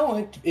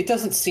no, it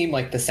doesn't seem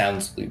like the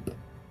sounds loop.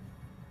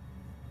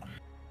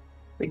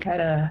 We got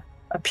a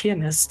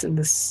pianist in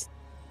this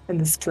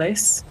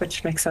place,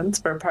 which makes sense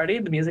for a party.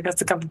 The music has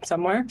to come from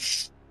somewhere.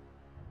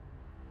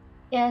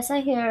 Yes, I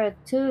hear it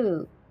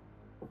too.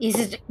 Is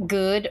it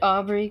good,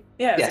 Aubrey?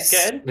 Yeah, yes,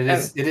 is it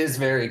good? It is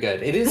very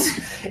good. It is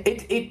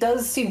it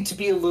does seem to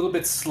be a little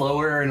bit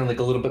slower and like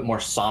a little bit more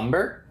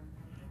somber,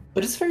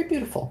 but it's very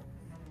beautiful.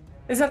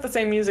 Is that the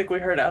same music we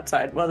heard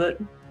outside, was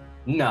it?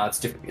 No, it's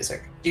different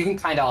music. You can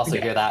kind of also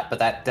hear that, but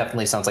that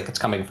definitely sounds like it's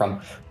coming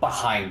from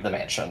behind the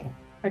mansion.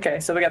 Okay,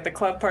 so we got the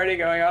club party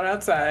going on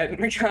outside.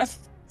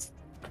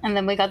 And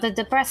then we got the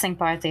depressing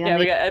party. Yeah,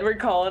 we got Edward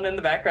Cullen in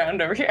the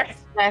background over here.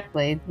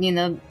 Exactly.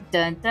 Dun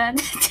dun.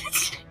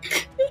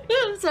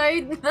 I'm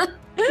sorry.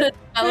 That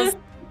was...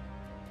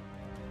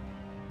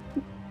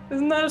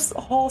 Isn't that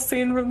a whole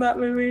scene from that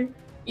movie?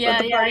 Yeah,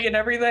 with the party and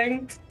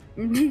everything.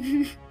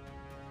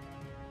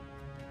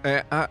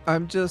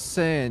 I'm just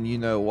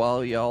saying,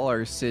 while y'all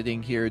are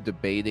sitting here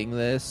debating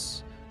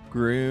this,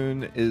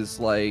 Groon is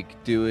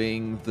like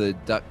doing the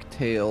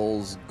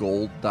DuckTales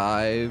gold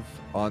dive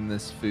on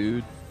this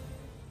food.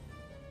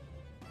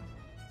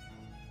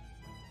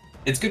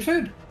 It's good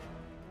food.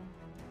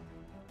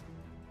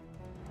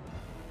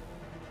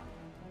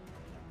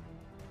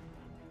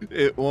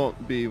 It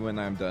won't be when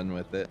I'm done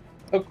with it.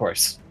 Of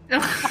course.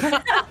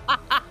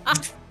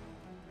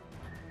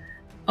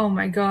 Oh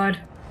my god.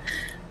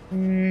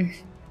 I'm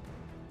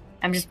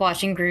just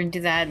watching Grun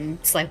do that, and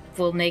it's like,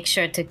 we'll make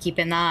sure to keep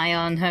an eye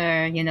on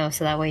her, you know,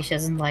 so that way she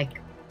doesn't,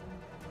 like,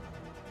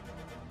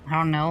 I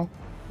don't know,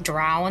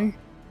 drown.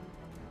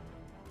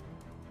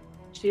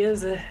 She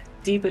is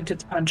deep into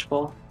the punch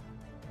bowl.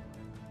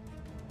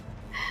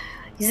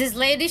 Is this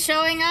lady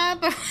showing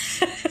up?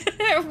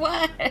 Or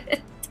what?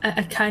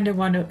 I kind of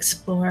want to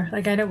explore.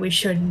 Like, I know we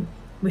shouldn't.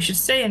 We should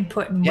stay and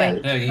put and Yeah,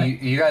 wait. no,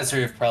 you guys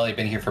have probably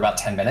been here for about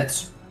 10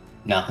 minutes.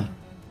 Nothing.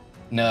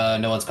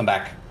 No one's come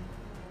back.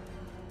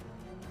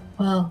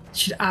 Well,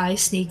 should I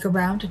sneak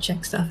around to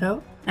check stuff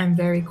out? I'm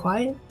very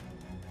quiet.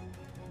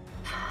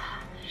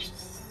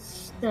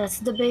 That's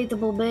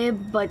debatable, babe,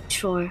 but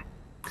sure.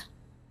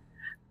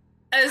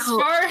 As Oh.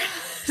 far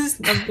as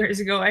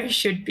numbers go, I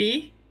should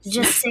be.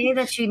 Just say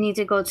that you need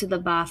to go to the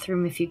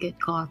bathroom if you get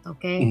caught,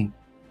 okay?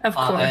 Of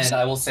course. And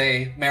I will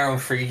say, Marrow,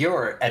 for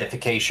your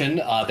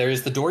edification, there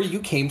is the door you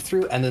came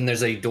through, and then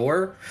there's a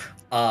door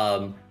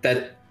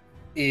that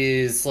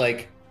is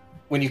like,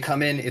 when you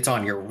come in, it's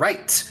on your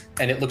right,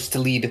 and it looks to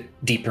lead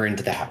deeper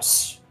into the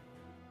house.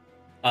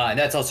 And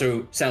that's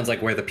also sounds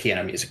like where the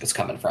piano music is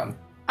coming from.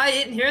 I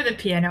didn't hear the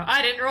piano.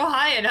 I didn't roll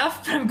high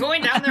enough, but I'm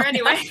going down there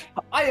anyway.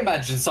 I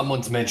imagine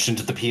someone's mentioned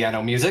the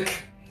piano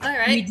music. All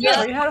right.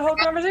 Yeah, we had a whole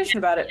conversation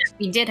about it.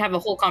 We did have a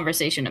whole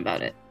conversation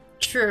about it.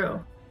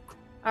 True.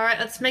 All right,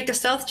 let's make a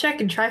stealth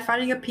check and try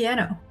finding a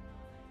piano.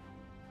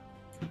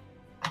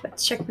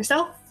 Let's check my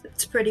stealth.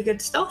 It's pretty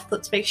good stealth.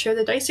 Let's make sure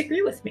the dice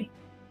agree with me.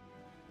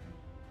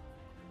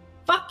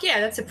 Fuck yeah,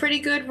 that's a pretty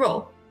good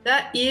roll.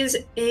 That is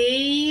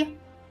a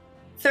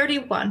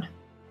 31.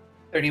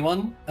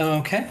 31.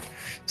 Okay.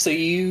 So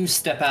you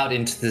step out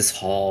into this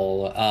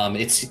hall.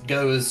 It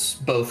goes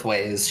both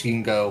ways. You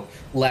can go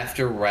left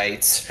or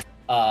right.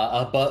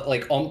 But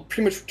like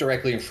pretty much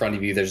directly in front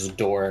of you, there's a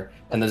door,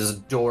 and there's a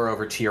door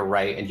over to your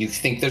right, and you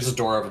think there's a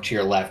door over to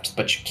your left,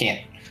 but you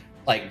can't,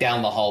 like,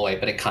 down the hallway,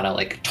 but it kind of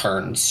like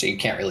turns, so you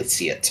can't really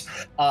see it.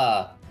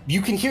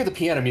 You can hear the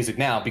piano music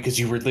now because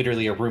you were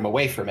literally a room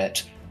away from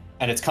it,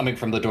 and it's coming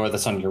from the door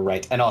that's on your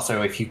right. And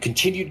also, if you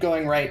continued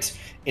going right,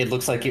 it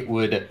looks like it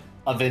would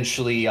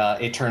eventually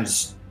it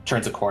turns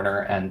a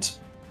corner and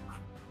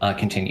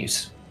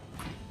continues.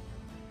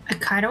 I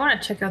kind of want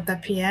to check out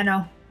that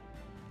piano.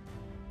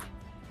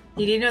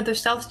 Do you need another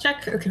stealth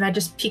check, or can I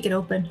just peek it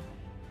open?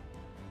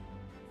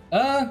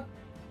 Yeah,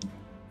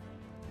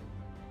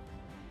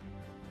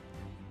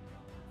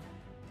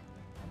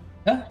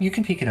 you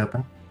can peek it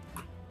open.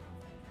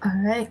 All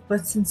right,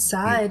 what's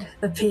inside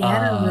the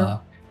piano room?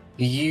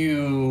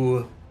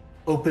 You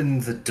open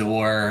the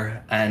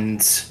door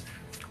and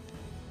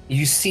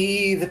you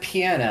see the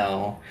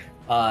piano.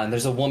 And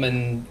there's a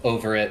woman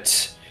over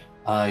it.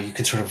 You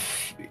can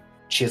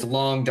she has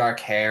long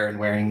dark hair and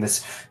wearing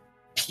this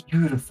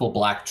beautiful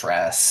black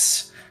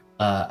dress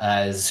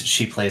as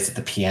she plays at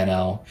the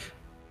piano.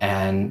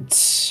 And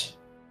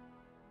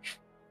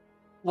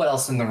what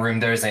else in the room?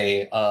 There's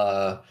a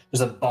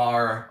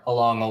bar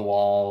along a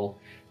wall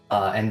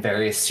and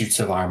various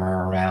suits of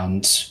armor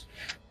around.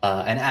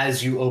 And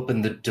as you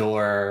open the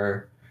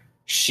door,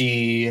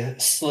 she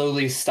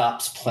slowly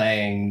stops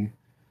playing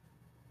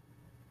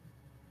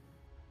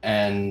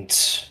and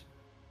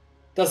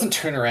doesn't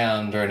turn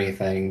around or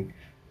anything,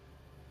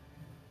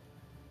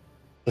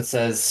 but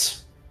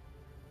says,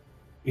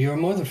 "You're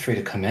more than free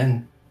to come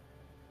in."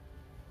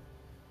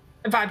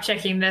 Vibe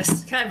checking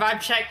this. Can I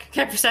vibe check?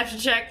 Can I perception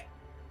check?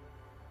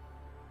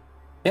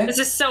 Yeah. This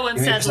is so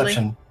Give me a unsettling.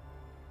 perception.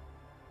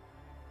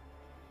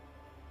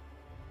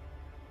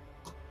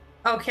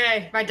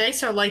 Okay, my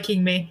dice are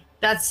liking me.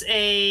 That's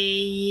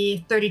a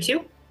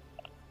 32.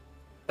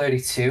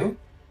 32.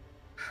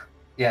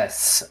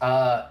 Yes.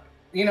 As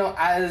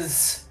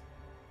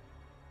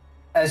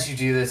you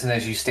do this and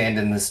as you stand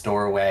in this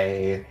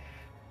doorway,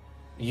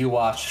 you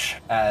watch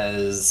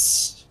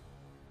as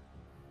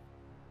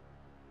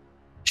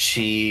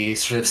she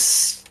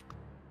slides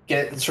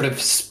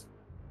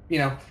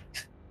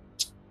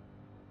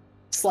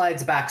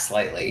back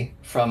slightly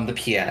from the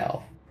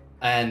piano.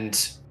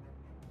 And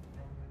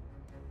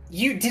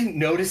you didn't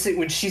notice it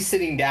when she's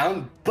sitting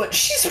down, but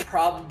she's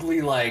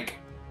probably like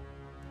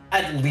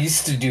at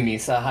least a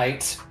Dumisa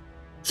height.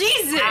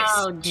 Jesus!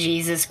 Oh,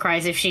 Jesus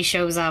Christ, if she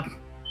shows up.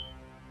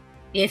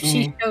 If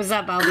she shows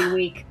up, I'll be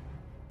weak.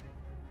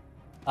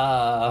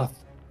 Are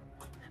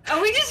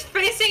we just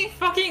facing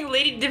fucking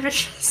Lady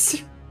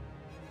Dimitrescu?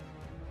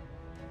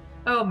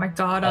 Oh my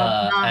god.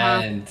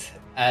 And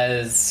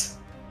as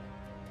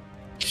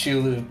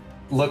she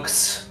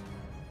looks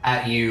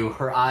at you,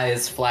 her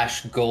eyes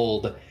flash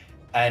gold,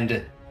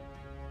 and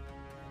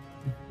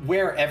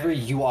wherever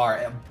you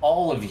are,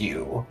 all of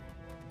you,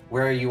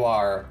 where you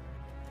are,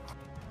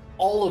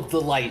 all of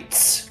the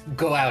lights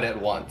go out at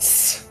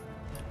once.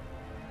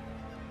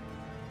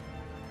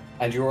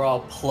 And you're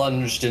all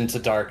plunged into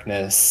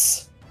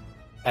darkness.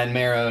 And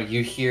Marrow,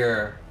 you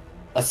hear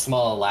a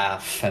small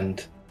laugh,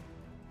 and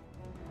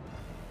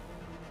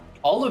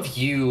all of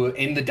you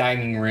in the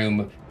dining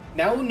room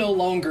now no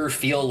longer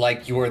feel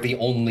like you are the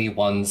only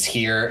ones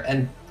here,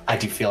 and I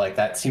do feel like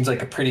that seems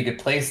like a pretty good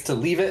place to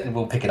leave it, and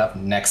we'll pick it up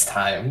next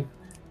time.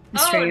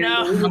 Oh,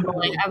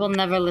 no. I will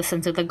never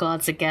listen to the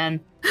gods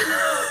again.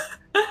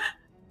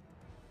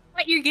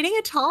 But you're getting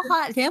a tall,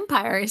 hot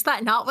vampire. Is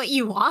that not what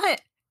you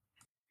want?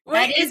 Wait,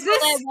 That is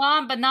what I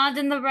want, but not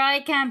in the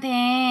right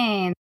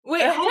campaign.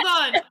 Wait, hold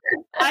on.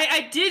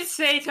 I did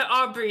say to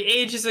Aubrey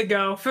ages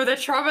ago, for the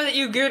trauma that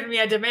you given me,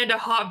 I demand a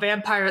hot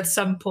vampire at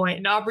some point.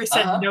 And Aubrey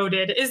said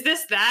noted. Is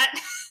this that?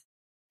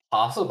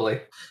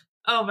 Possibly.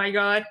 Oh my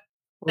god.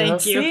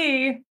 Thank you.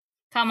 See.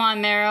 Come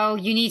on, Marrow.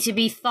 You need to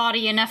be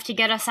thoughty enough to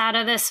get us out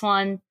of this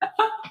one.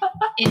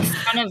 In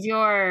front of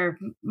your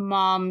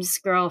mom's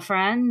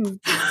girlfriend.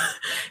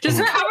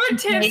 Just cover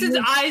Tamsin's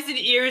eyes and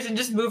ears and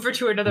just move her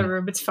to another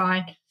room. It's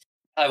fine.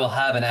 I will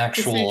have an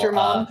actual... your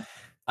mom.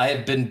 I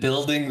have been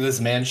building this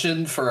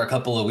mansion for a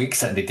couple of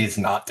weeks, and it is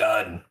not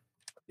done.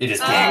 It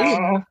is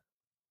big.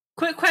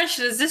 Quick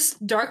question. Is this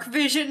dark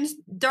vision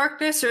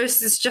darkness, or is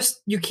this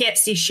just you can't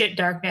see shit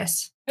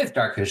darkness? It's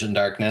dark vision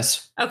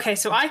darkness. Okay,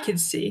 so I can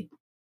see.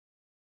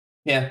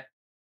 Yeah.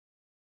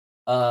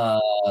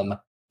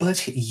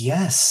 But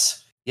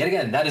yes, yet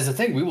again, that is a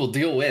thing we will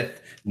deal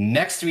with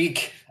next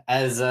week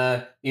as,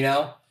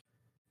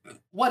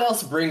 what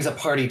else brings a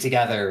party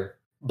together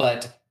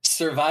but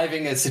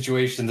surviving a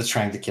situation that's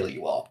trying to kill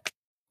you all?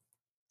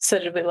 So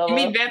did we level You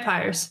mean up?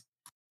 vampires?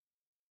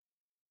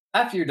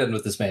 After you're done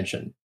with this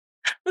mansion,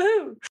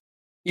 Woohoo!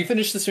 you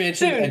finish this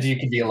mansion Soon. and you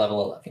can be a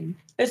level 11.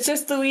 It's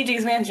just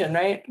Luigi's mansion,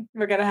 right?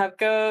 We're gonna have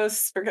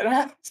ghosts. We're gonna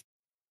have...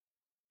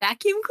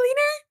 Vacuum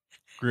cleaner?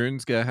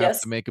 Groon's gonna have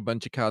Yes. to make a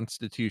bunch of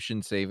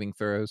Constitution saving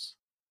throws.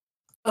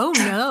 Oh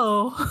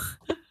no.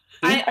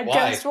 Why?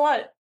 Against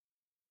what?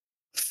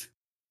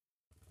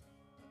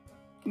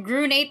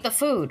 Groon ate the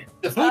food.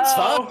 The food's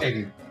Oh.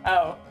 fine.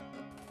 Oh.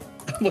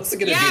 What's it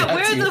gonna do? Yeah, that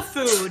we're to you? the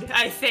food,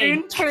 I Groon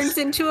think. turns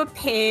into a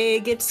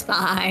pig. It's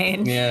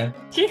fine. Yeah.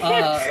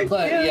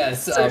 But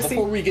yes,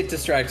 before we get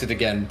distracted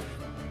again,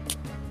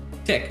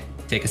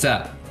 take us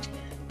out.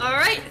 All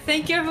right,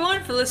 thank you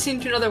everyone for listening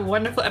to another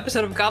wonderful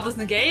episode of Goblins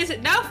and Gays,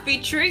 now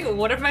featuring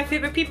one of my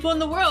favorite people in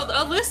the world,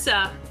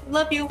 Alyssa.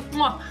 Love you.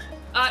 Mwah.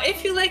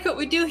 If you like what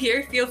we do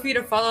here, feel free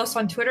to follow us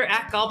on Twitter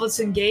at Goblins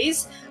and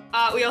Gays.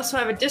 We also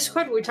have a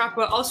Discord where we talk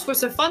about all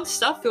sorts of fun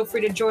stuff. Feel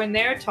free to join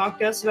there, talk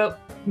to us about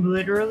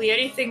literally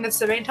anything that's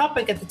the main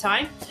topic at the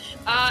time.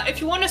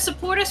 If you want to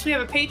support us, we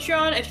have a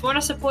Patreon. If you want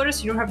to support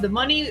us, you don't have the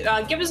money,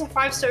 give us a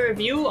 5-star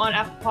review on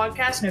Apple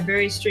Podcasts and our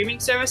various streaming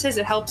services.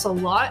 It helps a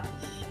lot.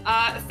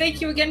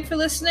 Thank you again for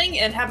listening,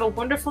 and have a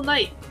wonderful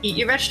night. Eat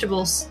your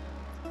vegetables.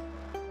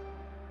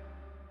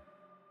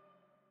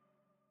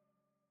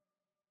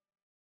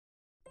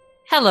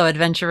 Hello,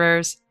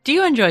 adventurers! Do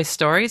you enjoy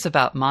stories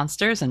about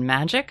monsters and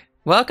magic?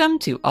 Welcome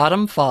to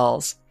Autumn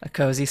Falls, a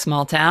cozy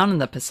small town in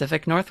the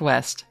Pacific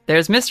Northwest.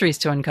 There's mysteries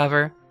to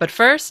uncover, but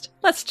first,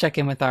 let's check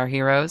in with our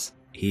heroes.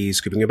 He's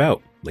scooping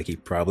about, like he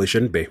probably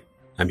shouldn't be.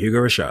 I'm Hugo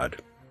Rashad.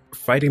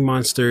 Fighting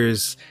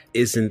monsters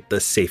isn't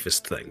the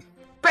safest thing.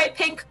 Bright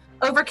pink,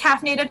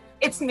 over-caffeinated,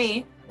 it's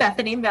me,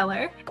 Bethany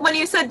Miller. When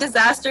you said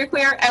disaster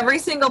queer, every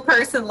single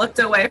person looked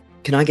away.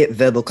 Can I get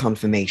verbal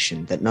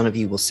confirmation that none of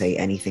you will say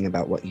anything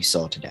about what you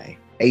saw today?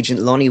 Agent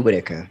Lonnie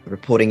Whitaker,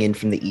 reporting in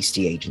from the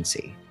Eastie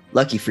Agency.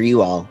 Lucky for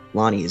you all,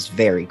 Lonnie is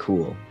very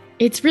cool.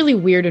 It's really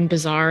weird and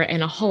bizarre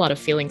and a whole lot of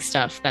feeling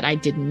stuff that I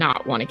did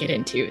not want to get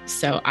into,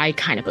 so I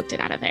kind of booked it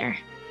out of there.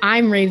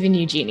 I'm Raven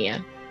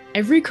Eugenia.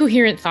 Every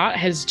coherent thought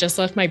has just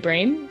left my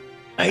brain.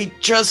 I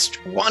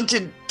just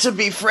wanted to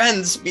be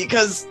friends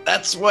because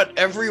that's what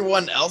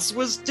everyone else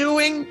was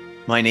doing.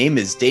 My name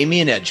is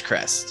Damien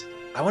Edgecrest.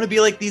 I want to be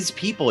like these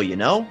people, you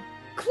know?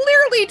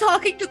 Clearly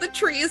talking to the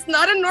tree is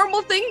not a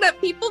normal thing that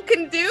people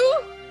can do.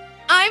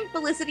 I'm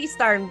Felicity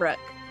Starnbrook.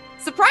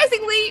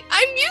 Surprisingly,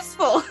 I'm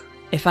useful.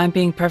 If I'm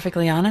being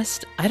perfectly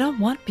honest, I don't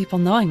want people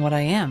knowing what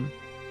I am.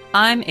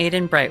 I'm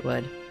Aiden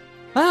Brightwood.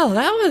 Well,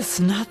 that was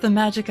not the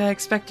magic I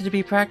expected to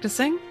be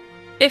practicing.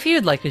 If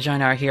you'd like to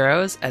join our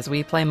heroes as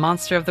we play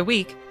Monster of the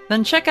Week,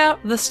 then check out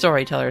the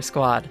Storyteller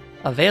Squad,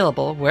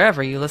 available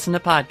wherever you listen to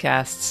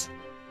podcasts.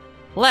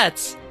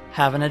 Let's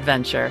have an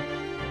adventure.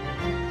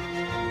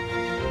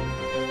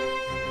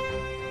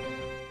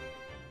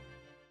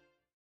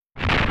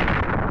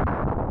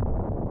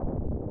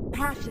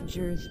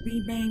 Passengers,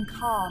 remain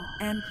calm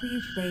and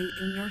please stay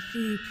in your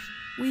seats.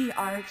 We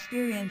are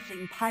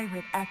experiencing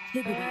pirate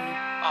activity.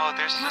 Oh,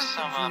 there's just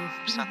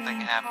something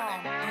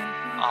happening.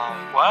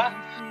 What?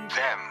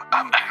 Them.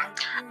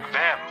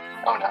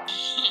 Oh no.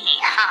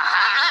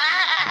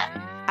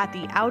 At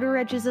the outer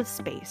edges of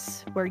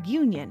space, where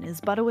union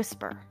is but a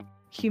whisper,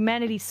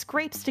 humanity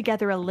scrapes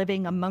together a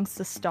living amongst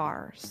the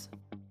stars.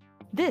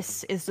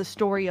 This is the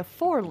story of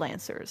 4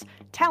 Lancers,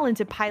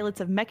 talented pilots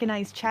of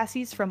mechanized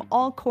chassis from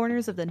all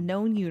corners of the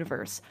known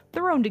universe,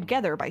 thrown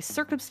together by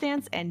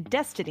circumstance and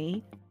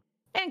destiny,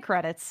 and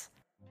credits.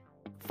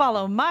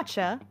 Follow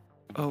Matcha.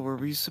 Oh, were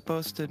we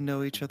supposed to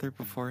know each other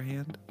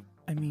beforehand?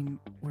 I mean,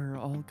 we're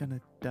all gonna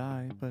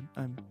die, but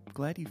I'm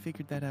glad you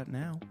figured that out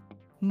now.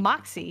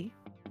 Moxie.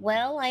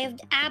 Well, I have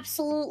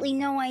absolutely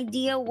no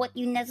idea what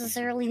you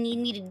necessarily need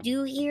me to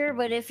do here,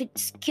 but if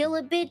it's kill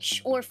a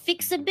bitch or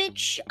fix a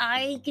bitch,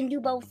 I can do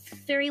both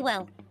very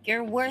well.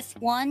 You're worth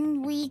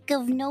 1 week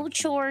of no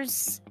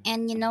chores,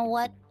 and you know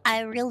what?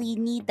 I really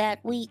need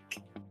that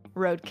week.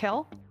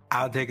 Roadkill.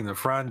 I'll take in the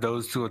front,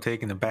 those two are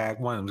taking the back.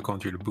 One of them's going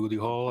through the booty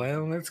hole,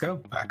 and let's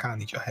go. I kind of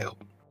need your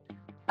help.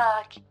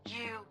 Fuck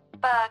you.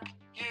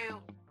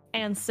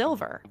 And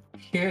Silver.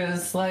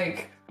 Here's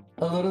like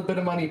a little bit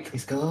of money.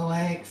 Please go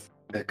away.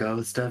 The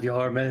ghost of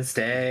your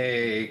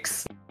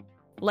mistakes.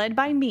 Led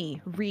by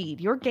me,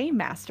 Reed, your game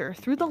master,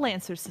 through the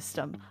Lancer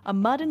system, a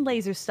mud and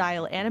laser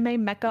style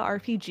anime mecha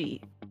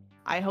RPG.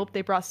 I hope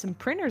they brought some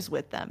printers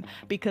with them,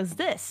 because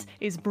this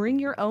is Bring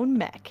Your Own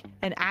Mech,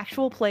 an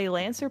actual play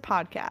Lancer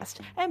podcast,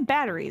 and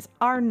batteries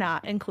are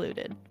not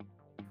included.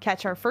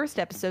 Catch our first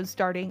episode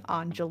starting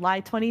on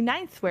July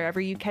 29th,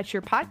 wherever you catch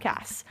your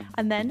podcasts,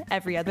 and then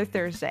every other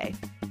Thursday.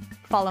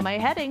 Follow my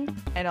heading,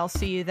 and I'll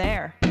see you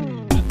there.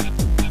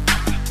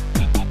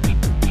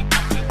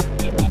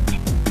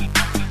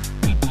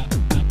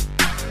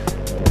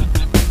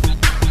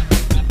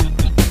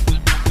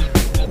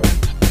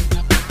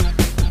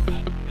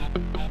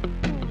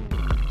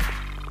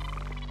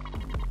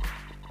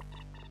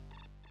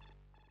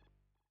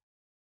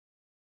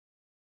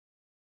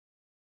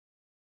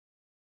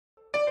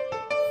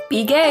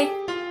 Be gay.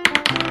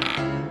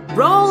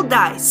 Roll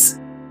dice.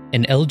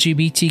 An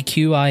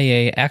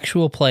LGBTQIA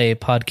actual play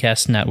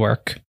podcast network.